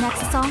inside an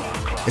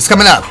exosol? It's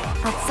coming up.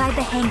 Outside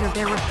the hangar,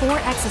 there were 4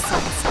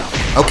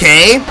 exosols,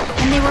 Okay.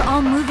 and they were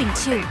all moving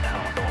too.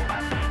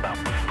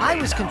 I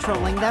was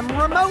controlling them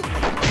remotely.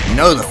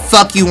 No, the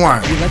fuck you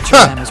weren't. The electro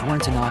Huh. hammers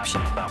weren't an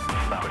option.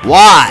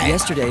 Why?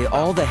 Yesterday,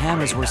 all the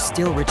hammers were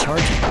still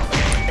recharging.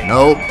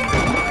 Nope.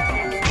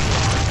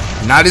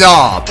 Not at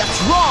all.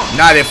 That's wrong.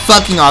 Not at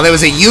fucking all. There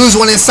was a used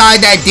one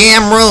inside that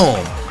damn room.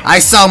 I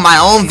saw my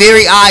own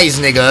very eyes,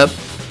 nigga.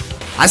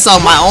 I saw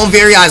my own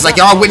very eyes. Like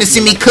y'all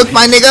witnessing me cook,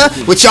 my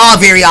nigga? With y'all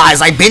very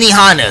eyes, like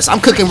Benihana's. I'm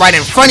cooking right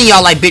in front of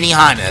y'all like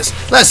Benihana's.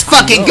 Let's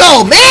fucking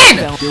go, man!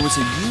 There was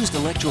a used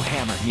electro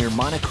hammer near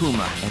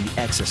Monokuma and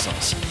the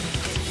exosols.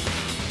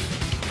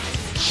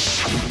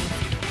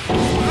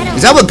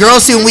 Is that what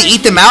girls see when we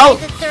eat them out?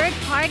 The third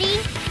party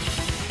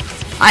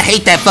I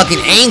hate that fucking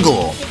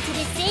angle. to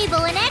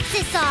disable an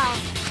exosol.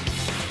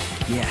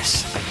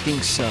 Yes, I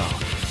think so.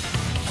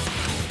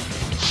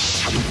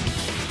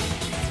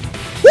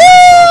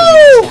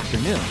 Woo!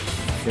 Afternoon,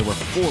 there were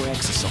 4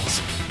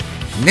 exosols.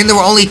 And then there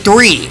were only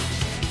 3.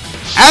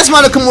 Ask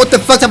Monokuma what the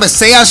fuck type of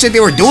seance shit they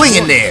were doing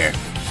in there.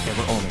 There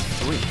were only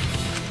 3.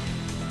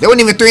 There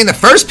weren't even 3 in the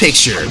first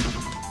picture.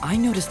 I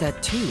noticed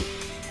that too.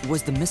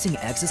 Was the missing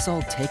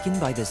exisal taken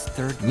by this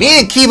third party? Me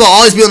and Kiba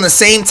always be on the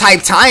same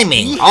type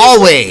timing.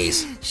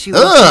 Always. She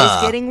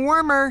was getting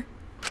warmer.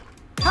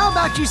 How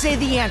about you say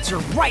the answer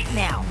right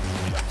now?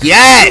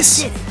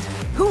 Yes! Who did it?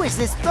 Who is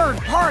this third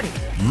party?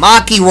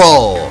 Maki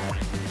roll.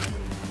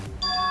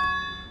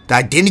 The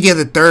identity of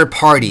the third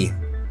party.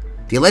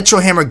 The electro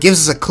hammer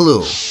gives us a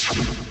clue.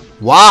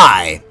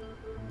 Why?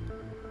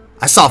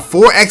 I saw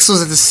 4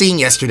 exos at the scene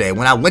yesterday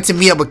when I went to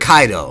meet up with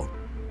Kaido.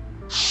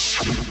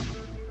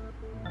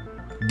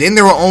 Then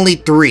there were only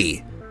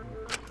 3.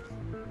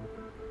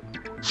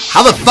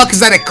 How the fuck is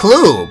that a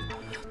clue?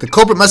 The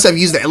culprit must have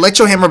used the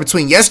electro hammer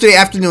between yesterday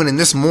afternoon and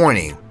this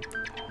morning.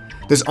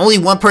 There's only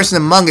one person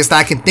among us that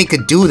I can think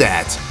could do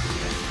that.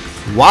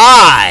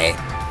 Why?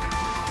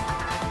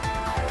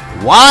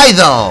 Why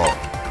though?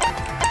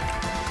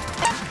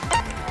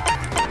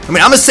 I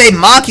mean, I'm gonna say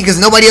Maki because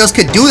nobody else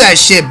could do that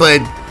shit, but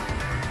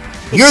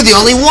you're the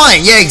only one.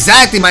 Yeah,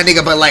 exactly, my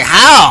nigga, but like,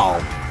 how?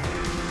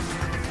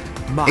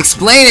 Maki,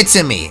 explain it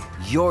to me.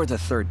 You're the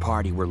third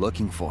party we're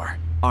looking for,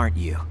 aren't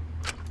you?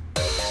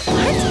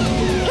 What?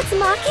 It's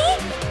Maki?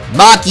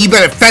 Maki, you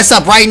better fess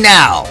up right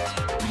now.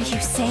 What are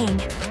you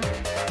saying?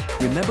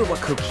 Remember what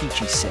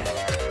Kokichi said.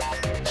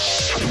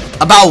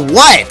 About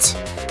what?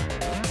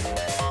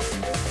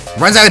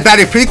 Runs out of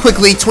battery pretty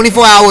quickly,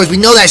 24 hours, we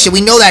know that shit,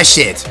 we know that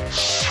shit.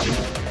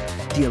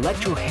 The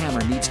electro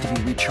hammer needs to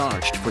be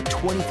recharged for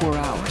 24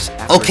 hours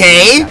after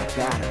okay. it runs out of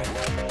battery.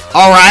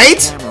 Alright.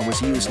 The hammer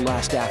was used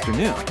last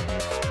afternoon,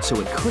 so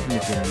it couldn't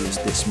have been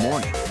used this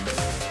morning.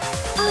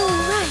 Oh,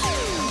 right.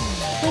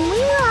 When we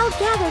were all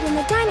gathered in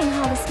the dining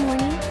hall this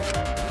morning.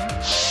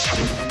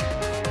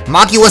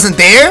 Maki wasn't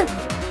there?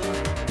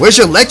 Where's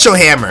your electro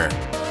hammer?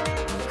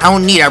 I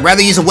don't need it. I'd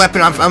rather use a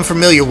weapon I'm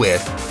unfamiliar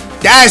with.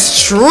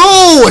 That's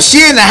true! She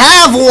didn't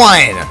have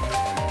one!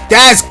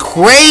 That's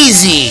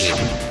crazy!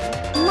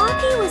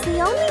 Maki was the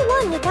only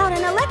one without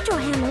an electro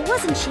hammer,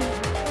 wasn't she?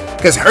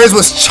 Because hers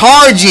was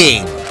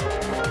charging!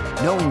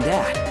 Knowing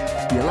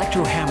that, the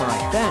electro hammer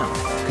I found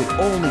could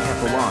only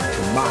have belonged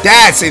to Maki.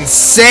 That's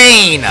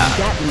insane!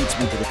 That leads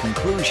me to the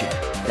conclusion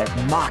that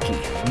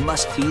Maki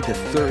must be the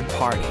third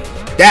party.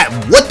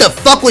 What the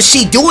fuck was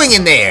she doing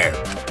in there?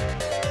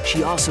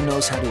 She also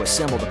knows how to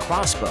assemble the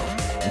crossbow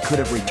and could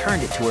have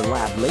returned it to her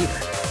lab later.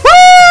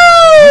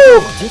 Woo!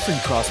 A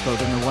different crossbow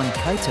than the one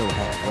Kaito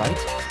had, right?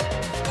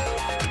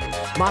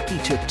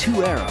 Maki took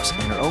 2 arrows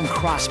and her own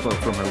crossbow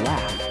from her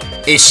lab.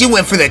 And she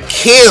went for the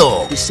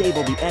kill!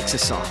 Disabled the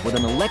exisal with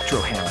an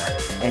electro hammer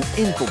and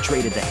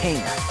infiltrated the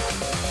hangar.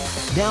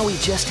 Now we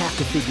just have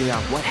to figure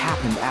out what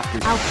happened after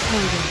that. I'll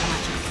play your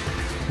logic.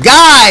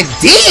 God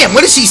damn!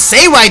 What did she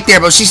say right there,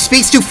 bro? She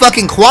speaks too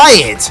fucking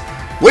quiet.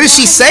 What is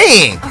she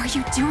saying? Are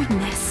you doing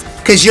this?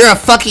 Cause you're a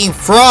fucking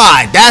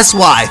fraud. That's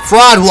why.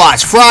 Fraud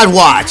watch. Fraud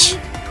watch.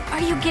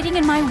 Are you getting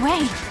in my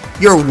way?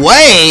 Your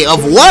way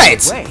of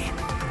what? Way.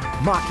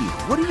 Maki,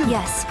 what are you...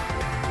 Yes,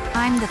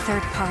 I'm the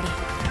third party.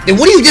 Then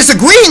what are you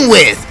disagreeing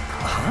with?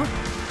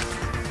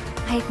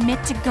 I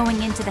admit to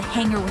going into the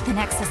hangar with an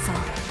exisal,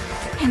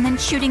 and then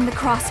shooting the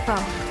crossbow.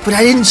 But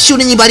I didn't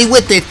shoot anybody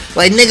with it.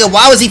 Like, nigga,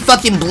 why was he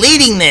fucking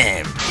bleeding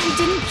then? I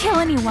didn't kill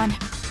anyone.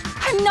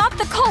 I'm not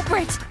the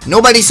culprit.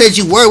 Nobody said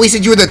you were. We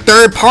said you were the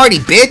third party,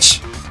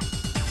 bitch.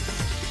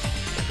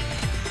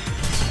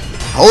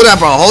 Hold up,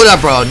 bro. Hold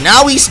up, bro.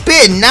 Now we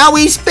spitting. Now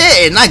we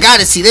spitting. I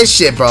gotta see this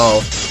shit,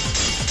 bro.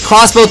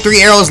 Crossbow,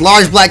 3 arrows,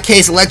 large black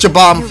case, electro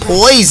bomb,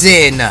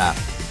 poison.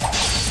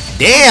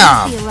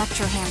 Damn. The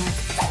electro hammer.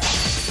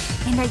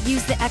 And I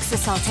used the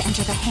exisal to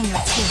enter the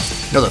hangar too.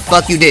 No, the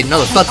fuck you didn't. No,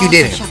 the fuck you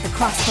didn't. Shot the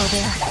crossbow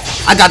there.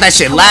 I got that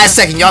shit last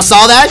second. Y'all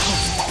saw that?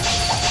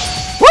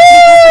 Woo!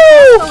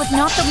 The crossbow is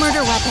not the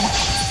murder weapon.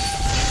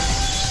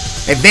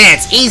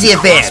 Advance. Easy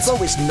advance.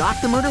 Crossbow is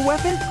not the murder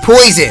weapon?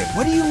 Poison.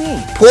 What do you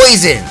mean?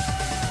 Poison.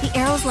 The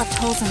arrows left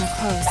holes in the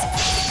clothes.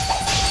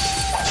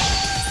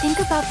 Think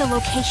about the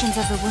locations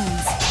of the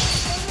wounds.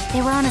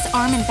 They were on his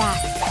arm and back.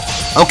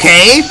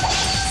 Okay.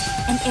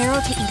 An arrow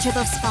to each of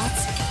those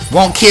spots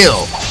won't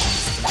kill.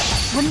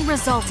 Wouldn't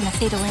result in a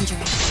fatal injury.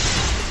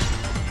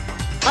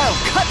 I'll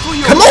cut through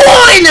your... Come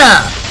on!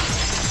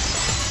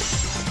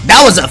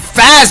 That was a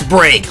fast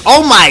break.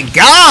 Oh my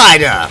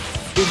god.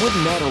 It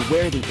wouldn't matter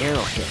where the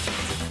arrow hit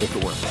if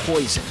it were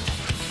poisoned.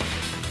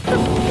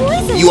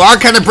 Poison? You are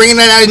kind of bringing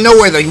that out of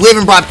nowhere, though. You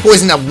haven't brought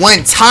poison up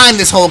one time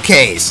this whole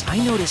case. I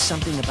noticed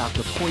something about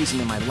the poison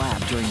in my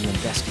lab during the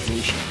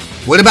investigation.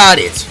 What about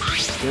it?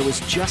 There was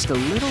just a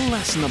little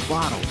less in the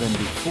bottle than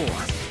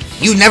before.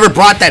 You never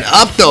brought that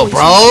up, though,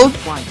 bro.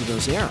 Applied to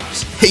those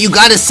arrows. You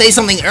gotta say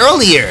something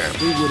earlier.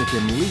 They would have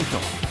been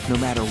lethal, no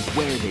matter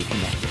where they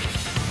connected.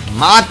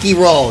 Maki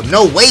roll.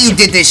 No way you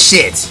did this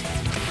shit.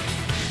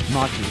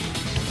 Maki,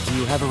 do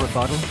you have a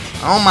rebuttal?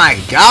 Oh my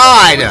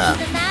god.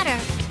 What's the matter?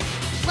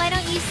 Why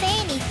don't you say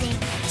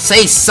anything?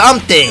 Say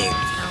something.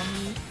 Tell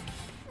me,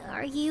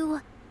 are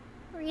you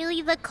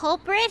really the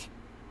culprit?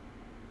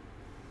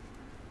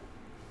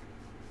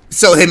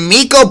 So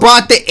Himiko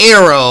brought the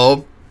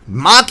arrow.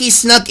 Maki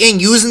snuck in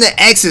using the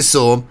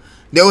exisal.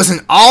 There was an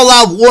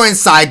all-out war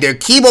inside there.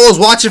 Kibo was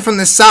watching from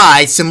the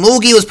side.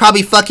 Samugi was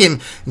probably fucking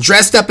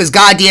dressed up as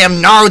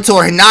goddamn Naruto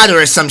or Hinata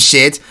or some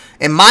shit.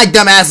 And my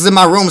dumb ass was in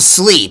my room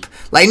asleep.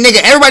 Like, nigga,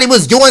 everybody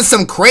was doing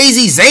some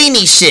crazy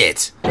zany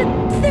shit.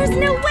 There's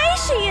no way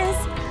she is,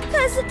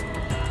 'cause...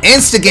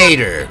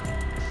 Instigator.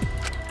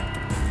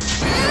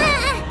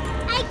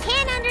 I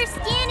can't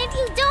understand if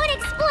you don't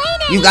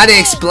explain it. You gotta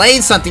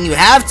explain something, you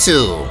have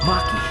to.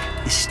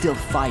 Maki is still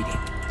fighting.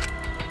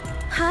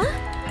 Huh?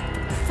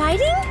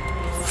 Fighting?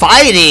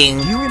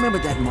 Fighting? Do you remember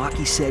that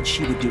Maki said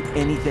she would do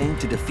anything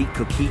to defeat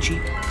Kokichi?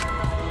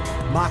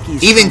 Maki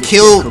is even trying to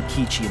kill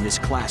Kokichi in this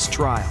class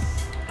trial.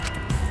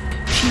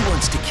 She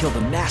wants to kill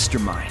the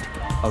mastermind,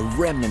 a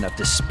remnant of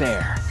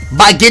despair.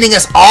 By getting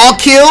us all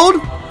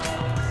killed?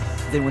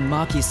 Then when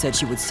Maki said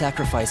she would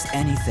sacrifice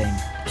anything,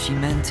 she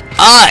meant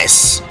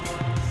us.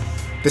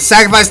 The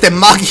sacrifice that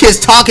Maki is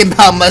talking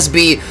about must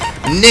be,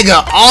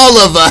 nigga, all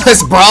of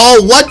us,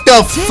 bro. What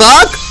the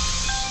fuck?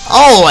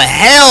 Oh,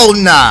 hell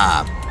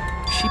nah.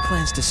 She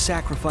plans to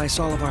sacrifice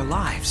all of our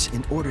lives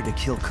in order to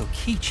kill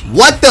Kokichi.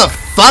 What the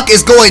fuck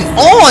is going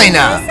on?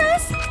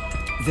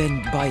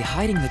 then by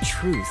hiding the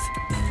truth,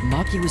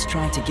 Maki was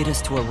trying to get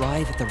us to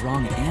arrive at the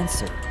wrong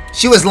answer.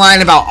 She was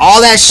lying about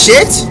all that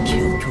shit?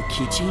 Kill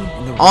Kokichi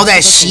and the all that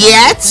rest of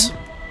us shit?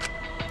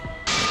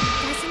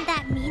 Doesn't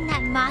that mean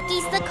that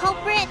Maki's the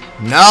culprit?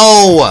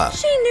 No.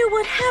 She knew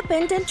what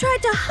happened and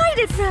tried to hide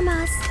it from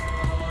us.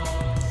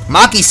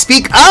 Maki,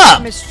 speak up!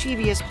 Our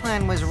mischievous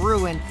plan was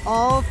ruined,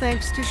 all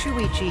thanks to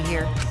Shuichi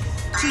here.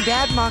 Too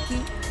bad,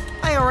 Maki.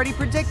 I already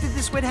predicted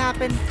this would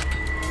happen.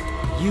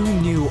 You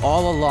knew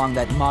all along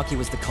that Maki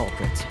was the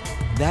culprit.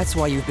 That's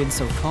why you've been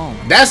so calm.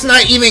 That's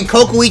not even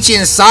Kokuichi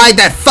inside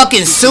that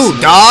fucking suit,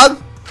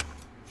 dog!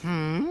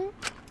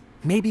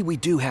 Maybe we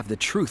do have the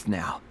truth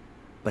now,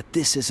 but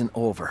this isn't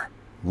over.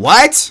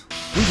 What?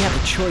 We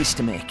have a choice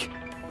to make.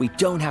 We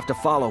don't have to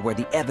follow where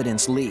the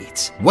evidence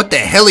leads. What the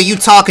hell are you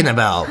talking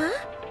about? Huh?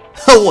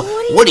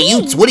 What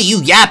are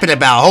you yapping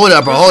about? Hold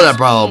up,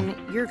 bro.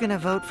 You're gonna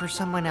vote for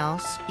someone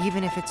else,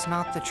 even if it's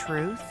not the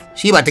truth?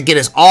 She about to get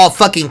us all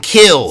fucking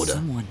killed.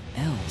 Someone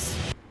else?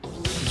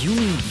 You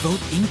mean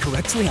vote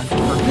incorrectly on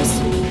purpose?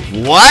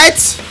 What?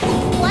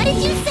 What did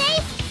you say?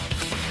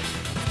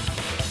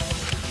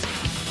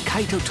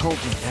 Kaito told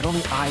me that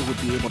only I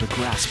would be able to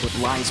grasp what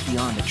lies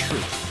beyond the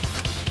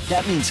truth.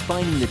 That means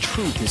finding the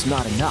truth is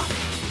not enough.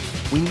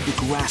 We need to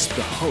grasp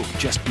the hope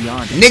just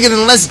beyond it. Nigga,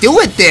 then let's do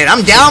it then.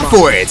 I'm down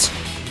for it.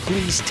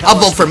 Please tell I'll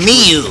us vote for the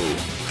me,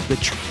 truth. you.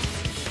 The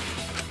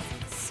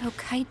truth. So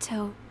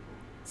Kaito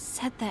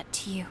said that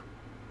to you.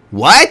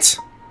 What?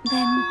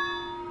 Then,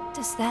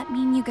 does that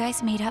mean you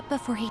guys made up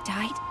before he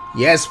died?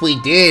 Yes, we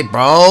did,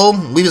 bro.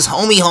 We was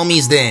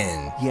homies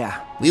then. Yeah.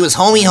 We was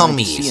I went to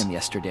homies. see him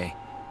yesterday.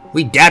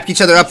 We dapped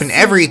each other up and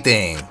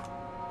everything.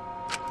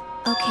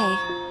 Okay,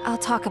 I'll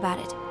talk about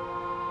it.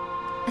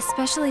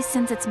 Especially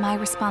since it's my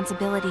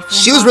responsibility for...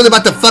 She was really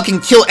about to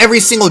fucking kill every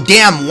single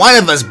damn one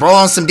of us, bro,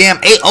 on some damn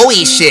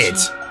AOE shit.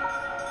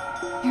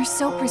 You're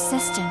so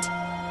persistent.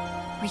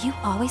 Were you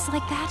always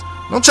like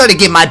that? Don't try to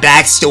get my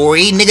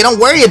backstory, nigga. Don't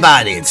worry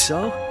about it.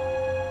 So,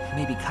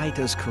 maybe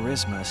Kaito's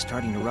charisma is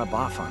starting to rub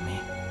off on me.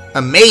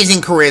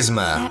 Amazing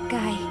charisma. That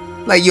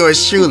guy. Like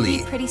yours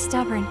truly. Pretty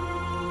stubborn.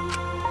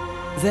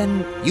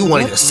 Then You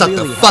wanted what to suck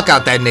really the fuck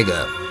out that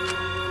nigga.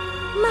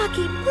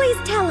 Maki, please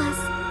tell us.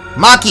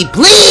 Maki,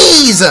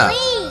 please!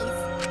 Please.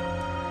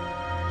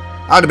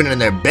 I would have been in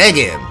there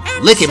begging,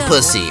 And licking so,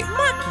 pussy.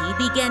 Maki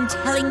began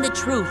telling the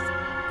truth.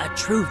 A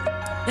truth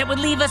that would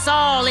leave us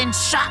all in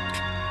shock.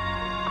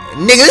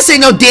 Nigga, this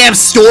ain't no damn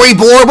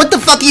storyboard. What the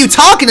fuck are you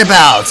talking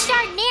about?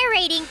 Start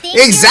narrating things.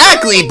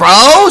 Exactly,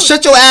 bro.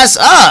 Shut your ass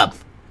up.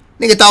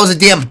 Nigga thought it was a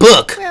damn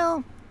book.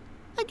 Well,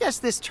 I guess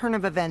this turn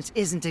of events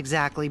isn't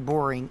exactly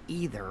boring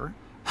either.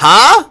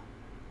 Huh?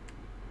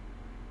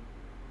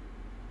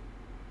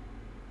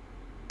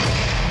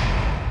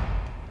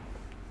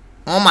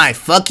 Oh my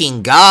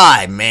fucking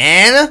god,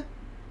 man.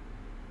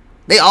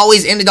 They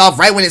always end it off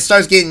right when it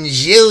starts getting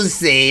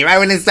juicy. Right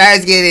when it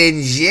starts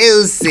getting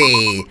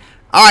juicy.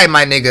 Alright,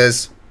 my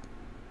niggas.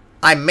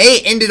 I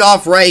may end it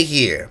off right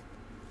here.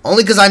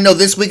 Only because I know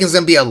this weekend's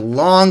going to be a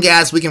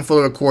long-ass weekend full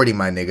of recording,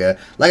 my nigga.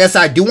 Like I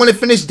said, I do want to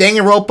finish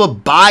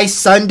Danganronpa by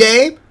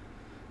Sunday.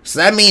 So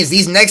that means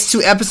these next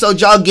 2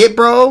 episodes y'all get,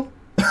 bro.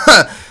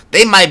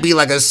 They might be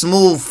like a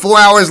smooth 4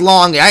 hours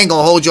long. I ain't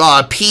gonna hold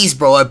y'all a piece,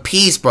 bro. A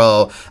piece,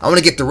 bro. I want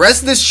to get the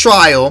rest of this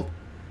trial.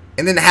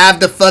 And then have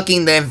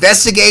the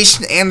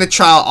investigation and the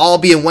trial all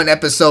be in one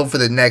episode for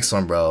the next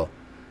one, bro.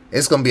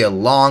 It's gonna be a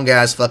long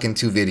ass fucking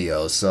 2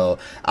 videos. So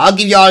I'll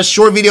give y'all a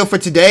short video for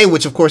today,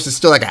 which of course is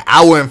still like an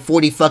hour and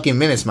 40 fucking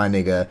minutes, my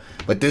nigga.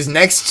 But this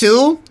next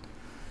 2,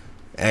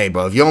 hey,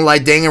 bro, if you don't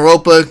like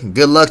Danganronpa,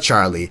 good luck,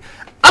 Charlie.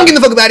 I'm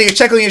getting the fuck out of here.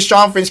 Check on your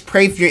strong friends.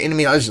 Pray for your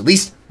enemy. At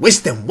least wish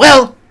them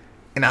well.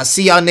 And I'll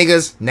see y'all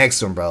niggas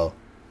next one, bro.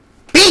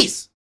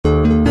 Peace!